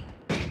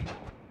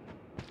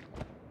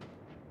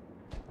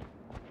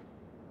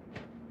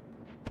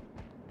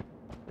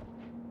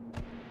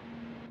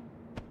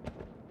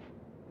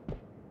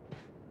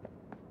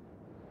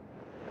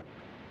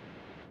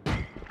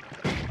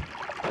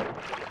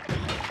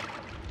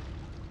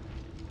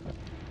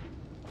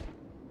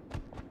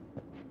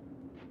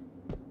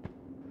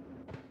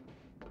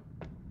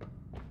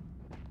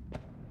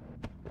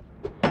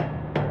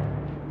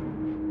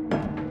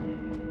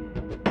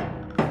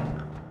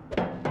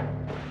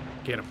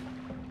 Get him.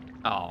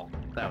 Oh,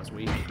 that was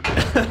weak.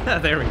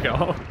 There we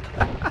go.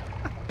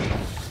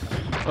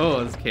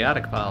 Oh, it's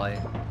chaotic poly.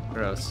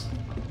 Gross.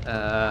 We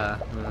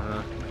have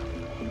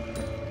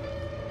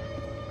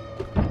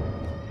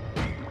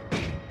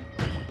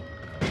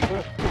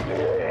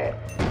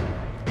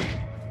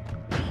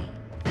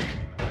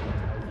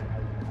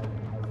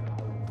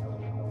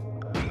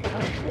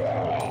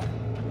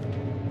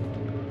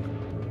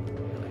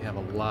a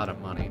lot of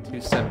money.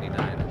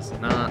 279 is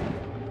not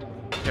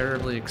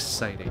terribly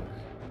exciting.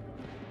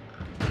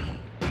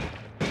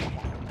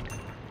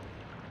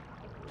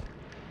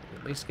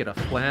 At least get a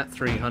flat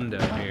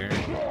 300 here.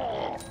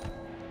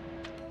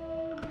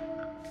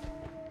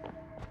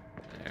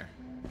 There.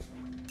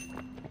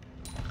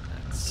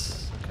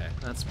 That's okay.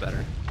 That's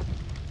better.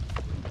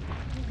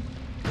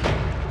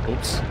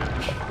 Oops.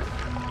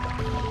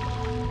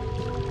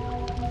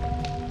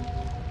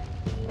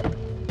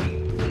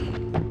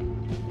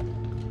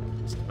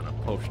 Just put a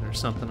potion or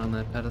something on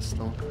that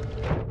pedestal.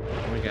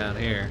 What do we got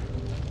here?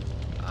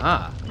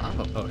 Ah,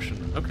 lava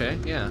potion. Okay,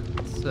 yeah.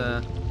 Let's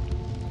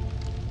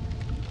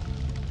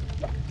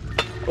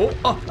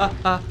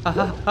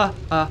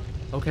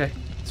Okay,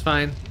 it's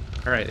fine.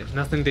 Alright, there's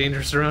nothing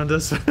dangerous around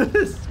us.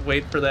 Just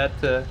wait for that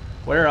to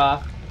wear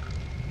off.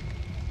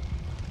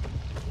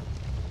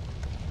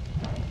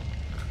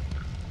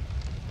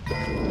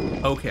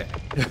 Okay.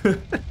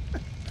 What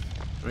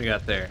we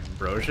got there?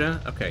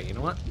 Ambrosia? Okay, you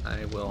know what?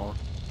 I will...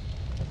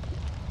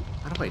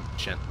 How do I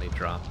gently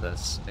drop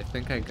this? I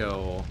think I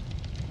go...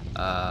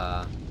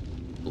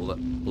 Blip,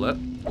 blip,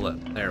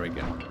 blip. There we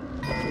go.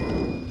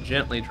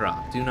 Gently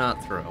drop. Do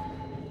not throw.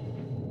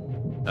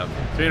 Okay,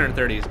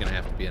 330 is gonna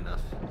have to be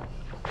enough.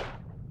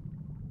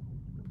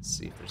 Let's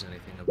see if there's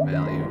anything of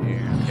value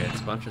here. Okay,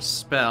 it's a bunch of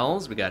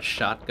spells. We got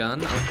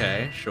shotgun.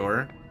 Okay,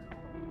 sure.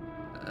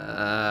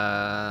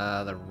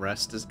 The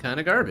rest is kind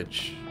of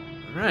garbage.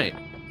 All right.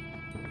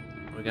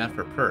 What we got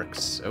for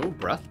perks? Oh,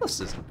 breathless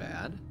isn't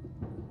bad.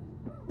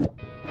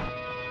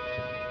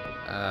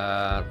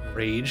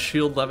 Rage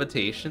shield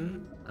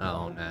levitation.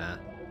 Oh, nah.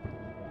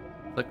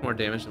 Inflict more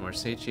damage the more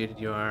satiated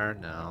you are.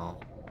 No.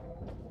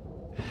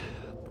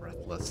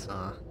 Breathless,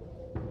 huh?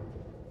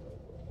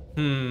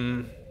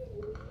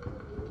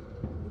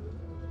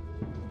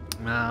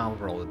 I'll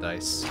roll the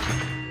dice.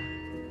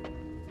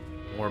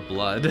 More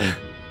blood.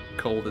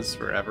 Cold is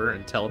forever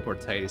and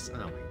teleportitis.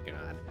 Oh my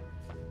god.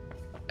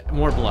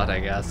 More blood, I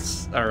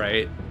guess. All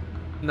right.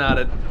 Not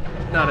a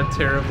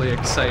terribly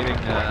exciting.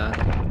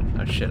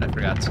 Oh shit! I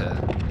forgot to.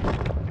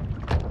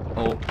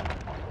 Oh,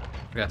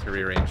 forgot to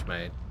rearrange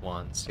my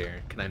wands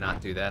here. Can I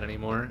not do that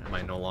anymore? Am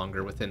I no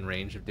longer within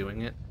range of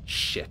doing it?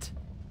 Shit.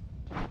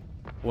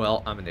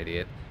 Well, I'm an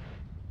idiot.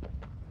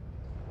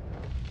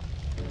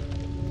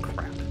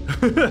 Crap.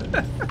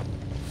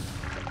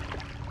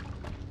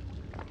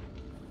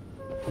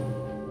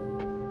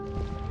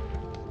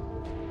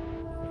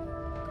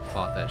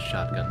 Fought that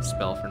shotgun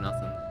spell for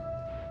nothing.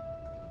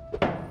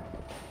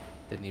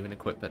 Didn't even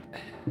equip it.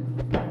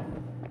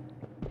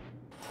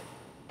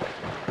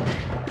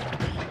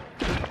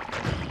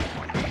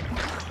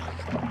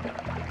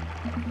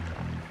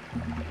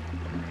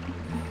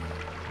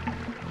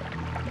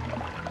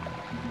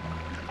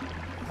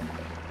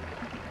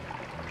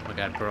 Oh my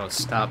god, gross.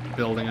 Stop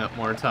building up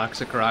more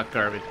toxic rock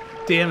garbage.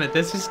 Damn it,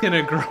 this is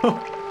gonna grow.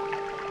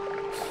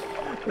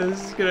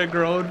 This is gonna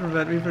grow and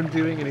prevent me from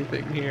doing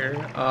anything here.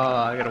 Oh,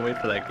 I gotta wait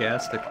for that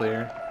gas to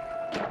clear.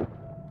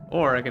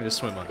 Or I can just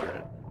swim under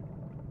it.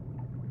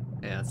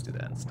 Yeah, let's do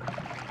that instead.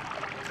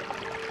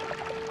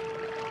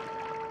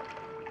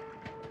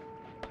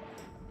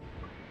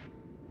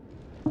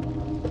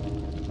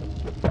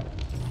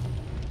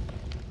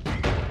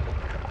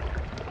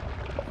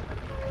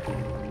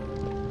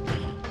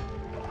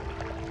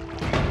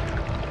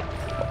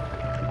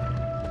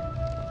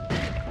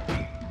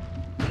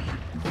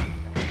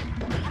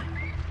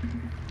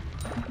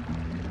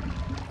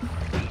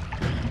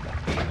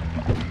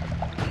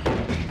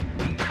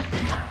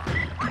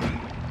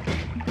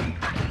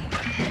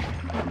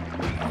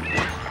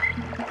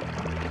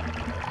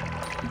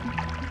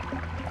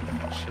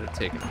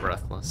 Taken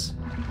breathless.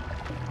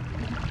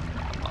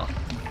 Oh.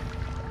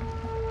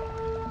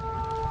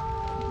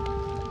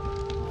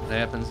 What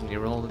happens when you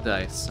roll the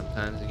dice?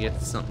 Sometimes you get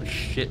something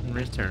shit in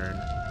return.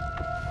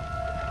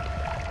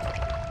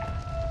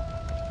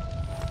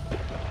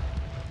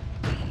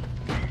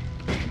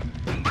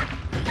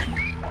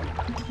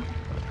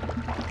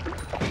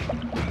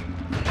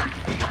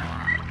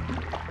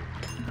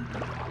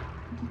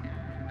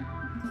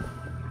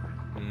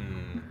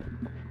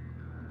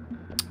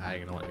 Are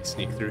you gonna let me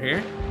sneak through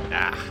here?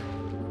 Ah.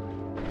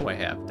 What do I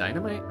have?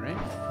 Dynamite, right?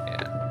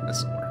 Yeah,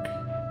 this'll work.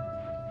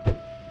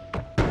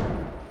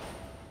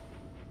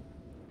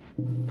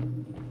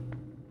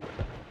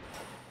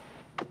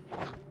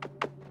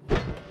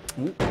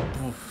 Ooh,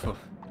 oof.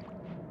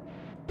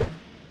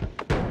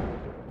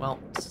 Well,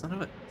 son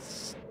of a...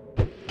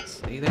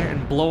 Stay there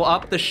and blow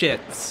up the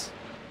shits.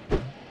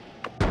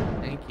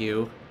 Thank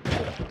you.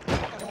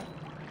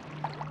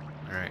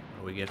 Alright, what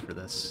do we get for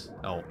this?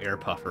 Oh, air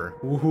puffer.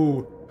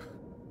 Woohoo!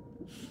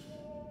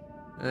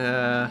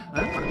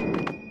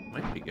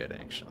 Might be good,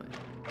 actually.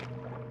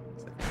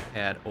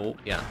 had, oh,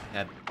 yeah,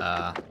 had,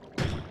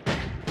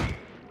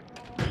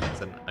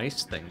 it's an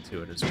ice thing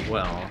to it as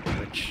well,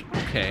 which,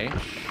 okay,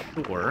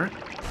 sure.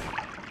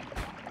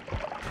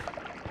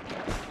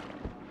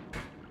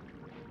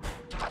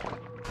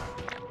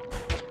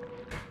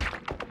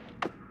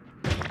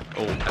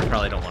 Oh, I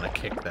probably don't want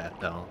to kick that,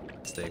 though,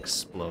 once they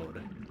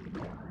explode.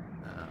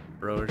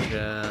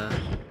 Ambrosia.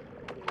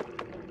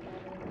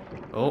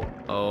 Oh,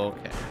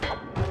 okay.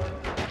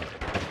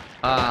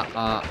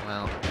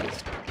 Well,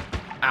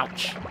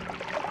 ouch.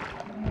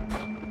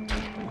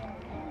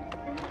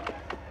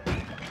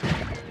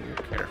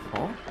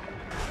 Careful.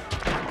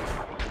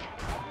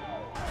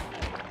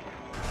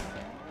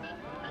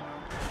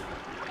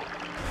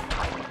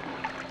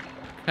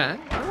 Okay,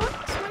 well,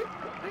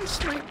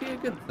 this might be a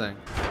good thing.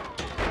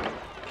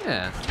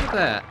 Yeah, look at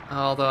that.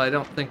 Although I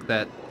don't think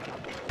that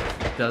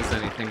does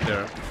anything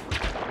to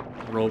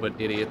robot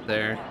idiot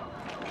there.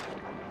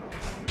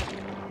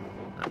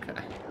 Okay.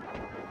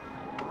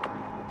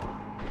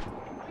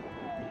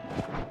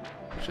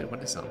 Actually,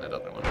 what is on that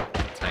other one?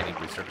 Tiny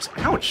booster.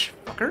 Ouch,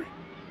 fucker!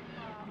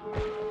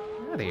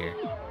 Get out of here.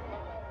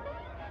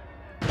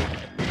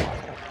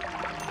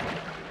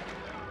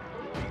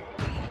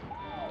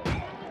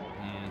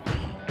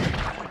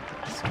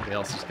 Somebody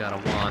else has got a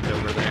wand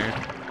over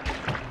there.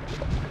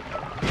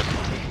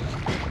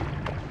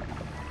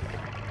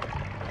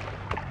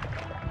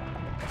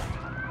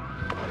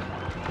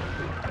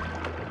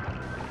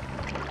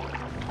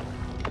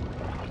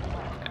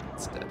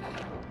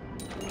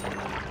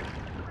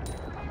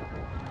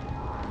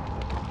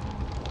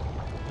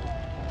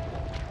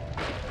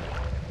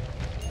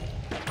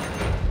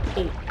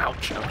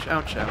 Ouch, ouch,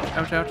 ouch, ouch,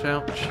 ouch, ouch,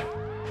 ouch.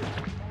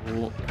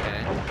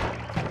 Okay.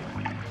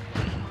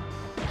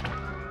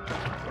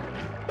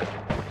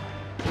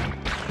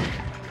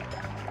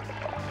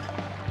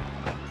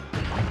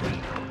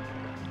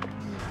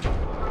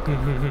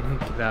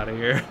 Get out of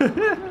here.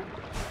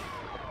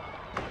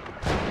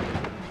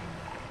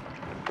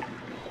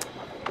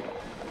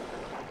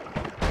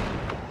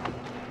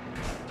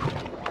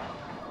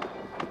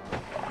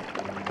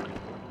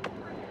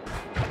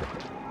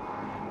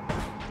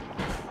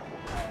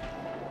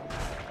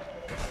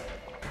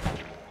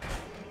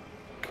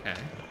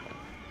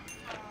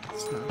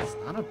 It's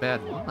not a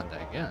bad wand,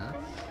 I guess.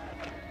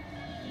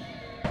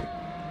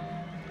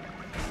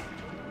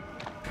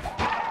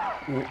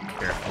 Ooh,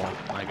 careful.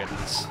 My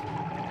goodness.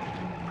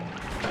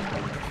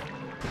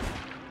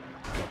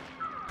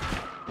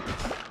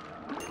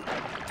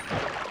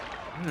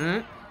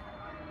 Alright.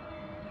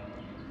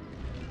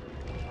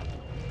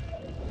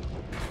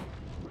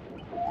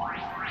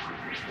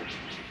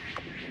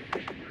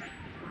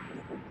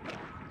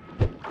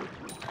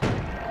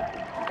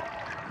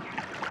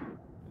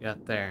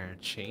 Got there.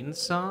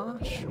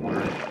 Chainsaw?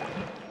 Sure.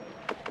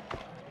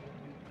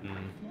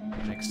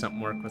 Make something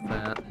work with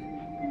that.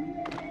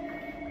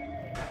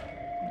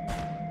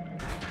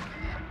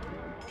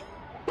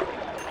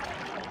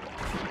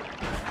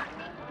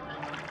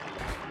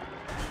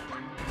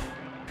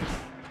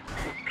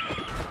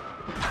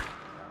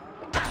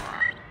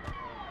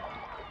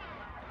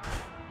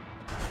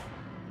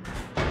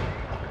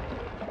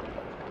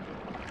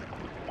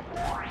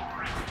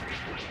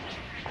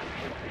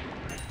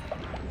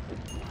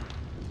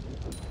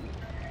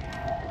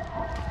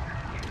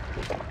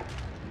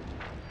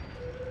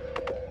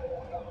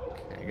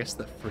 I guess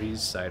the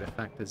freeze side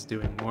effect is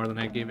doing more than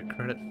I gave it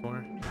credit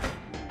for.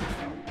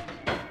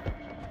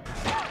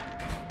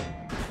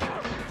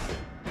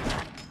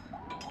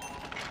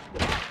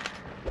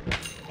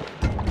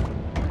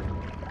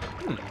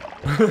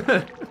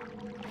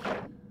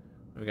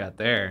 We got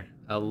there.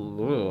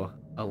 Ooh,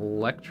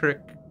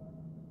 electric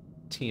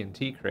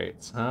TNT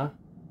crates, huh?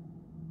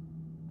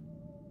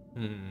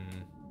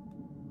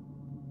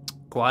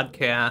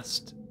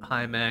 Quadcast,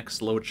 high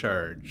max, low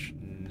charge.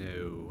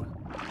 No.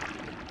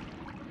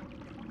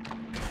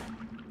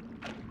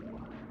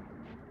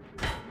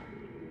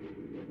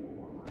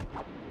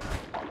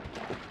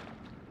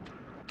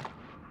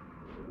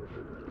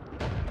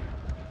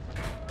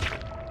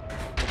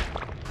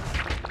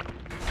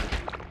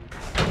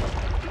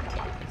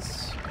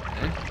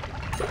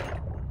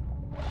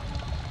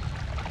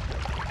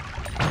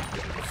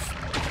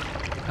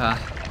 Alright.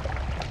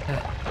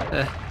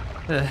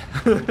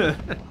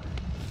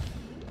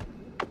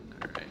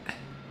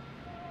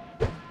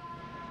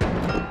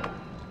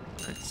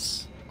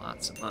 Nice.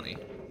 Lots of money.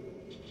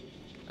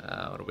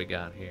 What do we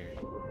got here?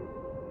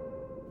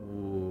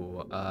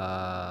 Ooh,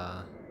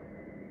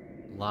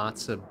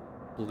 lots of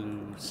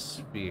blue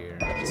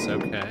spheres.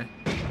 Okay.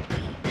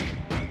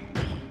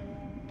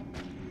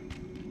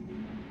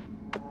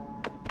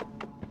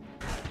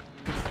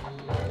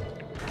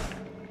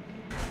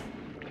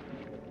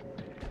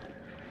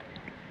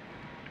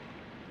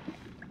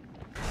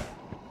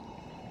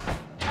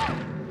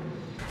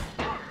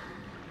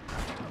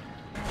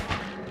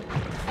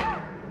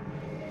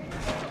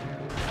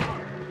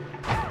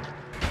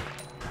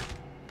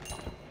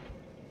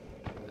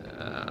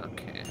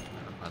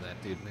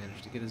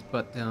 Get his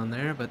butt down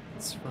there, but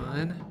it's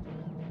fine.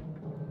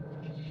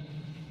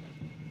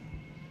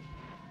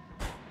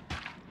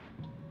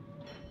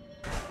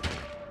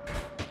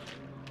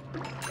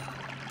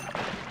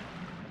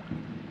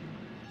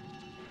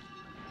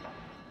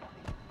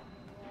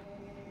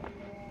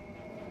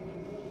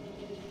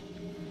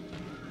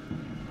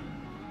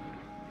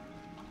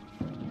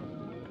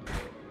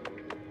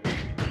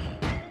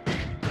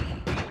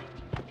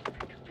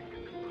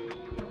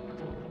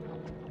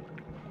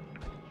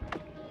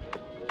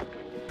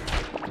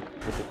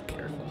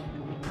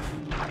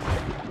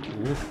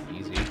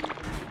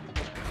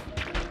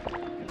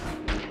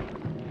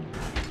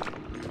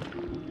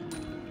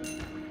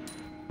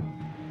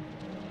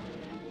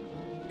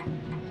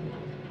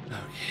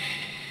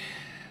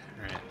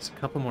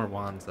 couple more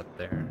wands up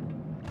there.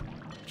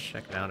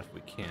 Check it out if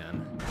we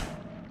can.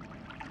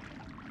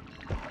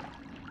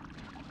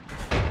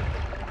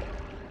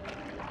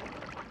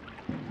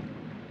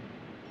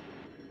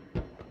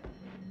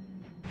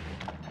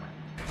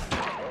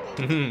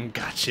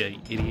 Gotcha, you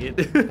idiot.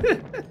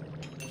 Trying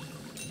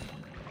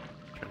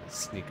to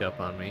sneak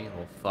up on me,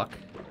 little fuck.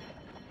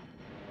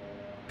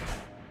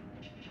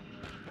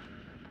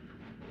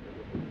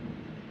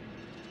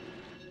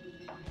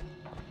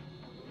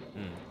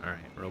 Alright,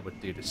 robot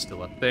dude is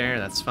still up there.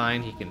 That's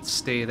fine, he can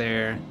stay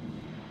there.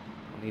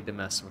 Don't need to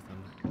mess with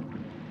him.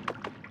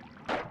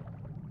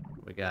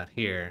 What we got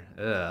here?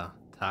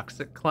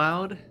 Toxic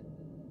Cloud.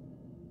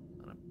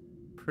 On a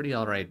pretty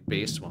alright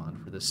base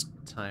wand for this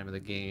time of the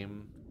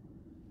game.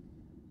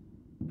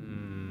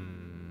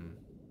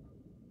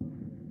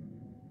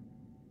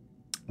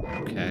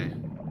 Okay.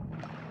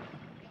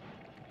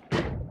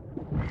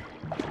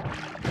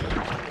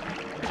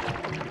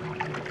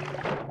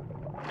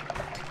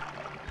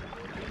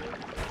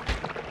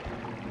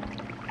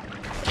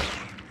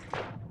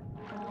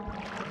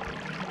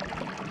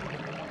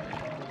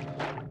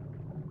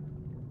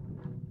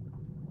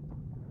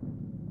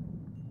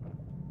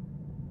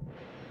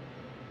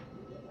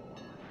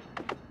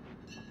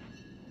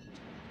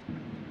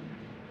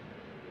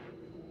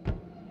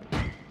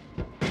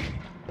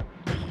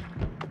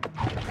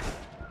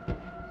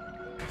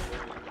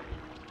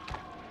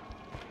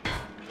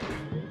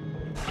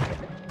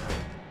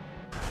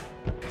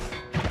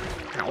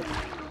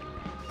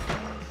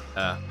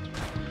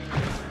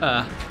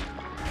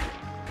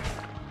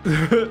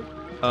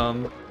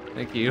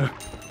 Thank you.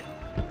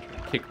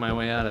 Kick my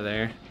way out of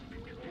there.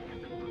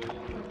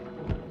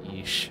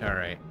 Yeesh,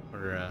 alright.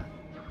 We're, in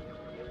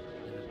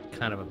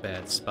kind of a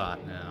bad spot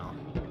now.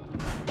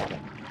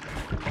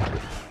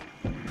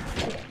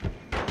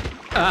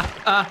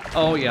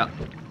 Oh yeah.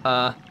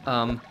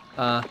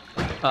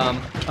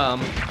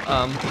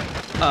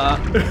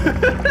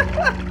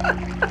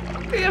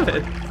 Damn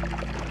it.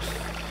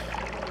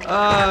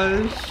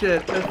 Oh,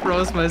 shit. I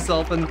froze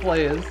myself in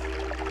place.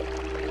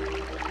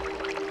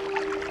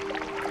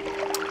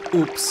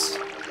 Oops.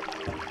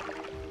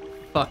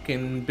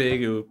 Fucking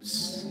big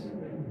oops.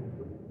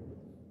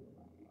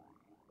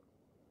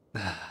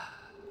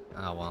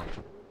 Oh well.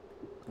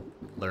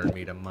 Learn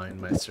me to mind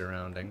my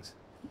surroundings.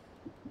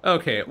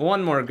 Okay,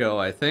 one more go,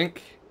 I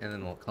think, and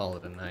then we'll call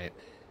it a night.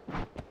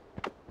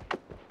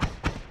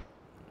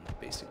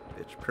 Basic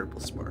bitch, purple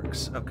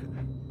sparks. Okay.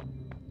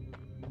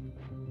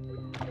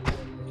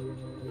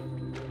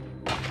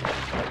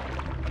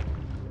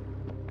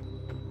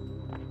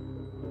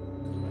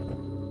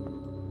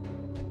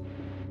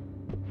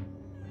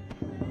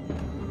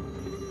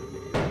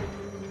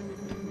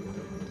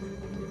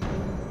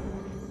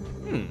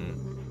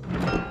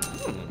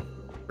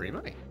 Free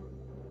money.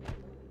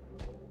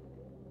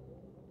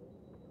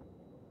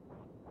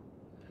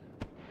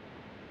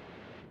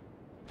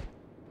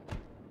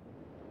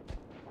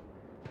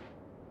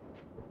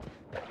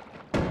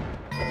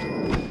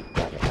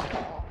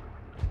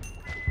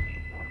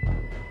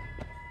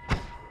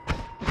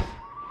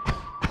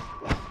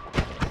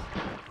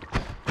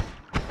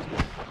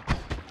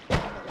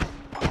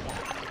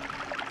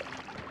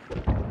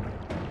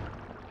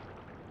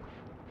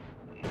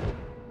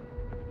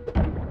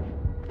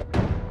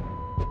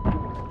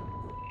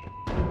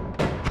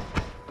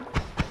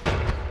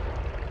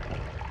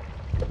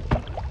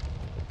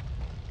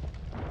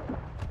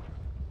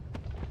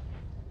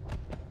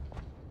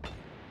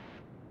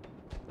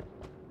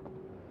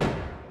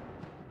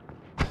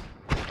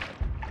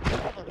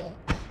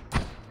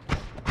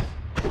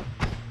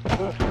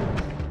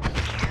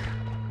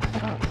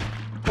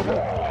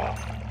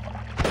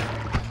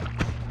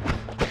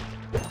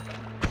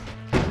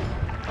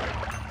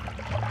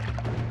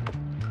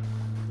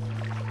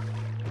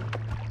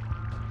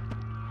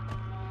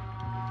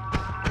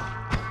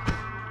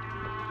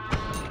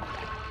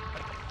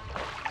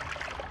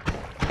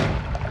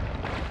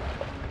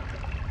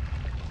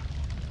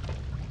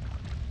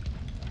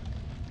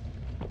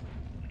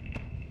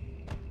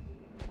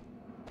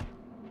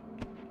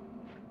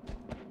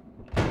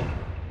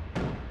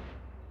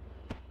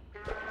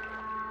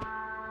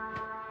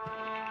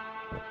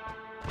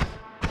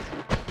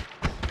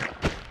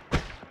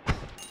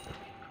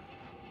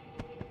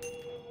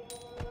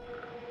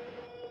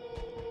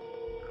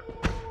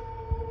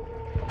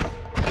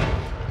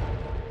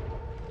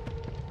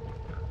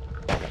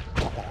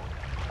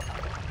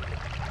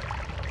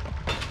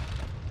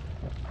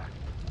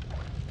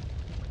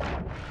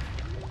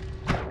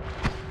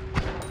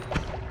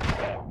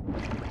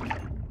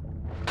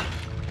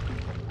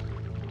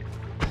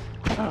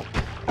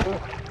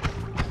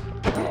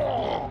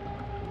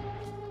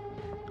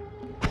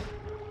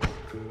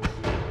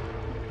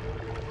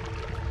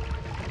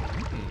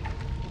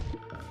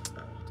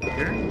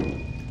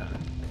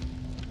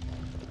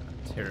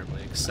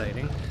 Terribly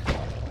exciting.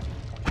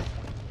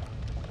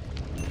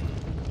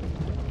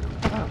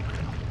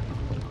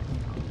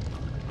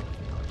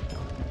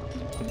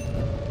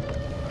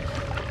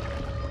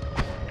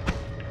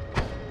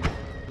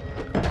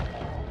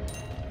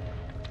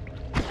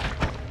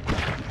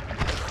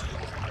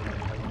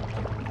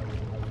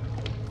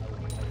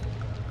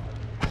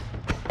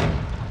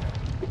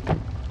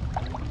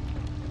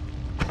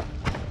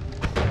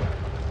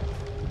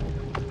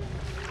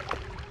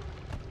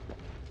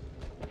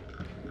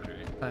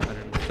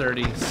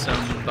 530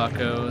 some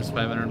buckos,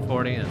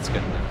 540. That's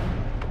good enough.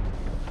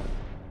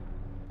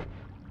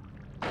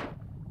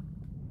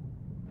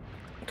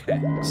 Okay,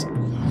 so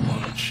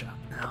loaded shot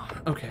now.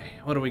 Okay,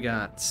 what do we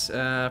got?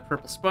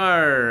 Purple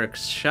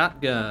sparks,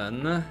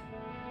 shotgun,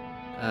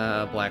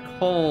 black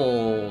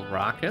hole,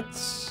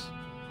 rockets,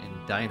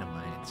 and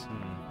dynamite.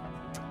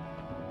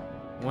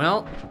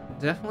 Well,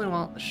 definitely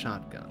want the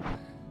shotgun.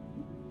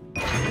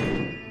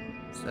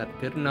 Is that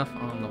good enough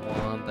on the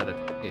one that it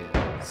is?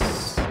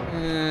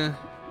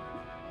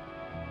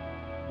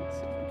 Let's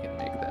see if we can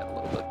make that a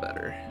little bit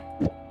better.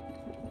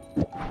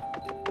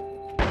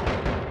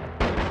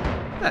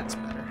 That's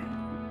better.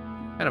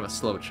 Kind of a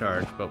slow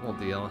charge, but we'll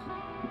deal.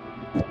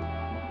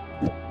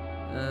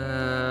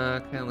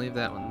 Can't leave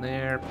that one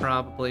there,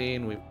 probably.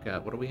 And we've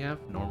got, what do we have?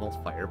 Normal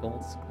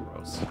firebolts?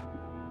 Gross.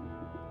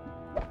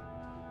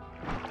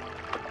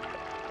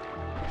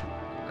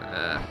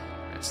 I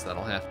guess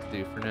that'll have to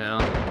do for now.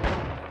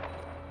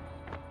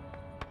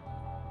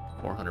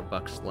 400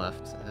 bucks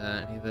left.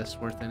 Any of this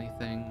worth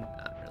anything?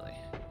 Not really.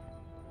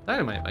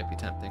 Dynamite might be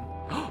tempting.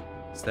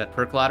 Is that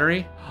perk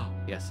lottery?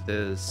 Yes, it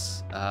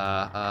is.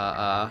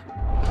 Damn.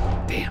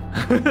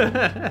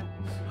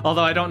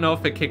 Although I don't know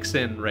if it kicks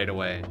in right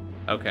away.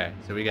 Okay,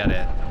 so we got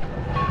it.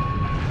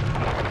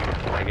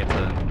 I get to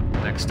the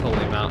next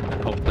holy mountain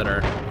and hope that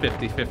our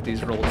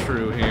 50-50s roll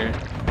true here.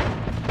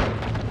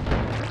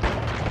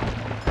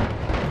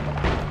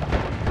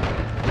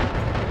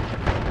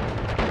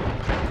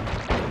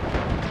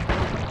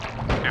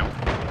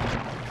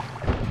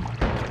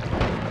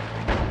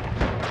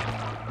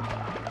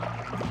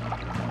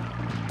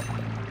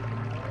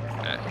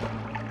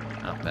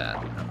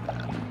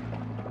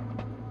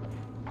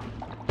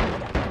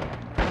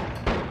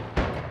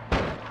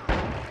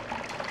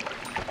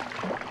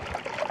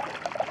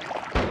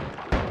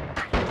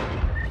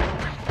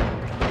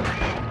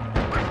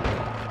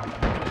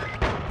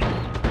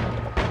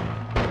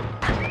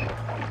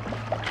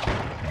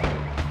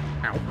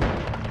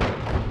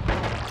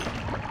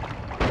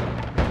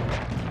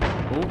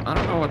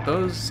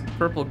 Those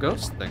purple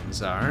ghost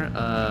things are.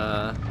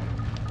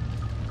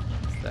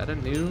 Is that a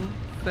new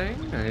thing?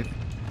 I don't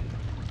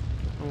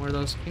know where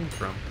those came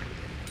from.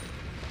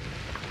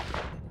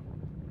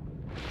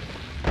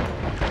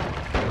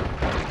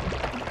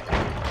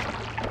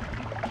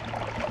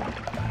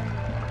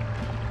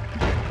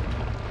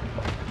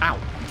 Ow!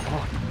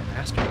 Oh,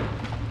 bastard.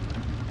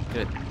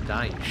 Good.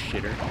 Die, you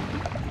shitter.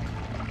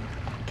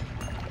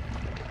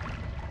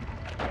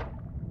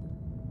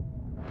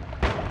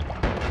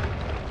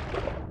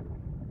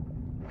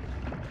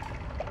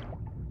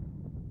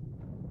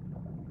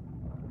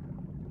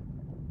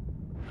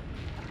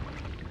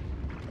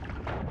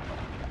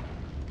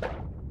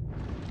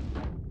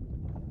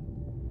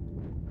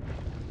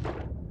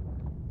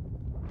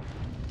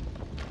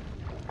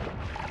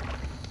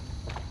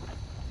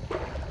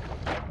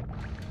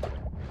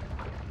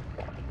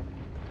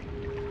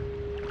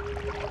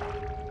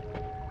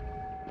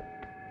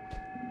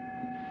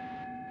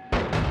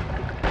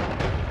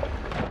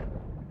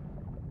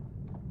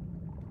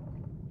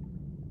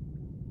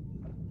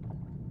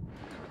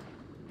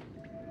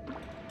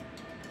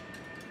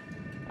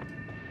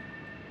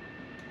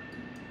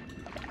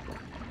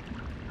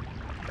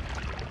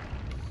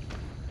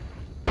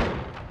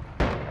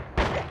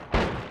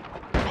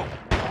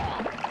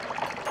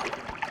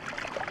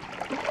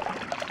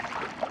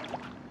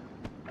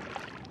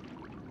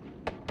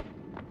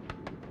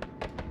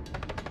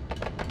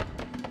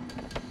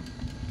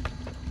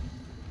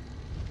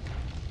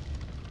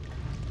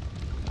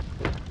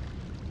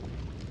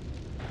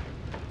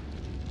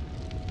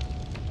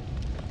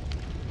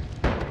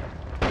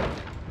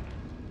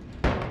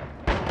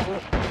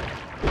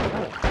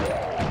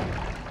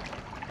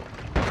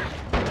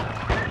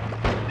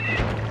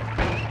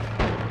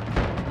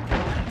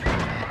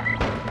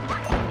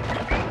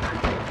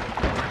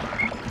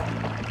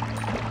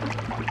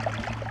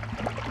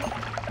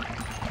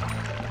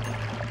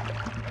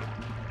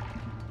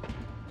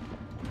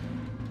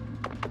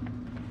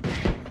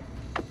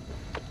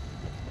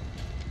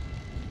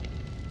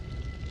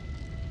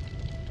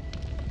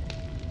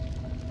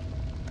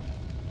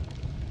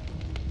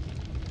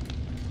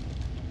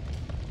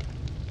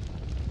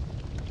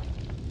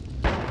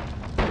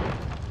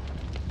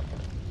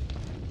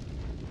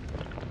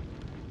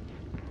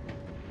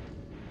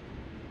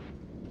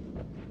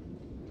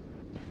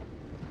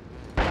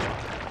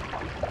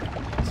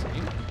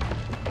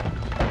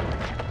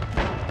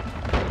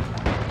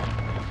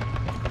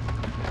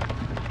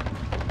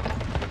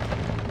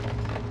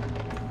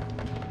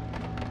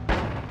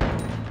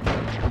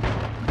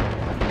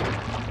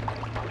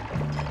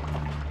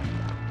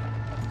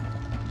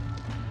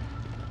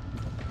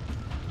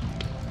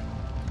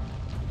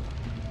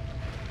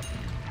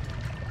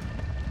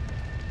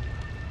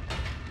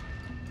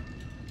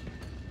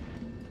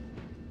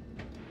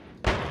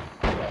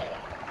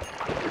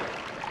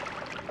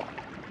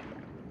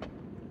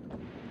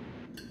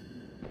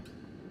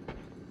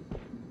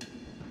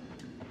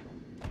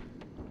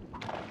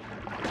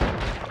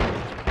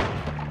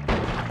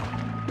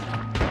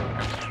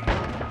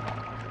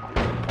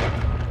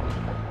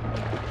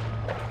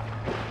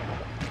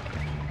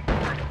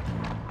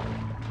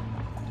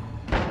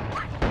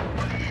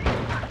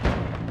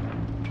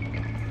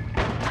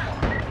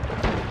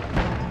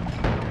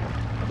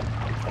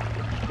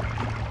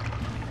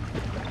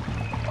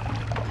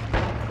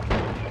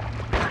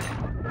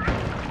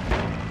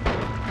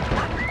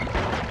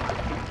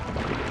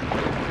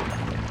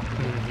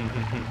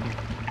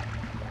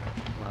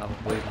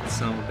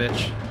 son of a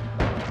bitch.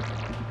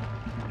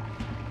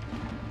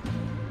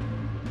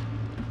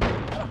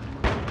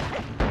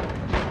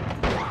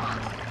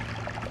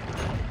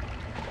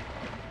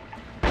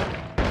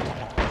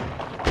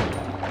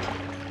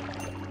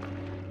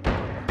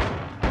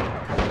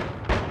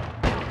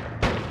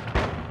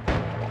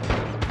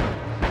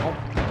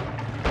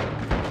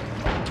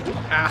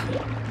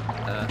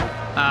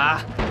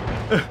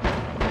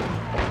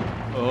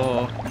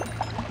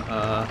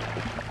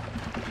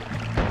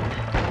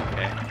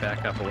 Okay,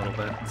 back up a little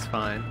bit. It's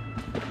fine.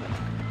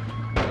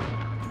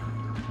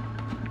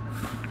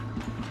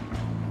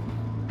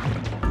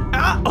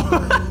 Ah!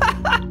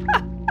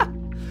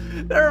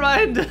 Never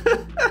mind.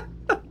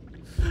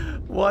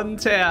 One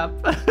tap.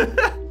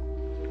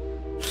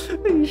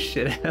 You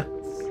shithouse.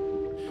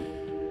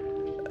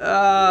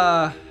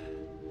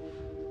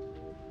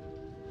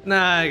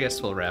 Nah, I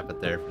guess we'll wrap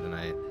it there for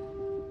tonight.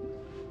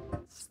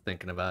 Just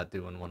thinking about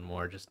doing one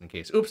more just in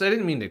case. Oops, I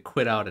didn't mean to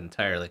quit out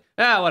entirely.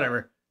 Ah,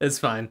 whatever. It's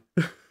fine.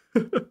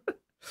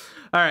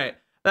 Alright,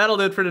 that'll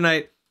do it for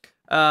tonight.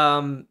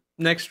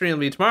 Next stream will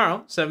be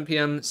tomorrow, 7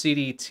 p.m.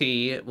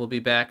 CDT. We'll be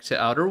back to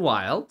Outer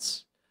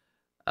Wilds.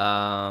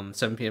 7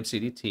 p.m.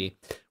 CDT.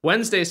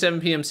 Wednesday,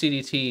 7 p.m.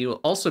 CDT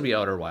will also be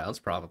Outer Wilds,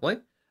 probably,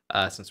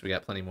 since we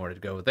got plenty more to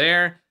go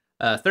there.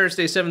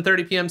 Thursday,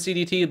 7:30 p.m.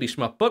 CDT will be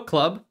Shmup Book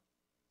Club.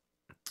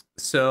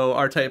 So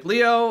R-Type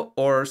Leo,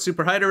 or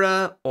Super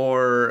Hydra,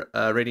 or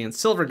Radiant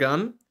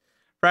Silvergun.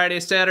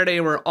 Friday, Saturday,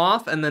 we're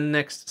off, and then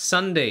next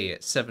Sunday,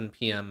 7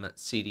 p.m.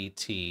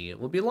 CDT,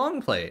 will be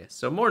long play.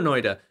 So more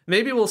Noita.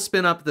 Maybe we'll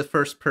spin up the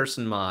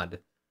first-person mod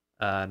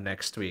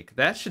next week.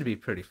 That should be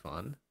pretty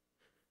fun.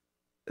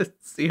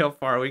 Let's see how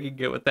far we can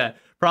get with that.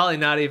 Probably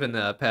not even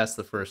past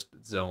the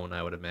first zone,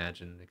 I would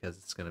imagine, because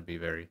it's going to be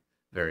very,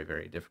 very,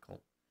 very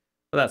difficult.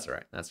 But that's all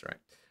right. That's all right.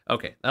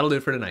 Okay, that'll do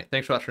it for tonight.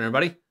 Thanks for watching,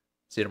 everybody.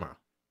 See you tomorrow.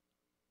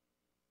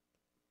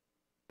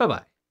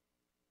 Bye-bye.